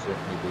will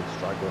certainly be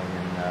struggling,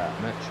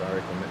 and Mitch, I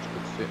reckon Mitch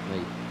could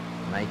certainly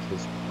make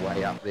his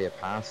way up there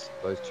past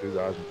those 2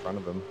 guys in front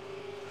of him.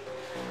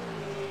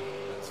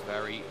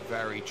 Very,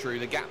 very true.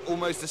 The gap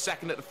almost a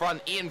second at the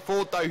front. Ian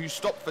Ford, though, who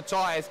stopped for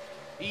tyres,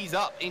 he's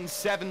up in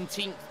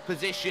 17th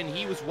position.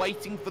 He was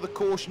waiting for the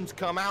caution to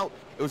come out.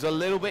 It was a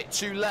little bit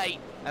too late,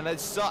 and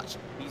as such,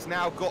 he's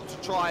now got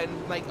to try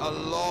and make a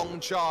long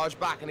charge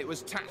back, and it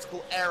was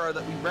tactical error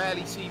that we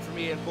rarely see from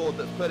Ian Ford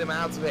that's put him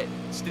out of it.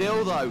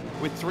 Still, though,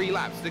 with 3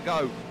 laps to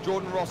go,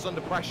 Jordan Ross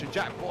under pressure.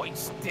 Jack Boyd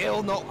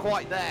still not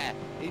quite there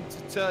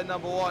into turn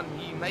number 1.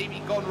 He may be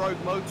gone rogue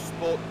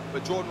motorsport,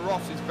 but Jordan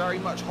Ross is very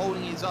much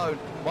holding his own.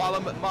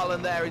 Marlon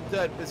McMullen there in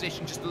 3rd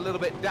position, just a little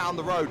bit down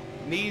the road.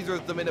 Neither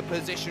of them in a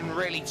position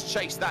really to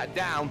chase that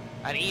down,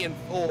 and Ian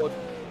Ford,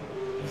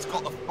 he's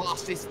got the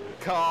fastest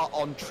car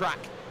on track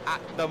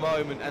at the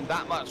moment, and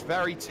that much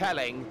very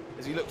telling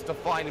as he looks to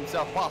find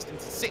himself past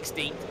into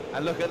 16th.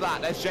 And look at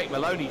that, there's Jake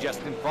Maloney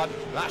just in front.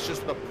 That's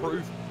just the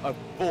proof of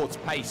Ford's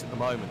pace at the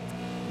moment.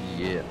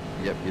 Yeah,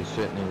 yep, you're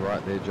certainly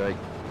right there, Jake.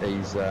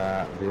 He's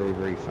very,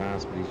 very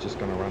fast, but he's just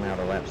going to run out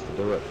of laps to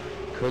do it.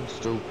 Could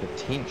still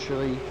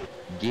potentially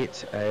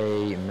get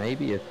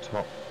maybe a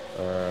top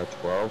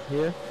 12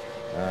 here,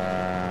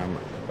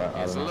 but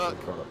I don't know if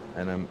he's got it.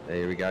 And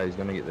there we go, he's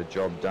going to get the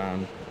job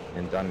done,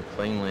 and done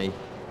cleanly.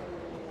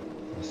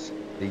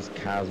 these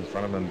cars in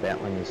front of him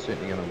battling is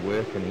certainly going to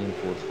work in Ian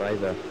Ford's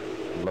favour.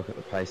 Look at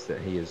the pace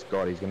that he has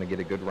got. He's going to get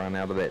a good run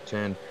out of that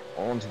turn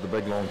onto the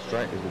big long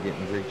straight as we're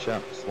getting Greg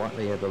Sharp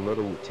slightly have a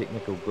little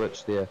technical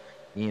glitch there.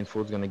 Ian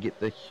Ford's going to get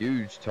the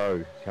huge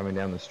toe coming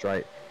down the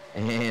straight,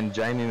 and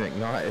Jamie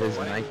McKnight is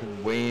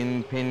making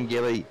Wayne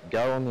Pengelly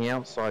go on the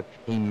outside.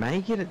 He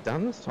may get it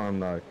done this time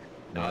though.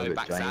 No,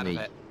 but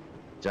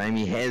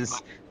Jamie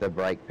has the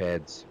brake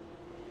pads.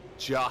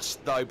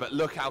 Just though, but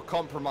look how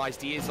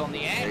compromised he is on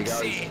the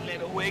exit.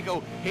 Little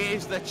wiggle.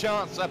 Here's the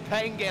chance for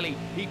Pengelly.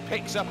 He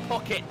picks a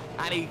pocket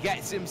and he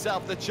gets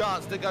himself the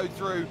chance to go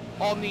through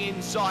on the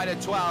inside of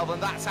 12,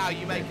 and that's how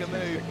you make a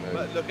move.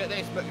 But look at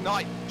this,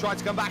 McKnight trying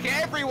to come back.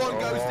 Everyone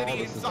goes to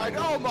the inside.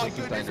 Oh my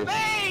goodness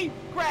me!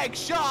 Greg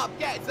Sharp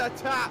gets a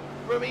tap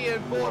from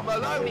Ian Ford.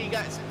 Maloney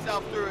gets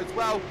himself through as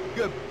well.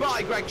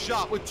 Goodbye, Greg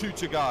Sharp, with 2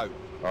 to go.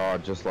 Oh,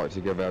 I'd just like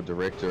to give our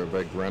director a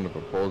big round of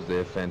applause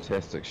there.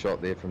 Fantastic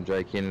shot there from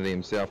Jay Kennedy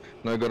himself.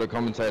 No good at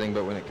commentating,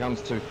 but when it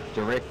comes to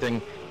directing,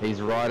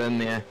 he's right in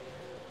there.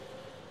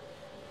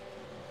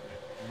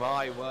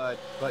 My word.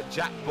 But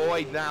Jack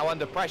Boyd now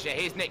under pressure.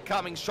 Here's Nick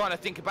Cummings trying to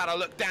think about a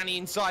look down the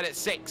inside at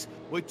 6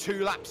 with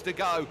 2 laps to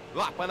go.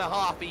 Lap and a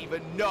half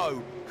even.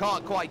 No,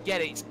 can't quite get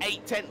it. It's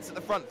 8/10 at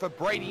the front for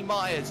Brady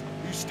Myers,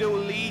 who still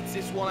leads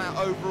this one out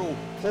overall.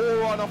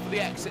 Poor run off of the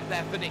exit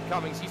there for Nick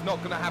Cummings. He's not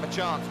going to have a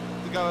chance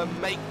to go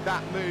and make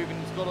that move,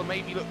 and he's got to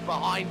maybe look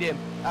behind him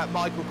at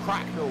Michael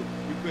Cracknell,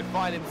 who could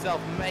find himself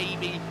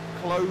maybe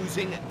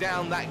closing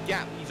down that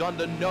gap. He's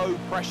under no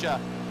pressure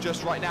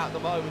just right now at the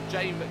moment.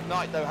 Jamie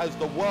McKnight, though, has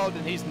the world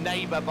and his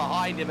neighbour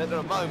behind him at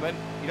the moment.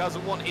 He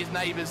doesn't want his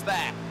neighbours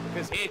there,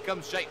 because here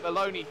comes Jake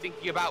Maloney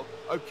thinking about,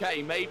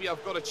 okay, maybe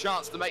I've got a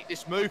chance to make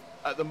this move.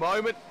 At the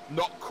moment,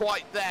 not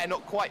quite there,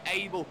 not quite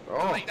able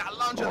to make that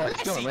lunge.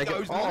 Unless he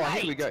goes late.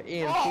 Here we go.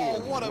 Ian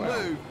Ford. What a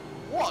move.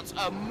 What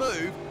a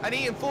move, and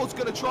Ian Ford's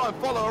going to try and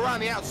follow around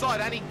the outside,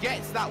 and he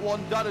gets that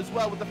one done as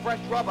well with the fresh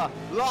rubber.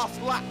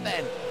 Last lap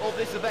then of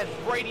this event,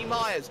 Brady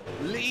Myers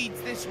leads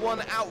this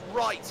one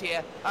outright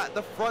here at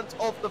the front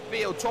of the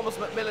field. Thomas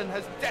McMillan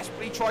has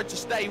desperately tried to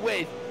stay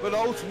with, but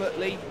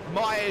ultimately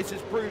Myers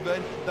has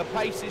proven the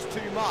pace is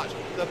too much.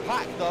 The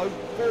pack though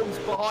forms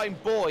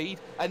behind Boyd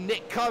and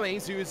Nick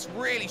Cummings, who has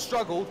really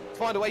struggled to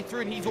find a way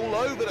through, and he's all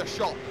over the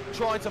shop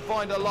trying to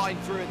find a line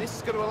through, and this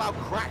is going to allow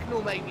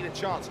Cracknell maybe the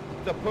chance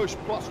to push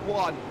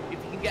 +1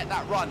 if he can get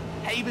that run.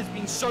 Haber's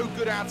been so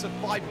good out of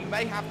 5, he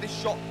may have this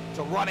shot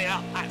to run it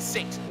up at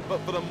 6, but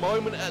for the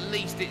moment at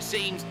least it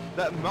seems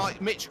that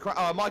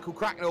Michael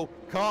Cracknell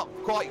can't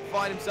quite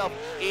find himself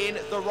in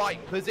the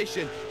right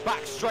position.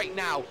 Back straight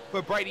now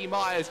for Brady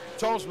Myers.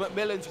 Thomas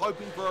McMillan's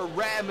hoping for a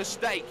rare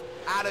mistake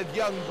out of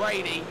young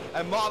Brady,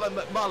 and Marlon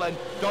McMullen,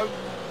 don't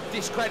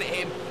discredit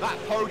him, that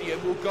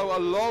podium will go a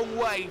long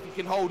way if he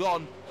can hold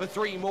on for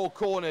 3 more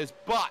corners.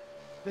 But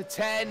the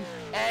 10,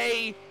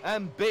 A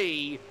and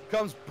B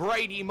comes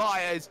Brady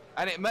Myers,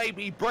 and it may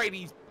be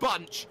Brady's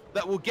bunch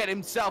that will get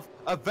himself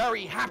a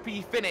very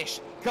happy finish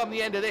come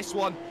the end of this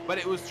one, but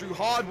it was through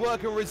hard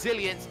work and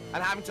resilience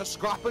and having to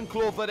scrap and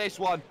claw for this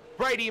one.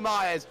 Brady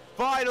Myers,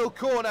 final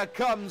corner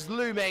comes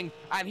looming,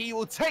 and he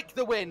will take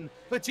the win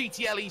for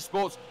TTL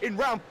Esports in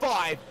round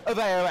 5 of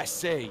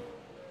AOSC.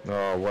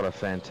 Oh, what a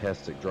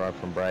fantastic drive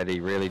from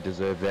Brady. Really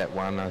deserved that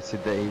one. I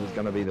said that he was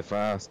going to be the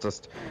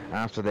fastest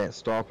after that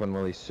stop, and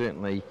well, he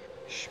certainly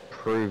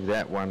proved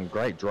that one.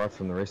 Great drive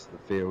from the rest of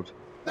the field.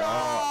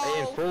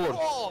 Ian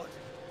Ford.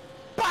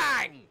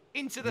 Bang!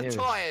 Into the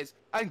tyres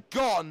and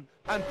gone,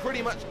 and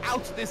pretty much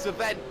out of this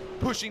event,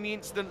 pushing the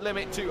instant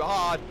limit too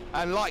hard,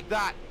 and like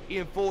that,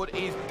 Ian Ford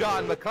is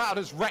done. McLeod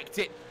has wrecked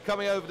it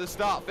coming over the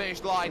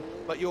start-finish line,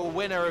 but your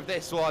winner of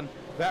this one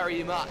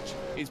very much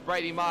is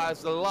Brady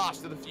Myers, the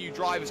last of the few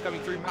drivers coming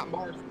through. Matt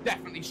Morris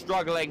definitely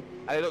struggling,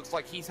 and it looks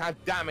like he's had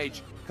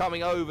damage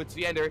coming over to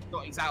the end. If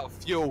not, he's out of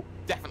fuel.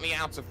 Definitely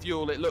out of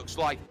fuel, it looks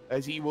like,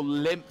 as he will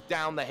limp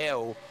down the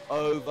hill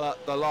over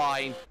the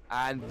line,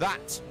 and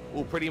that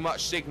will pretty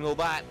much signal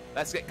that.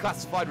 Let's get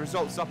classified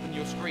results up on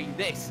your screen.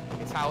 This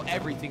is how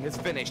everything has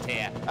finished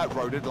here at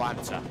Road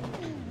Atlanta.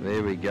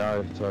 There we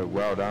go. So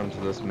well done to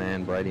this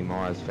man, Brady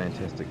Myers.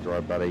 Fantastic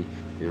drive, buddy.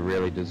 You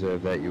really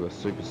deserve that. You were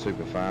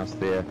super fast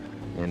there,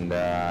 and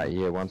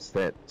yeah, once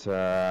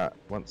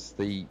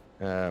the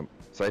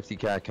safety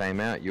car came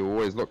out, you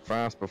always looked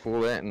fast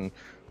before that, and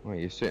well,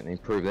 you certainly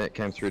proved that.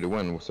 Came through to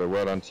win, so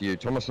well done to you.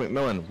 Thomas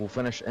McMillan will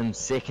finish in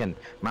 2nd.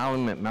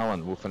 Marlon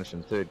McMullen will finish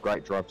in 3rd.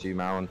 Great drive to you,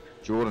 Marlon.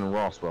 Jordan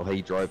Ross, well,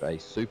 he drove a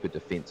super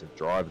defensive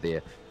drive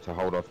there to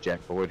hold off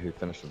Jack Boyd, who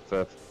finished in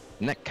 5th.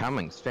 Nick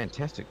Cummings,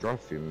 fantastic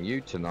drive from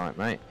you tonight,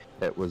 mate.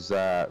 That was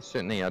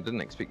certainly, I didn't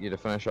expect you to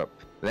finish up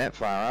that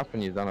far up,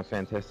 and you've done a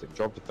fantastic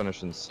job to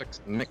finish in 6th.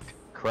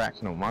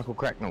 Michael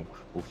Cracknell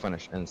will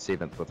finish in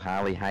 7th, with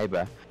Harley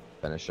Haber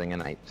finishing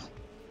in 8th.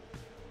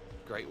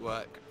 Great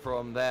work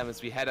from them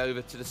as we head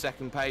over to the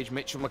second page.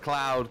 Mitchell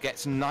McLeod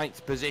gets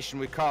 9th position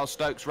with Carl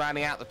Stokes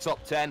rounding out the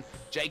top 10.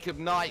 Jacob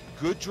Knight,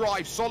 good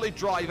drive, solid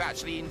drive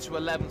actually into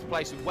 11th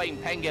place with Wayne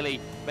Pengilly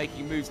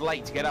making moves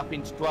late to get up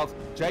into 12th.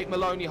 Jake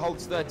Maloney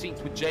holds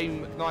 13th with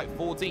James McKnight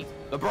 14th.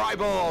 The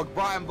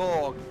Brian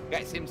Borg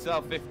gets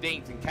himself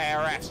 15th, and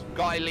KRS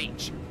Guy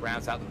Leach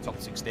rounds out the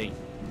top 16.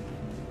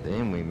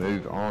 Then we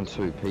move on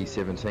to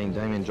P17,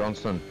 Damien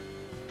Johnston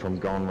from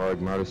Gone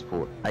Rogue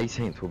Motorsport.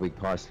 18th will be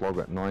Kai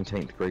Sloggett,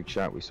 19th Greg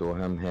Sharp. We saw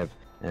him have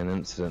an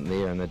incident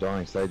there in the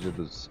dying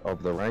stages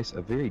of the race.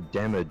 A very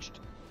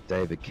damaged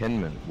David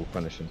Kinman will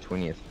finish in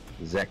 20th.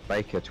 Zach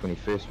Baker,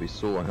 21st. We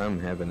saw him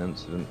have an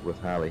incident with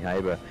Harley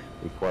Haber.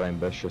 Be quite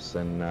ambitious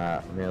and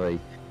really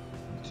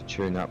to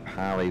tune up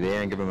Harley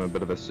there and give him a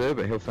bit of a serve,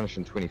 but he'll finish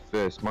in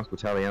 21st. Michael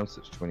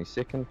Taliansich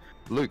 22nd,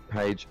 Luke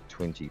Page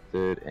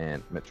 23rd,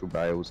 and Mitchell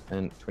Bales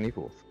in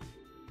 24th.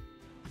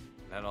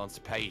 And on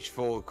to page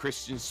 4,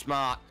 Christian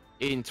Smart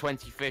in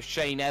 25th.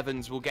 Shane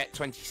Evans will get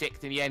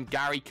 26th in the end.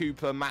 Gary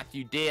Cooper,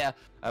 Matthew Deere,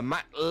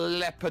 Matt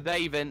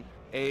Leperdavin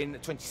in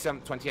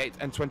 27th, 28th,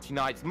 and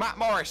 29th. Matt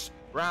Morris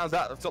rounds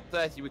out the top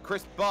 30 with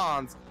Chris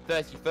Barnes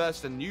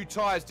 31st, and new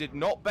tyres did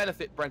not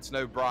benefit Brenton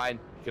O'Brien.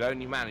 He could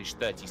only manage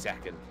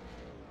 32nd.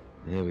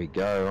 There we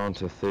go, on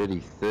to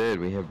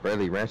 33rd. We have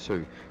Bradley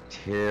Ratu.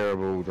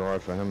 Terrible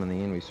drive for him in the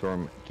end. We saw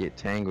him get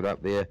tangled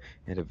up there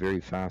at a very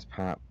fast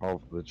part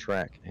of the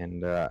track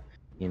and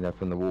end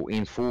up in the wall.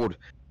 Ian Ford,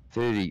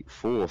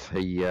 34th.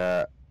 He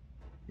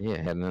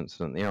had an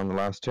incident there on the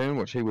last turn,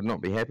 which he would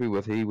not be happy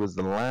with. He was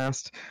the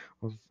last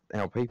of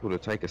our people to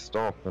take a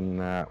stop and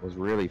was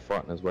really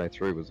fighting his way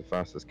through. Was the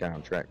fastest car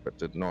on track, but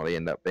did not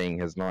end up being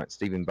his night.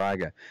 Stephen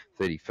Barger,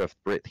 35th.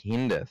 Brett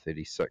Hender,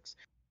 36th.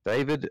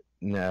 David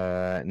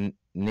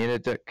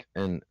Nedadick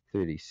in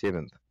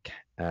 37th.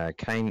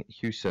 Kane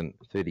Hewson,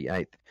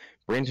 38th.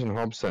 Brenton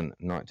Hobson,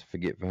 not to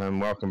forget for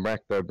him. Welcome back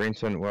though,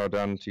 Brenton. Well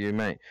done to you,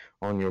 mate,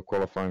 on your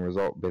qualifying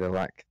result. Better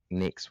luck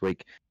next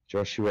week.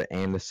 Joshua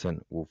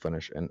Anderson will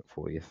finish in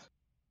 40th.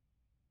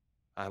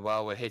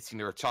 Well, we're hitting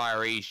the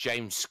retirees.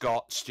 James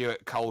Scott,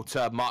 Stuart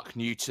Coulter, Mark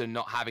Newton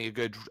not having a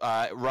good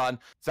run.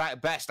 Zach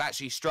Best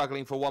actually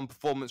struggling for one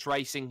performance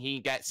racing.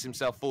 He gets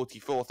himself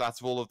 44th out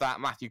of all of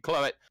that. Matthew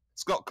Clowett,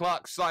 Scott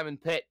Clark, Simon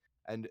Pitt,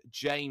 and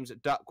James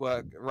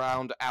Duckworth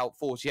round out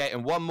 48.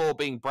 And one more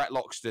being Brett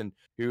Loxton,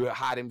 who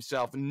had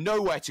himself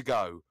nowhere to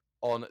go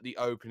on the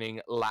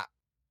opening lap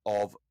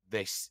of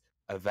this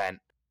event.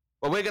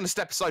 Well, we're going to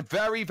step aside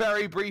very,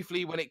 very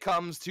briefly when it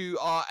comes to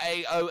our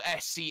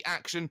AOSC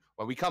action.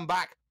 When we come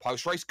back,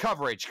 post-race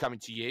coverage coming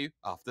to you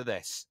after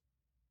this.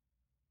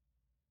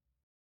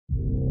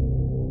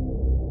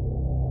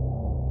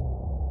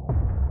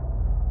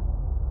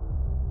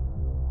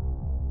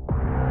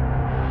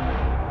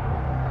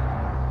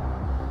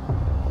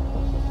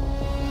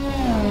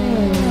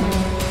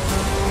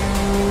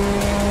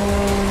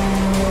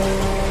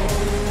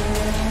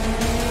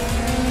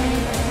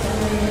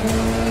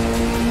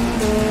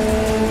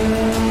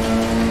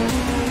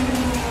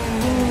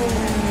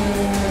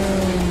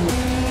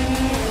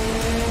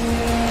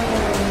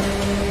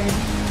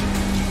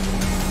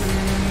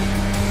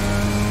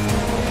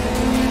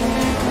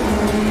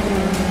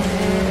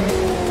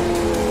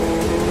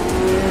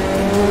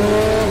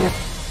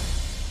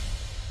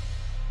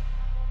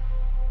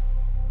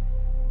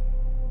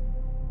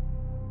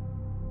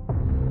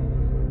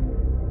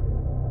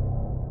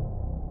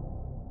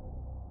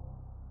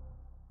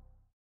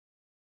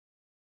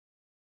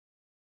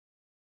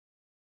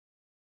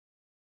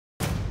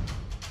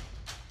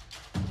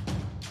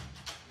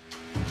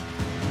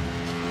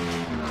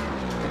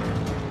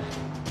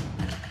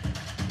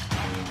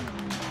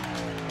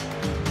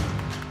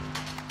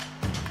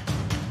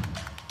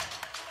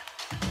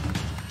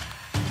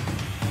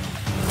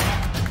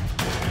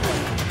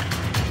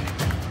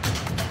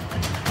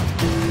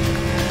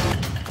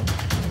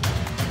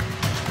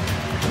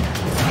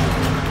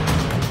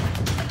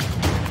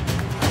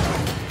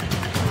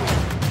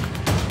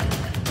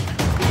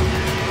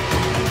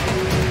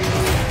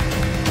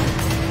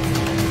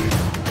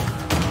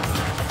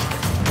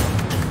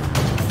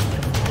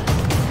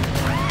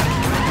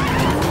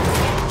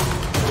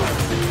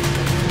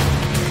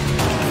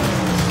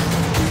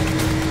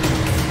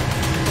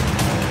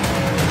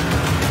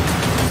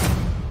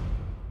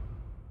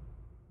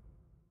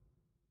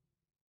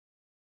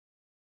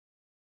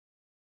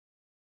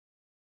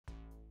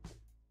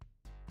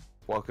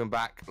 Welcome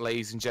back,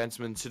 ladies and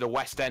gentlemen, to the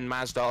West End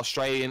Mazda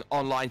Australian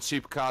Online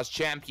Supercars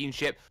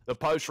Championship, the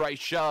post-race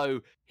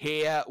show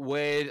here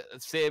with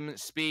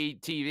SimSpeed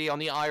TV on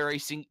the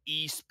iRacing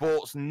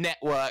Esports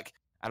Network,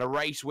 and a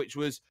race which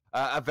was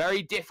a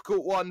very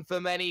difficult one for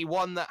many,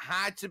 one that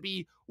had to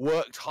be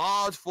worked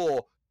hard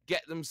for,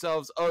 get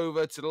themselves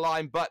over to the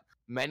line, but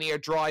many a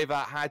driver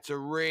had to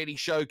really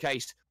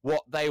showcase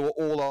what they were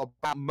all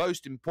about.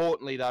 Most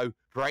importantly, though,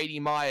 Brady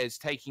Myers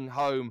taking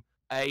home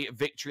a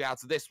victory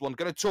out of this one.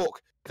 Going to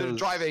talk to the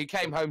driver who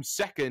came home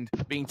second,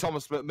 being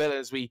Thomas McMillan,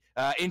 as we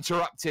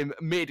interrupt him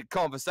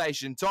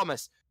mid-conversation.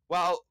 Thomas,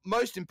 well,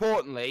 most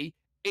importantly,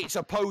 it's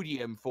a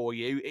podium for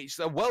you. It's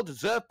a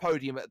well-deserved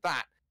podium at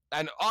that,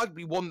 and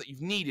arguably one that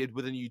you've needed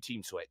with a new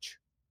team switch.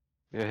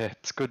 Yeah,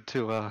 it's good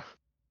to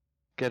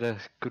get a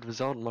good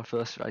result in my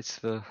first race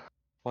for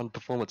One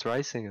Performance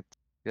Racing. It's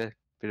a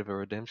bit of a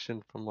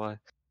redemption from my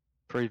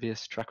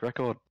previous track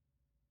record.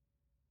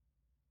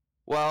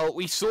 Well,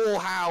 we saw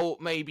how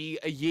maybe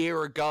a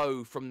year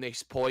ago from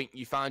this point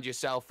you found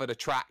yourself at a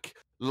track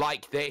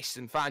like this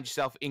and found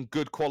yourself in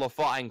good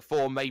qualifying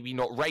form, maybe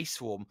not race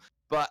form.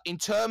 But in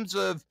terms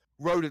of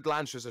Road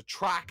Atlanta as a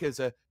track, as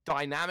a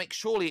dynamic,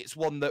 surely it's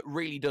one that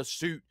really does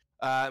suit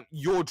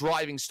your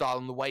driving style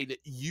and the way that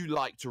you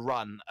like to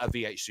run a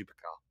V8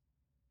 supercar.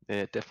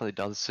 Yeah, it definitely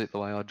does suit the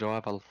way I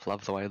drive. I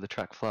love the way the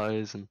track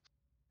flows and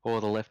all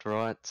the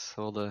left-rights,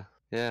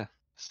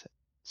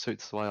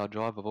 suits the way I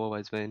drive. I've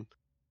always been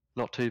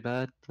not too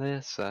bad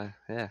there, so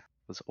yeah, it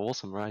was an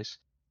awesome race.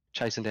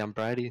 Chasing down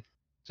Brady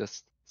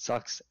just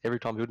sucks. Every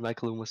time he would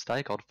make a little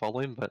mistake, I'd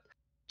follow him, but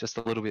just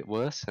a little bit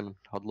worse, and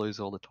I'd lose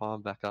all the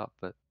time back up.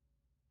 But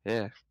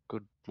yeah,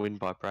 good win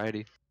by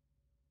Brady.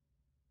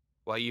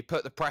 Well, you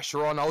put the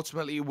pressure on.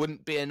 Ultimately, it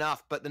wouldn't be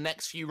enough, but the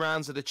next few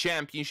rounds of the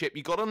championship,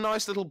 you got a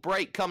nice little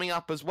break coming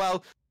up as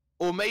well.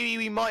 Or maybe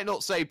we might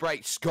not say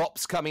break,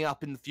 Scops coming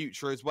up in the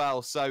future as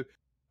well. So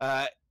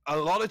a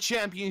lot of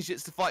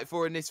championships to fight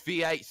for in this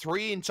V8,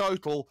 3 in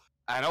total.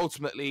 And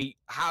ultimately,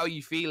 how are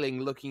you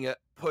feeling looking at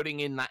putting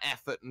in that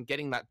effort and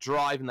getting that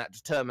drive and that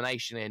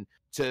determination in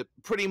to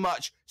pretty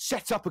much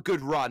set up a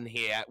good run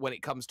here when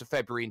it comes to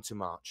February into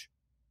March?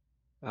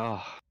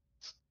 Oh,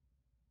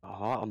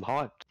 I'm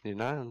hyped, you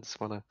know, I just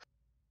want to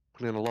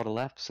put in a lot of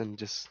laps and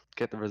just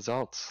get the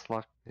results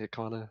like it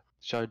kind of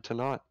showed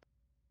tonight.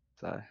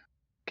 So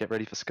get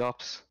ready for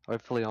Scops.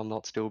 Hopefully I'm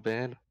not still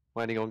banned.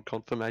 Waiting on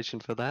confirmation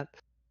for that.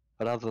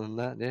 But other than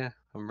that, yeah,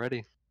 I'm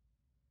ready.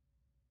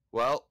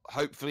 Well,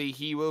 hopefully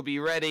he will be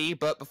ready.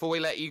 But before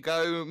we let you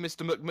go,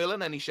 Mr.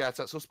 McMillan, any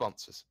shout-outs or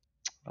sponsors?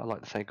 I'd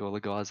like to thank all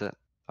the guys at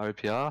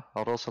OPR.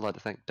 I'd also like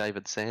to thank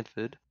David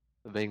Sanford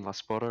for being my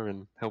spotter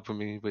and helping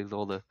me with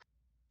all the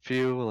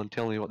fuel and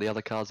telling me what the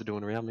other cars are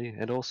doing around me.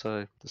 And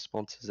also the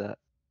sponsors at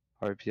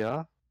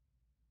OPR,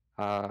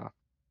 Night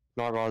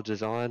Rider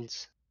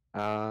Designs,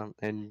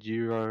 and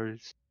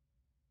Euros.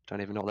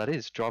 Don't even know what that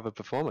is. Driver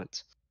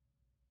Performance.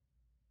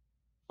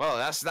 Well,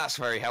 that's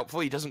very helpful.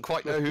 He doesn't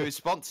quite know who his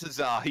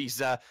sponsors are.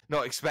 He's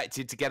not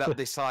expected to get up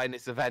this high in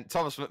this event.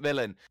 Thomas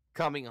McMillan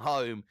coming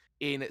home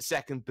in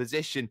second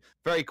position.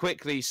 Very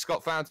quickly,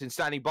 Scott Fountain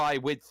standing by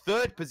with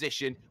third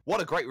position.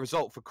 What a great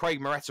result for Craig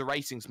Moretta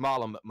Racing's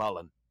Marlon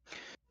McMullen.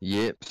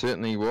 Yep,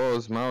 certainly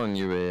was. Marlon,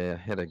 you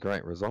had a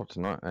great result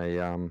tonight.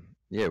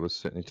 It was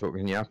certainly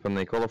talking you up in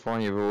the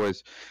qualifying. You've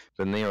always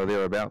been there or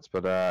thereabouts,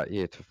 but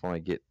to finally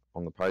get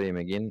on the podium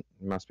again,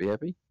 you must be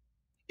happy.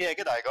 Yeah,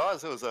 g'day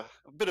guys. It was a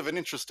bit of an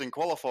interesting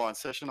qualifying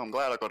session. I'm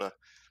glad I got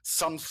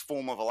some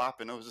form of a lap,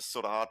 and it was just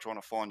sort of hard trying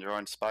to find your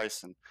own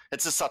space. And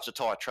it's just such a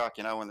tight track,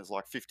 you know, when there's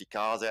like 50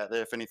 cars out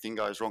there. If anything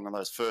goes wrong on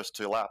those first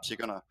 2 laps, you're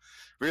going to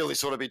really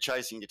sort of be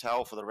chasing your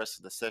tail for the rest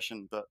of the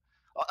session. But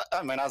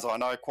I mean, as I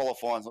know,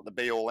 qualifying's not the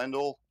be-all,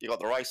 end-all. You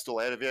got the race still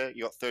ahead of you.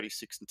 You got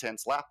 36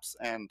 intense laps,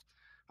 and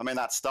I mean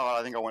that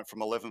start. I think I went from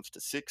 11th to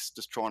 6th,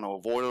 just trying to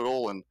avoid it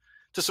all, and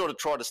to sort of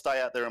try to stay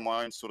out there in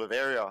my own sort of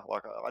area.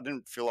 Like I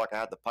didn't feel like I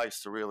had the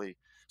pace to really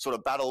sort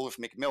of battle with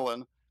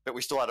McMillan, but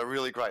we still had a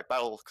really great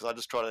battle because I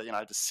just tried to, you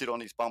know, just sit on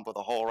his bumper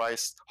the whole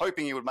race,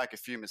 hoping he would make a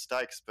few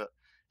mistakes. But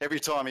every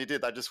time he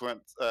did, they just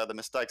weren't the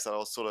mistakes that I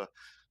was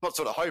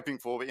not hoping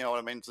for, but you know what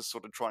I mean, just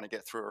sort of trying to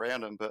get through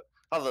around him. But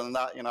other than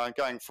that, you know,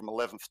 going from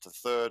 11th to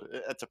 3rd,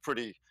 it's a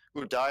pretty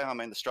good day. I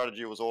mean, the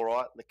strategy was all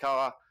right. The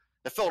car,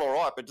 it felt all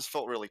right, but it just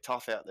felt really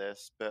tough out there.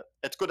 But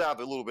it's good to have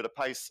a little bit of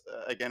pace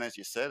again, as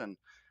you said. And,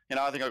 you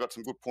know, I think I got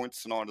some good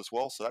points tonight as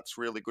well. So that's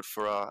really good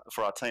for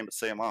our team at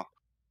CMR.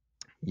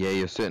 Yeah,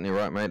 you're certainly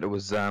right, mate. It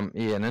was an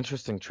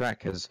interesting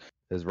track.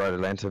 His Road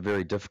Atlanta, a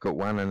very difficult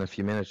one, and if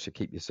you manage to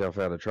keep yourself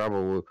out of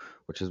trouble,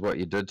 which is what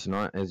you did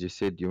tonight, as you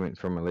said, you went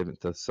from 11th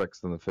to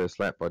 6th in the first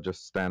lap by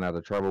just staying out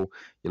of trouble.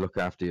 You look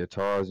after your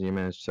tyres, and you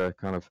manage to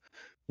kind of,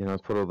 you know,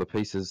 put all the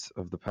pieces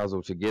of the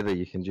puzzle together.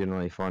 You can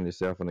generally find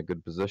yourself in a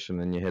good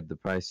position, and you had the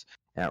pace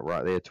out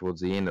right there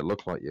towards the end. It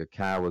looked like your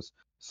car was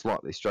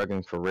slightly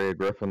struggling for rear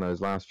grip in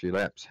those last few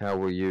laps. How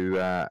were you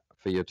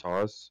for your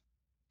tyres?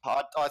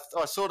 I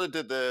sort of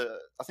did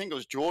I think it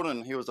was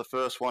Jordan, he was the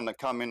first one to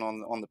come in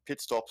on the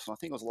pit stops, and I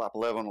think it was lap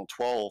 11 or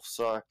 12.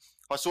 So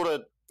I sort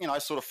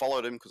of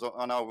followed him because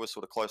I know we're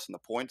sort of close in the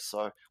points.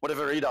 So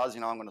whatever he does, you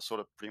know, I'm going to sort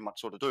of pretty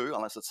much sort of do,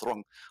 unless it's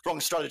the wrong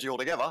strategy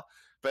altogether.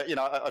 But, you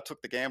know, I took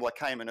the gamble. I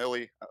came in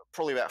early,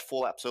 probably about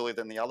 4 laps earlier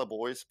than the other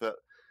boys. But,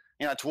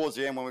 you know, towards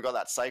the end when we got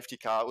that safety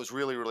car, it was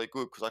really, really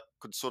good because I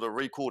could sort of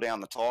recool down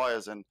the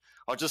tyres. And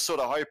I was just sort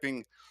of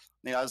hoping,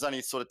 you know, there's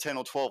only sort of 10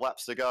 or 12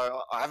 laps to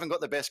go. I haven't got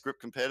the best grip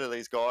compared to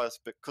these guys,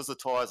 but because the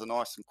tyres are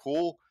nice and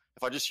cool,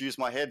 if I just use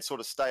my head,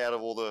 sort of stay out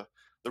of all the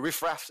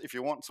riff-raffs, if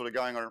you want, sort of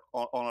going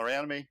on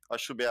around me, I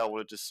should be able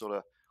to just sort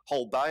of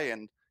hold bay.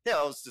 And, yeah,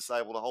 I was just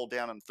able to hold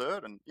down in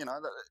 3rd. And, you know,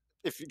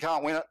 if you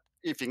can't win it,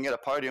 if you can get a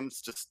podium,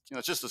 it's just, you know,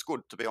 it's just as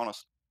good, to be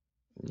honest.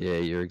 Yeah,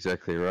 you're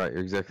exactly right.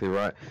 You're exactly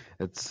right.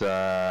 It's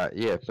yeah,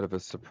 a bit of a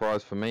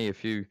surprise for me a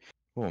few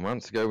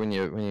months ago when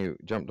you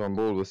jumped on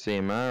board with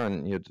CMR,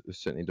 and you're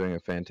certainly doing a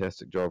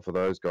fantastic job for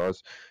those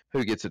guys.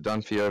 Who gets it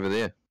done for you over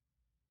there?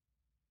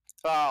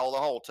 Oh, the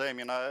whole team,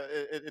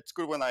 it's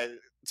good when they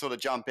sort of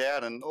jump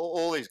out, and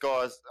all these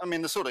guys, I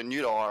mean, they're sort of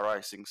new to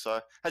iRacing. So,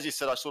 as you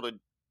said, I sort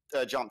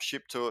of jumped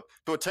ship to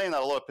a team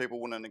that a lot of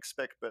people wouldn't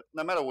expect. But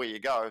no matter where you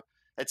go,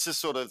 it's just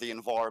sort of the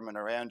environment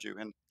around you,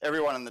 and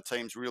everyone in the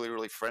team's really,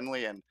 really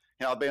friendly. And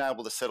I've been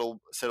able to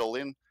settle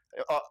in.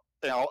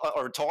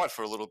 I retired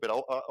for a little bit.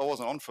 I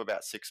wasn't on for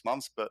about 6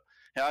 months, but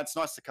it's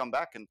nice to come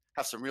back and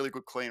have some really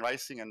good, clean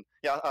racing. And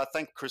I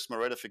thank Chris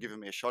Moretta for giving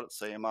me a shot at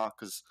CMR,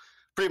 because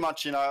pretty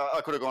much, I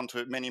could have gone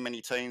to many,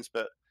 many teams,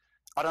 but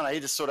I don't know, he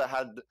just sort of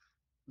had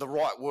the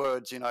right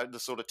words, to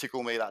sort of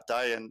tickle me that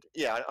day. And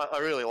I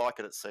really like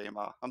it at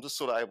CMR. I'm just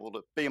sort of able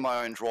to be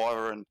my own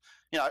driver and,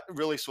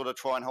 really sort of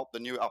try and help the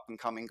new up and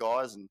coming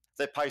guys. And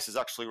their pace is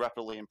actually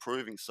rapidly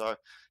improving. So,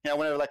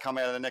 whenever they come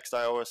out of the next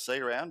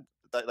AOSC round,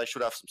 they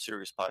should have some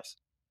serious pace.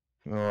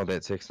 Oh,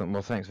 that's excellent.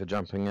 Well, thanks for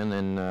jumping in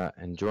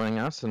and joining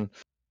us, and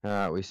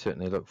we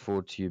certainly look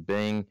forward to you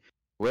being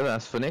with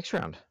us for next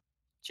round.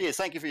 Cheers.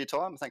 Thank you for your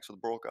time, and thanks for the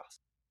broadcast.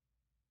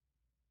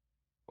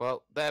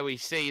 Well, there we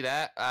see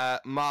that.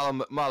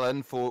 Marlon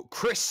McMullen for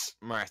Chris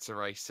Moretta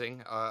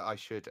Racing. I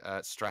should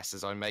stress,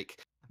 as I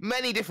make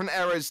many different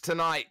errors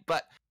tonight,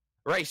 but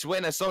race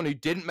winner, someone who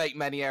didn't make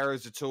many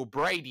errors at all,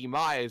 Brady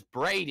Myers.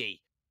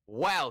 Brady,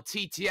 well,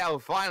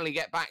 TTL finally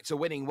get back to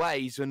winning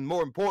ways, and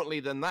more importantly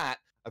than that,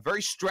 a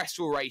very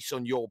stressful race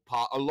on your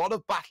part. A lot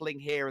of battling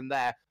here and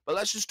there, but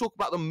let's just talk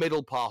about the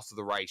middle part of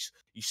the race.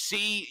 You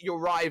see your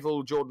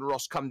rival, Jordan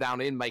Ross, come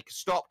down in, make a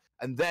stop,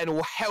 and then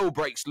all hell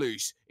breaks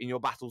loose in your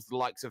battles, the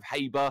likes of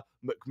Haber,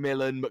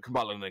 McMillan,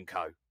 McMullen and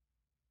co.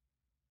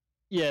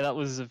 Yeah, that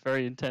was a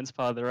very intense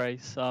part of the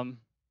race,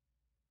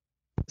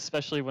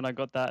 especially when I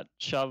got that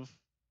shove,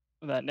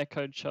 that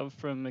netcode shove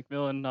from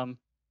McMillan.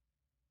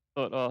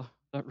 Thought, I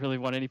don't really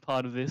want any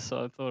part of this,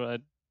 so I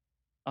thought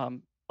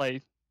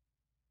I'd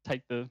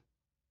take the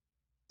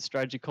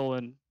strategy call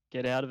and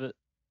get out of it.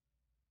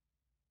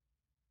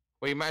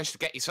 Well, you managed to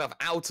get yourself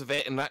out of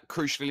it, and that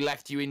crucially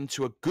left you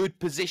into a good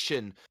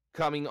position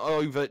coming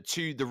over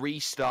to the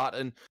restart.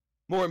 And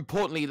more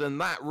importantly than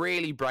that,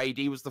 really,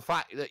 Brady, was the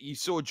fact that you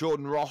saw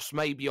Jordan Ross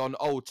maybe on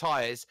old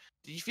tyres.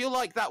 Did you feel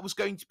like that was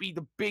going to be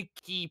the big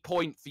key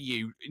point for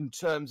you in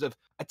terms of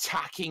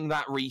attacking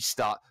that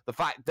restart? The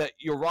fact that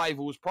your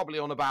rival was probably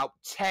on about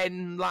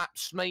 10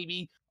 laps,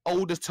 maybe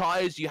older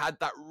tyres, you had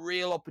that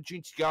real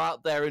opportunity to go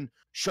out there and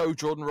show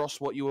Jordan Ross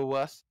what you were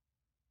worth?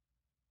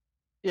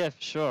 Yeah,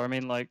 for sure. I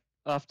mean, like,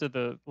 I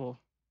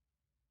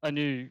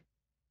knew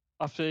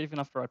even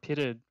after I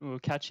pitted, we were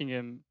catching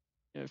him,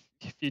 a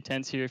few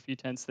tenths here, a few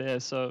tenths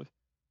there. So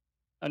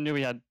I knew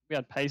we had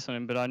pace on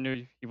him, but I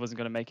knew he wasn't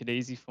going to make it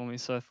easy for me.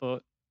 So I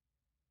thought,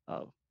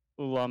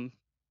 we'll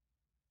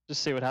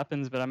just see what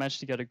happens. But I managed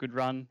to get a good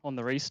run on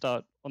the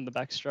restart on the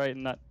back straight,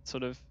 and that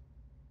sort of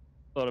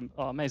thought,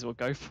 I may as well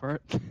go for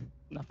it.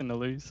 Nothing to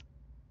lose.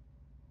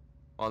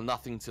 Well,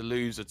 nothing to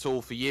lose at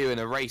all for you, and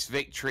a race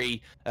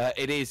victory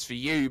it is for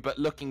you. But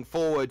looking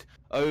forward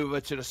over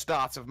to the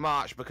start of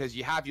March, because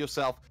you have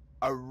yourself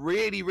a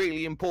really,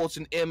 really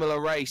important Imola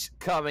race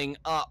coming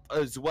up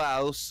as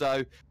well.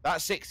 So that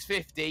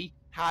 650,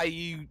 how are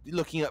you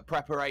looking at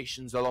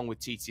preparations along with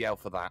TTL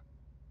for that?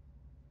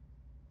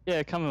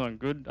 Yeah, coming on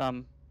good.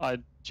 I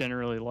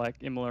generally like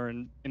Imola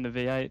in the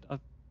V8. I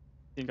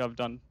think I've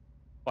done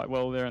quite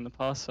well there in the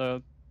past,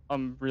 so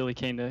I'm really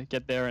keen to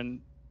get there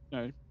and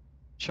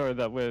show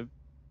that we're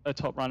a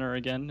top runner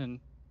again,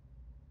 and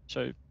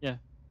show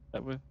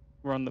that we're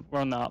on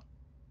the up.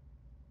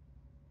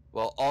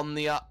 Well, on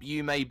the up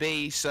you may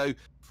be. So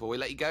before we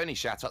let you go, any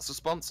shout outs to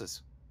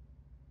sponsors?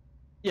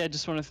 Yeah,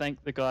 just want to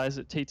thank the guys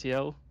at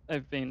TTL.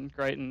 They've been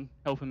great in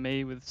helping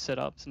me with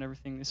setups and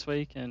everything this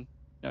week, and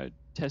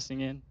testing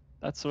in,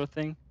 that sort of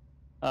thing.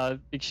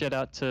 Big shout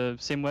out to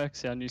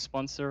SimWorks, our new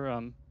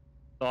sponsor,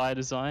 Fire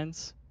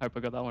Designs. Hope I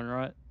got that one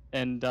right.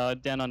 And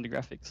Down Under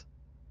Graphics.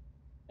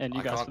 And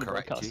you guys for the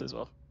broadcast as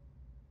well.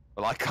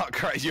 Well, I can't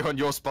correct you on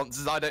your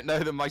sponsors. I don't know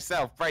them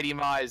myself. Brady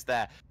Myers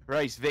there.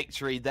 Race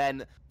victory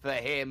then for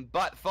him.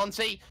 But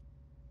Fonty,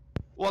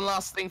 one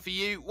last thing for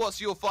you.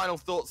 What's your final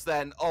thoughts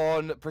then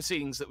on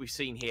proceedings that we've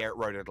seen here at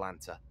Road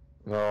Atlanta?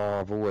 Oh,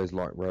 I've always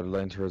liked Road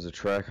Atlanta as a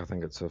track. I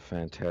think it's a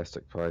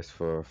fantastic place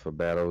for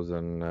battles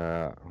and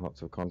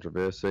lots of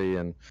controversy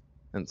and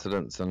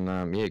incidents.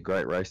 And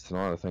great race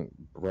tonight. I think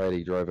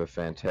Brady drove a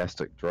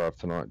fantastic drive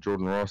tonight.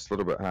 Jordan Ross, a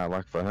little bit hard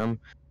luck for him.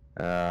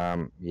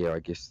 I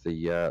guess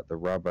the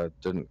rubber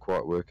didn't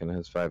quite work in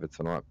his favour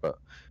tonight, but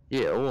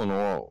all in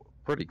all,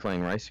 pretty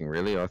clean racing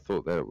really. I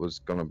thought that it was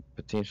going to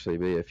potentially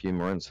be a few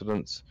more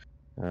incidents.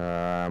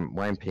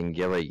 Wayne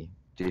Pengelly,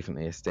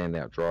 definitely a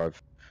standout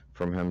drive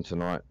from him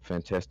tonight.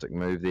 Fantastic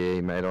move there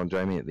he made on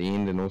Jamie at the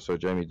end, and also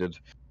Jamie did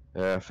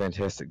a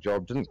fantastic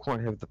job. Didn't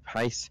quite have the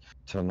pace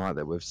tonight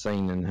that we've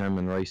seen in him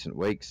in recent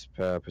weeks.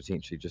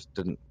 Potentially just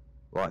didn't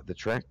like the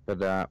track.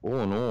 But all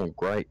in all,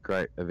 great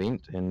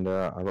event, and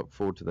I look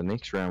forward to the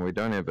next round. We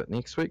don't have it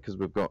next week because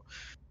we've got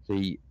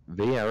the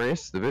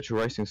VRS, the Virtual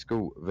Racing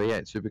School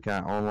V8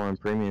 Supercar Online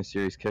Premier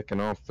Series kicking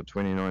off for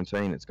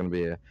 2019. It's going to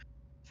be a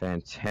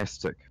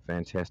fantastic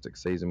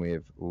season. We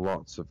have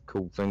lots of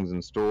cool things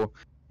in store,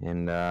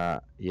 and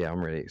yeah,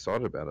 I'm really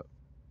excited about it.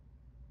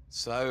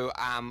 So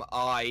am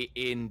I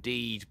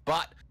indeed.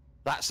 But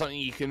that's something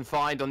you can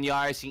find on the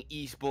iRacing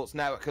Esports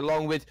Network,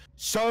 along with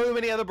so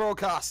many other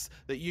broadcasts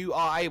that you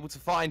are able to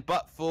find.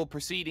 But for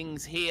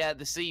proceedings here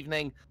this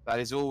evening, that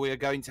is all we are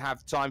going to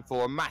have time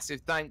for. A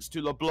massive thanks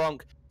to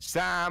LeBlanc,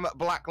 Sam,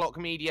 Blacklock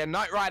Media,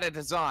 Knight Rider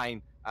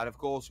Design, and of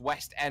course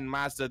West End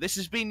Mazda. This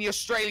has been the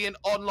Australian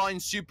Online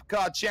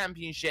Supercar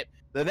Championship.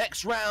 The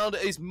next round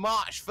is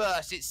March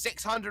 1st. It's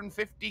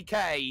 650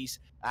 Ks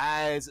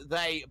as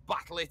they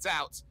battle it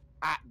out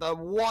at the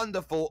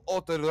wonderful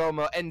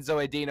Autodromo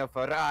Enzo Edino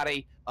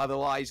Ferrari,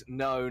 otherwise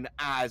known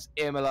as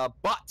Imola.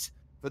 But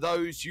for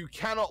those who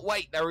cannot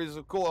wait, there is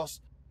of course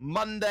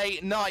Monday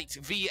night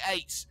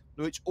V8s,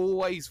 which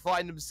always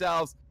find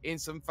themselves in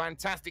some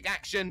fantastic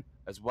action,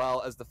 as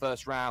well as the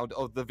first round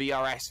of the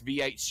VRS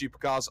V8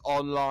 Supercars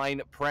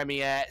Online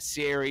Premier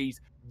Series,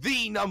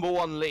 the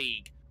 #1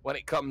 league when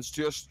it comes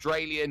to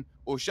Australian,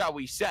 or shall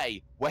we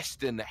say,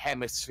 Western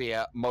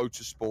Hemisphere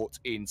motorsport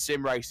in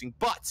sim racing.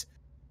 But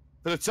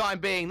for the time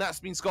being, that's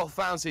been Scott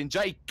Fountain,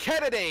 Jay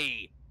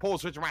Kennedy,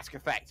 pause for dramatic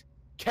effect,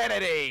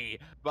 Kennedy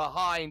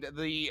behind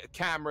the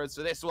cameras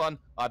for this one.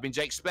 I've been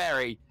Jake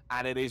Sperry,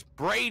 and it is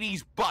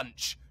Brady's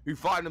bunch who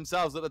find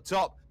themselves at the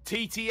top.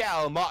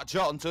 TTL march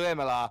on to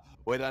Imola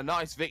with a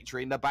nice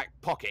victory in the back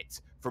pocket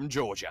from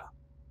Georgia.